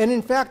 And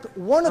in fact,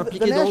 one of the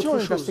Impliqués dans national autre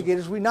chose.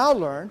 investigators we now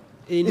learn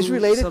et is nous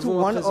related to savons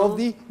à one présent of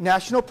the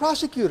national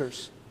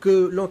prosecutors.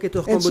 que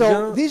l'enquêteur And so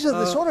cambodgien these are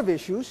the a sort of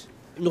issues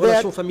une that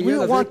relation we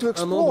familiale want avec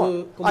to un membre explore.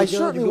 I cambodgien du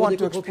certainly bureau want des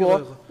to explore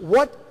procureurs.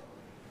 what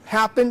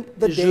happened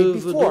the Je day veux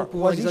before. donc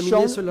pouvoir Was he examiner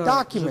shown cela. Je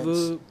documents?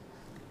 veux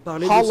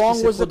parler How de ce long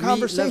qui was s'est the produit la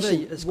conversation?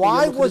 veille. Est-ce qu'il y a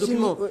Why montré was des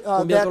documents? that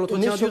Combien de temps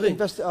l'entretien a initial duré?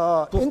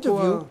 interview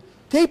Pourquoi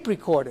tape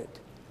recorded?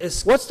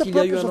 What's the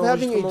purpose of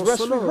having a dress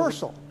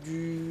rehearsal?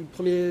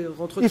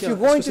 If you're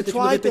going to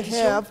try to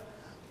have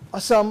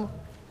some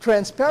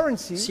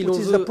transparency, which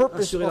is the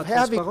purpose of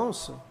having...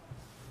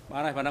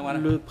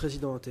 Le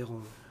président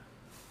interrompt.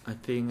 I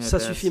think Ça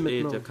suffit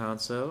maintenant. The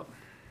council.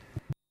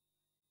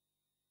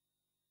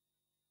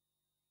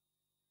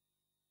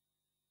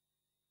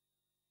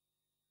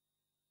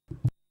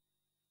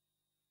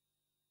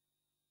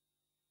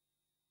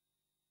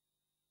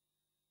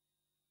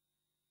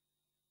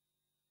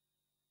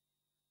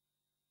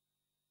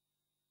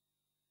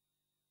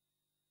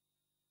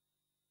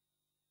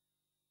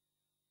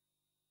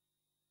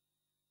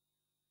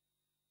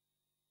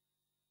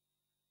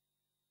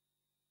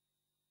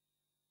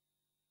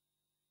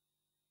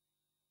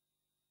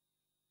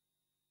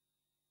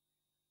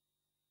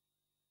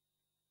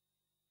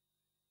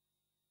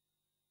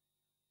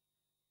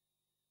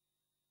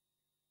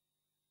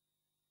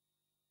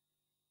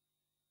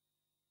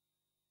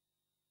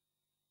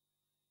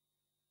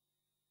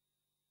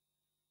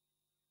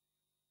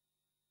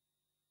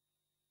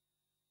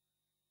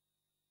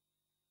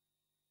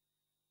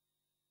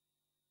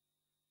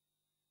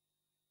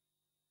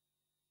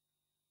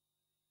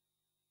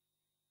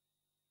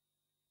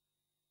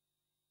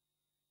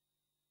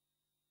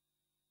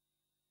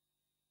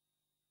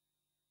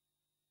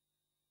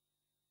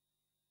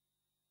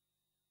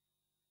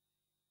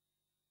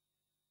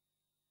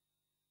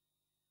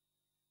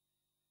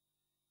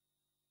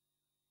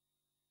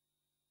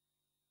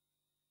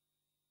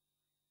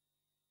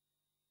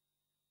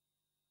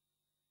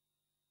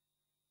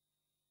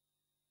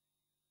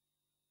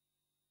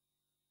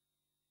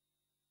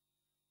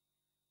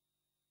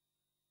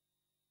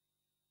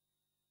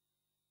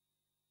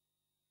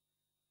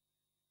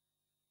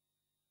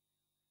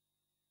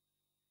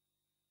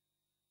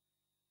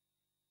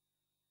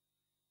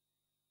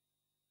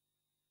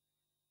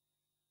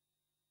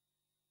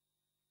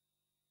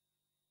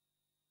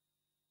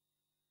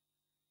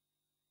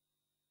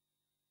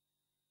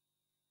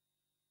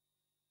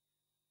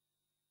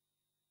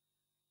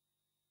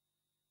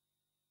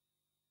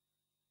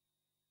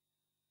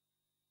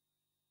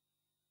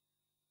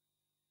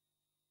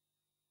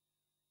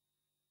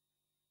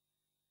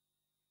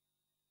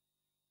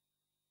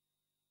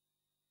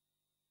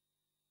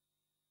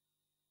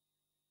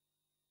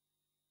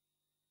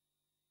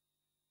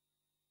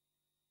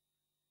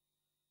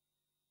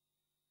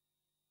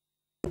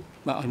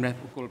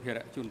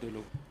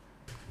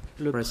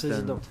 Le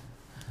président.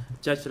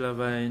 Judge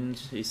Lavergne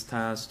is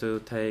tasked to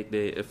take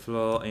the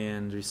floor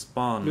and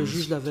respond Le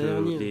juge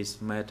Lavergne to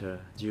this matter.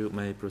 You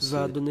may proceed.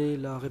 Va donner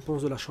la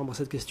réponse de la Chambre à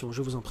cette question.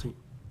 Je vous en prie.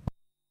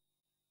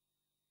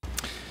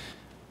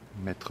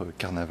 Maître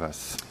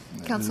Carnavas,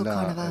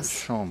 la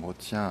Chambre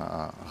tient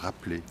à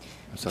rappeler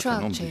un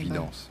certain nombre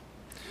d'évidences.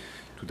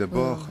 Tout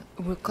d'abord,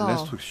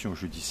 l'instruction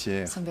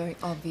judiciaire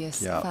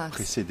qui a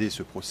précédé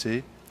ce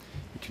procès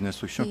est une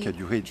instruction qui a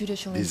duré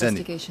des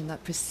années.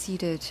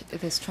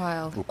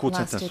 Au cours de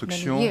cette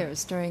instruction,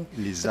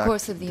 les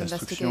actes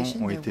d'instruction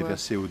ont été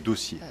versés au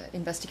dossier.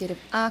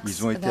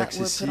 Ils ont été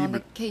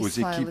accessibles aux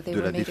équipes de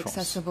la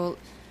défense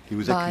et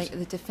aux accusés.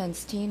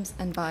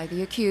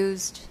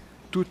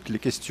 Toutes les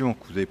questions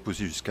que vous avez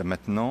posées jusqu'à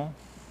maintenant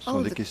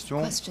sont des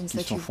questions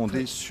qui sont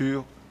fondées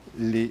sur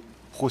les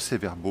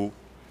procès-verbaux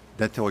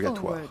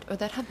d'interrogatoire.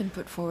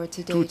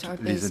 Toutes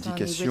les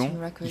indications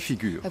y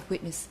figurent.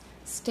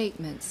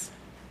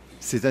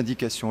 Ces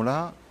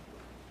indications-là,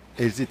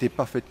 elles étaient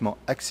parfaitement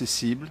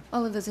accessibles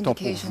tant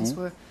pour vous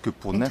que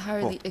pour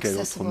n'importe quel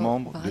autre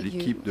membre de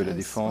l'équipe de la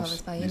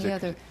défense des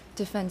accusés.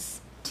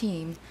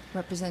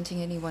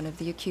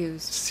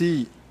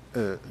 Si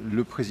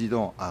le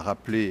président a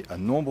rappelé à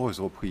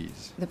nombreuses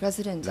reprises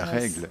la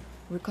règle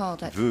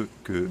veut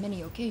que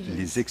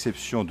les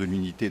exceptions de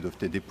l'unité doivent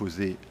être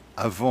déposées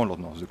avant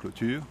l'ordonnance de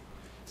clôture,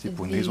 c'est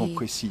pour une raison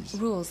précise.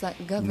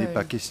 Il n'est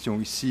pas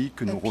question ici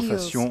que nous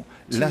refassions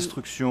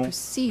l'instruction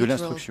de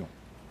l'instruction.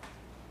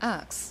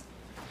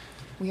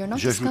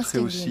 J'ajouterai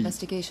aussi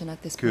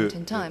que,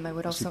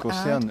 en ce qui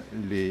concerne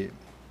les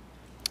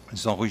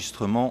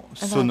enregistrements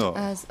sonores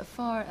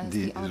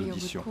des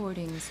auditions,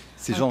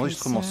 ces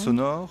enregistrements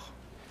sonores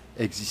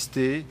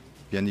existaient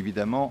bien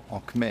évidemment en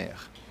khmer.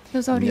 Il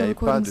n'y avait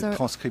pas de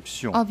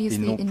transcription et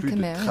non plus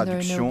de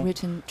traduction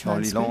dans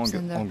les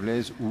langues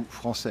anglaises ou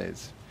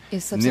françaises.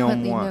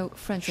 Néanmoins,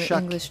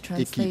 chaque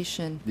équipe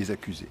des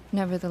accusés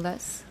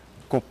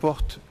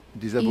comporte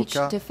des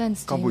avocats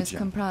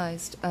cambodgiens.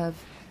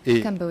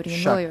 Et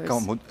chaque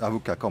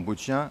avocat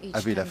cambodgien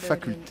avait la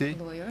faculté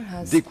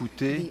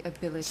d'écouter,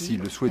 s'il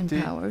le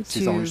souhaitait,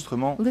 ces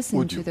enregistrements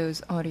audio.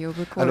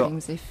 Alors,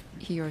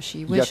 il y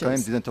a quand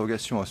même des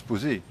interrogations à se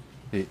poser.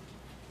 Et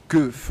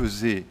que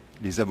faisaient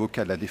les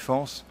avocats de la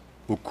défense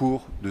au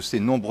cours de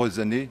ces nombreuses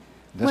années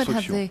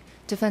d'instruction? Et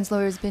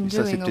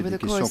ça, c'est peut-être des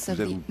questions que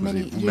vous avez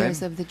posées vous-même.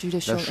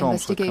 La Chambre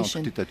souhaiterait en tout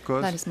état de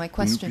cause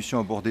que nous puissions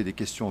aborder des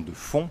questions de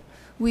fond.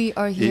 Et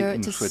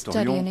nous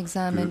souhaiterions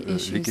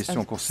que les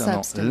questions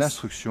concernant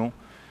l'instruction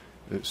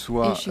ne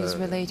soient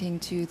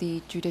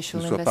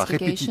pas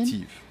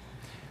répétitives.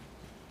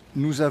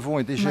 Nous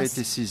avons déjà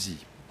été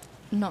saisis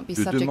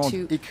de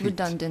demandes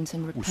écrites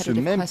où ce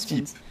même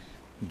type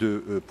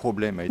de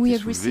problème a été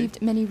soulevé,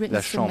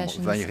 la Chambre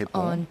va y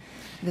répondre.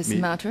 Mais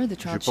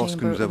je pense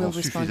que nous avons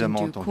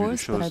suffisamment entendu de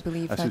choses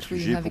à ce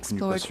sujet pour que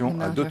nous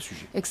passions à d'autres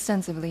sujets.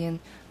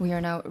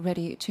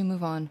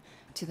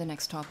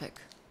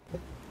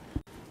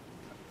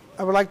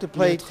 I would like to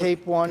play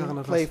tape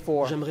 1, play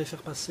 4. J'aimerais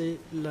faire passer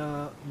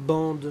la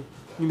bande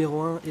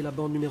numéro 1 et la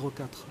bande numéro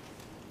 4.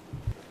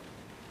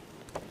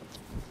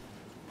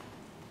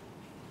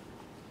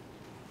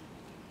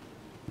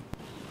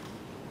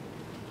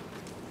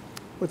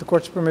 With the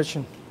court's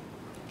permission.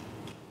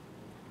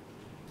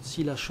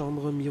 Si la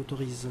Chambre m'y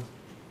autorise.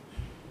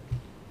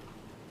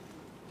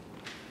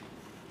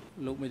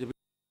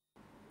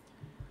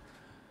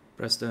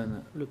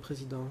 President, le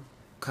Président.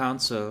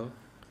 Council,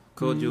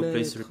 could you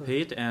please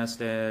repeat as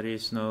there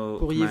is no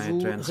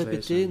Khmer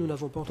répéter, nous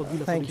n'avons pas entendu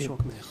la traduction en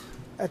Khmer.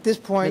 At this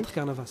point,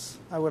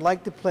 I would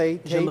like to play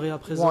tape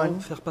 1,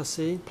 faire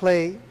passer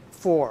play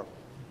 4.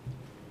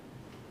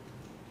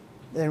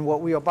 And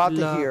what we are about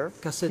to hear,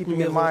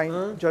 keeping in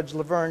mind Judge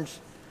Laverne's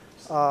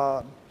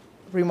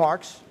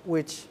remarks,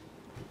 which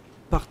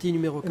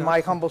in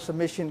my humble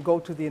submission go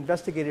to the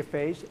investigative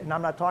phase, and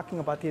I'm not talking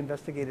about the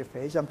investigative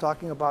phase, I'm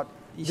talking about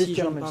this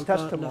gentleman's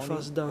testimony.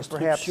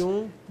 Perhaps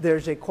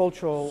there's a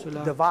cultural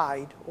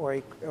divide or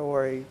a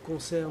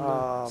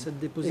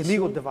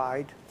legal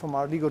divide from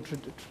our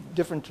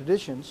different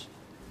traditions,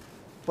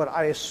 but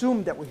I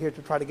assume that we're here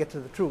to try to get to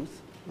the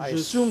truth. I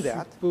assume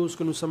that.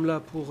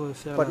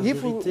 But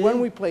when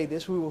we play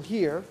this, we will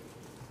hear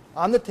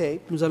on the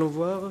tape,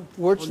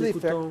 words to the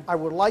effect, I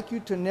would like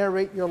you to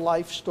narrate your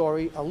life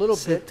story a little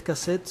bit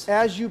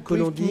as you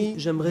briefed me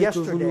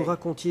yesterday.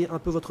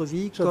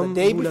 So the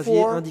day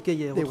before,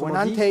 they went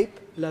on tape.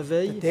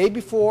 The day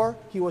before,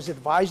 he was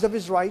advised of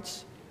his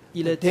rights.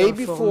 The day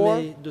before,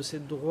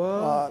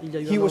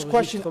 he was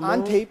questioned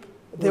on tape.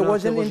 There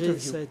was an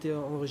interview.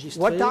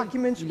 What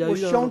documents were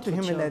shown to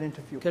him in that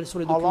interview?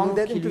 How long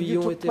that interview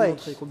took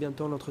place?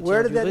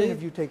 Where did that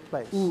interview take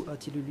place?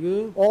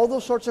 All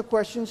those sorts of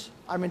questions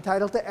I'm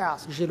entitled to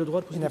ask.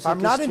 And if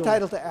I'm not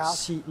entitled to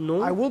ask,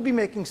 I will be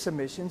making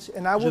submissions,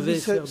 and I will be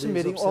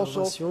submitting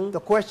also the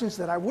questions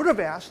that I would have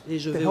asked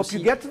to help you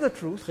get to the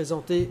truth,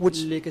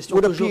 which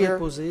would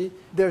appear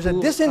there's a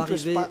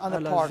disinterest on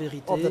the part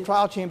of the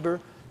trial chamber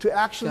to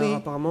actually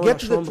get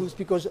to the truth,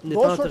 because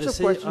those sorts of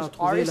questions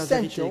are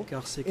essential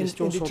in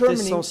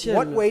determining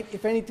what weight,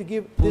 if any, to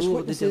give this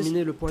witness's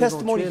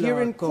testimony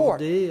here in court.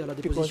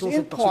 Because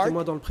in part,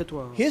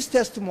 his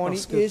testimony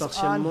is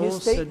on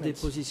his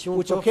statements,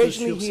 which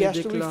occasionally he has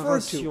to refer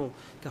to.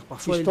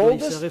 He's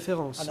told us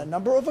on a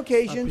number of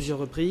occasions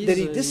that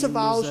he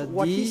disavows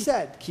what he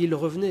said.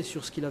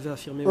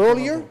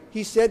 Earlier,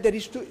 he said that he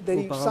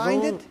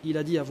signed it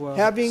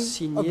having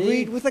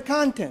agreed with the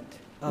content.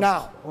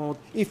 Now,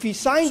 if he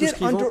signed it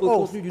under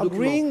oath,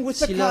 agreeing with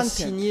the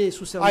content,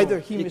 either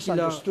he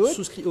misunderstood,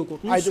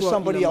 either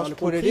somebody else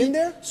put it in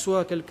there,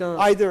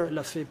 either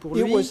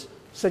it was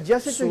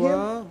suggested to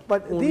him,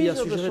 but these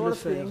are the sort of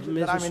things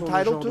that I'm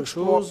entitled to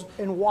explore,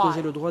 and why?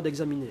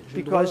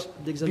 Because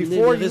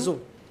before you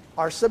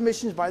are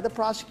submissions by the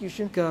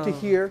prosecution to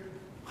hear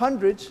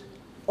hundreds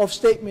of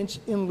statements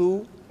in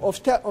lieu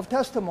of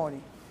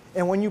testimony.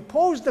 And when you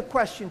pose the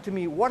question to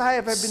me, what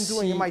have I been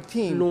doing in my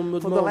team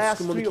for the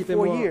last 3 or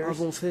 4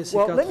 years?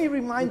 Well, let me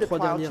remind the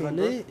trial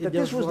chamber that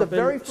this was the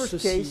very first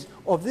case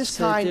of this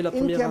kind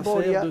in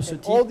Cambodia, and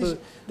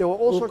there were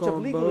all sorts of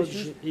legal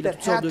issues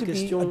that had to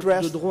be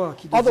addressed.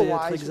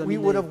 Otherwise, we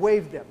would have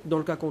waived them.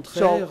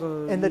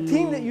 So, and the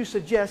team that you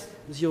suggest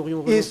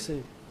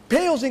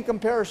pales in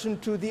comparison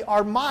to the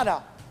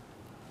Armada.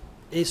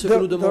 Et ce que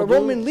nous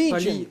demandons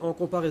pallie en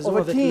comparaison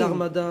avec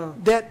l'armada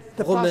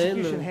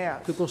romaine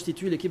que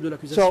constitue l'équipe de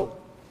l'accusation.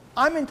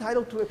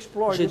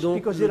 J'ai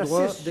donc le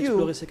droit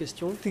d'explorer ces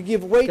questions,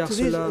 car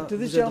cela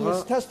vous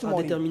aidera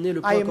à déterminer le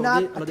poids accordé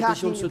à la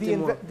déposition de ce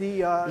témoin.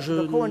 Je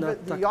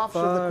n'attaque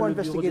pas le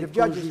bureau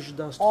des juges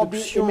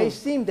d'instruction,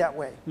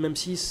 même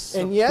si ça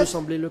peut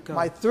sembler le cas.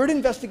 Et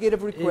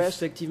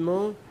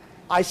effectivement,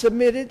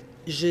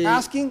 j'ai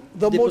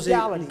déposé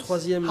une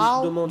troisième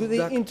demande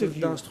d'acte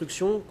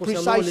d'instruction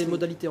concernant les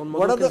modalités, en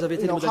demandant quelles avaient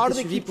été les modalités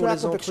suivies pour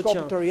les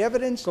entretiens.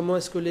 Comment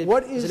est-ce que les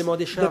éléments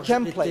des charges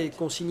étaient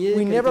consignés,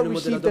 quel était le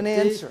modèle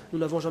adopté. Nous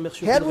n'avons jamais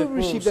reçu de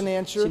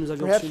réponse. Si nous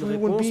avions reçu une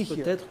réponse,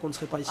 peut-être qu'on ne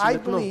serait pas ici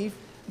maintenant.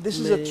 Mais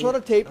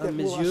à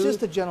mes yeux,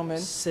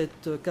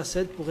 cette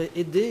cassette pourrait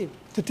aider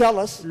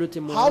le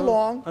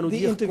témoin à nous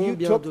dire combien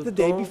de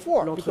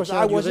temps l'entretien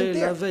a duré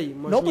la veille.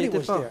 Moi, je n'y étais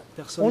pas.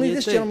 Personne n'y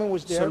était.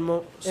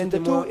 Seulement, ce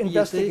témoin y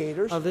était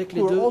avec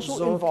les 2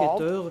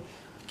 enquêteurs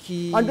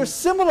qui,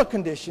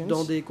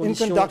 dans des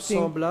conditions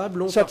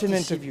semblables, ont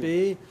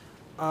participé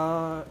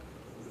à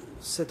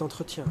cet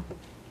entretien.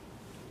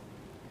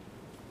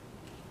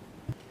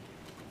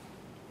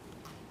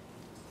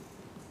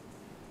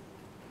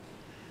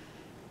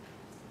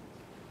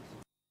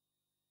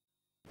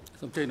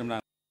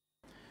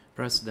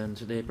 President,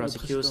 the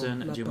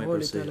prosecution, you may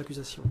proceed.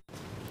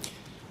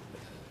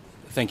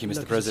 Thank you,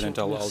 Mr. President.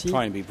 I'll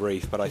try and be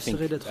brief, but I think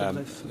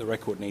the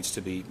record needs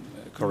to be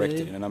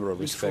corrected in a number of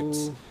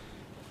respects.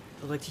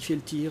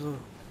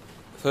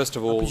 First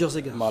of all,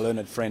 my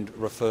learned friend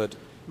referred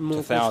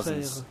to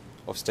thousands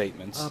of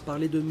statements. Of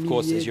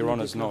course, as your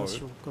honours know,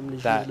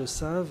 that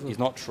is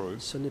not true.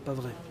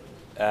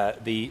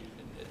 The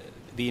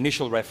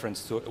initial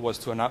reference was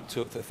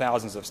to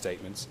thousands of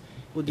statements.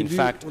 In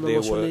fact,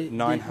 there were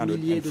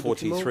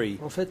 943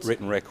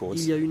 written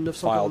records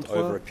filed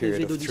over a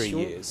period of 3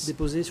 years.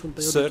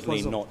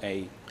 Certainly not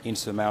an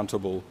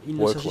insurmountable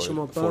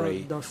workload for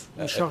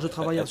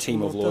a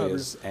team of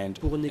lawyers and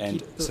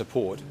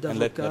support. And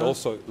let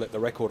the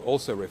record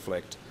also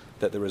reflect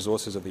that the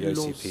resources of the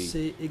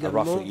OCP are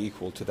roughly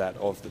equal to that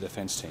of the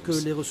defence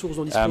teams.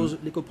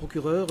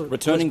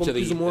 Returning to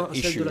the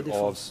issue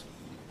of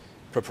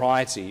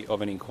propriety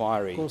of an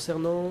inquiry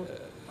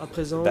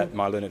that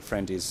my learned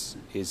friend is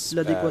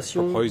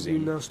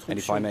proposing, and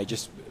if I may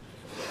just,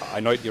 I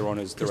note your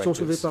honour's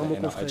directives,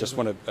 and I just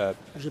want to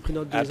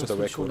add to the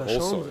record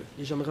also,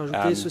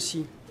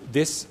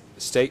 this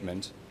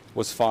statement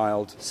was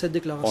filed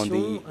on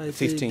the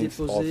 15th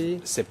of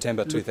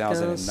September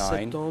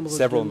 2009,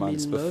 several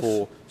months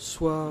before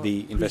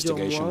the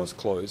investigation was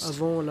closed.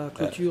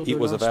 It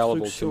was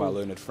available to my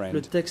learned friend.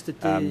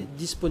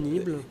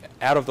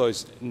 Out of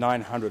those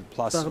 900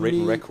 plus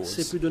written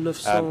records,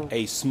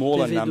 a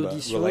smaller number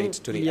relate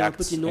to the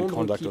acts and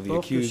conduct of the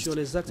accused.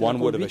 One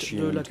would have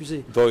assumed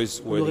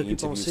those were the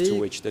interviews to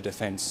which the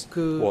defence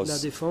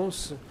was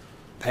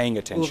paying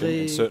attention,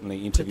 and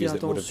certainly interviews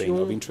that would have been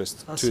of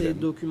interest to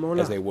them,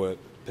 as they were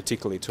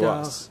particularly to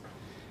us.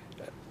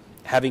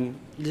 Having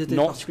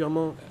not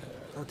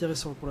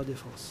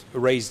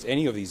raised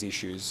any of these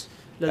issues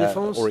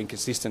or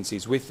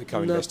inconsistencies with the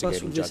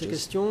co-investigating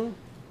judges,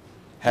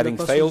 having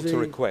failed to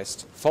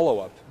request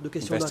follow-up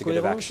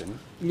investigative action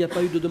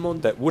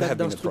that would have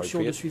been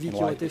appropriate in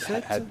light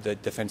had the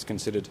defence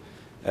considered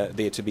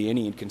there to be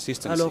any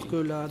inconsistency,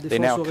 they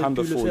now come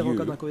before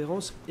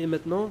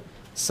you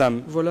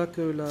some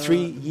 3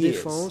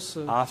 years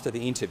after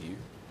the interview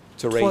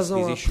to raise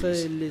these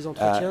issues.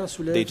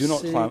 They do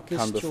not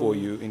come before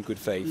you in good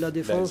faith. That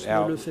is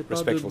our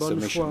respectful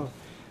submission.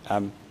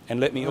 And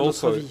let me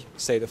also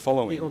say the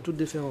following.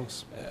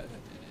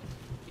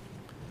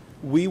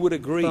 We would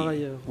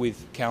agree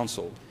with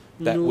counsel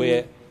that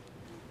where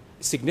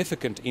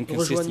significant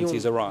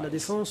inconsistencies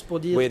arise,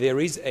 where there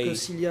is a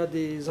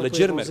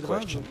legitimate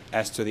question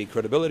as to the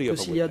credibility of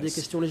a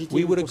witness,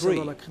 we would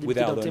agree with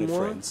our learned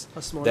friends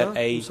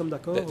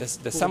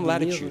that some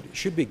latitude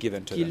should be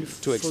given to them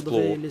to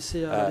explore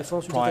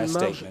prior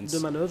statements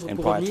and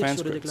prior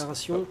transcripts.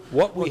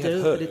 What we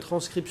have heard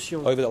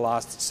over the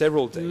last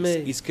several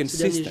days is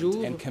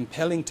consistent and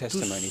compelling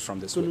testimony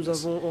from this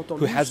witness,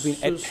 who has been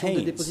at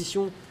pains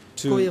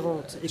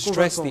to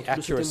stress the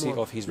accuracy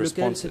of his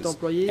responses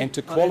and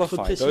to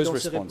qualify those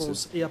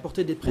responses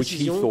which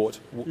he thought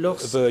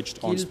verged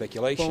on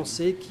speculation.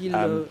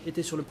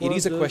 It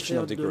is a question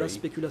of degree.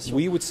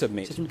 We would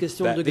submit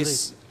that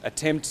this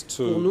attempt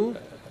to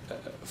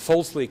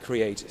falsely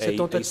create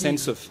a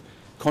sense of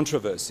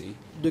controversy,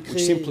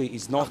 which simply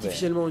is not there,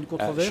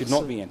 should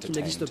not be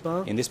entertained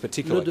in this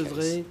particular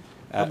case.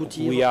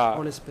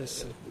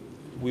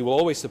 We will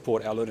always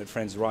support our learned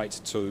friends' right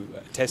to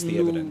test the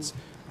evidence,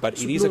 but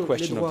it is a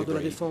question of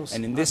degree,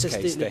 and in this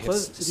case they have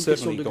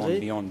certainly gone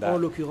beyond that,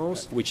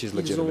 which is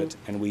legitimate,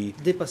 and we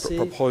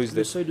propose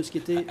that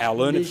our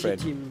learned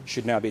friend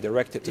should now be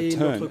directed to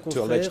turn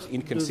to alleged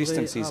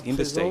inconsistencies in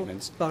the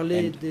statements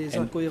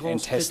and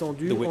test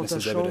the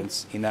witness's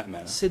evidence in that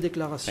manner.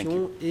 Thank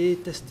you.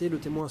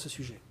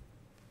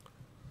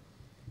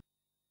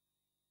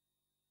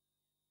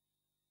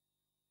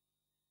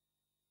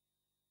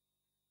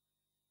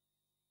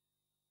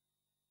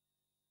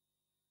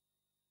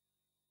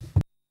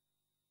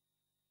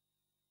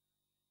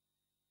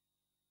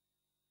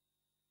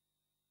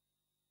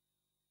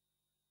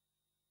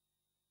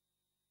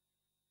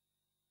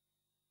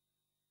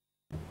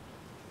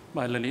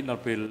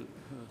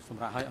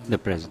 The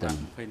President,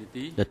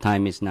 the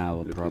time is now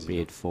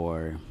appropriate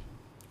for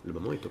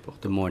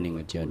the morning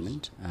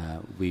adjournment.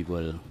 We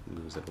will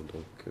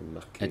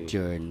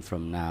adjourn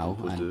from now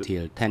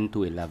until 10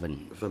 to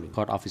 11.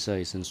 Court officer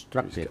is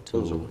instructed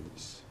to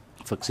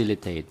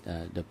facilitate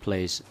the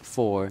place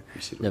for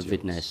the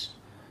witness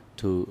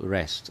to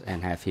rest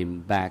and have him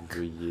back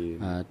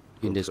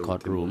in this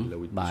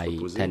courtroom by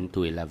 10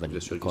 to 11.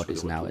 The court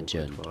is now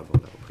adjourned.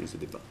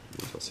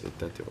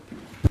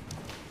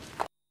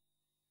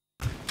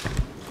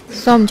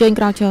 Soom ជើញ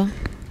ក្រោយជើង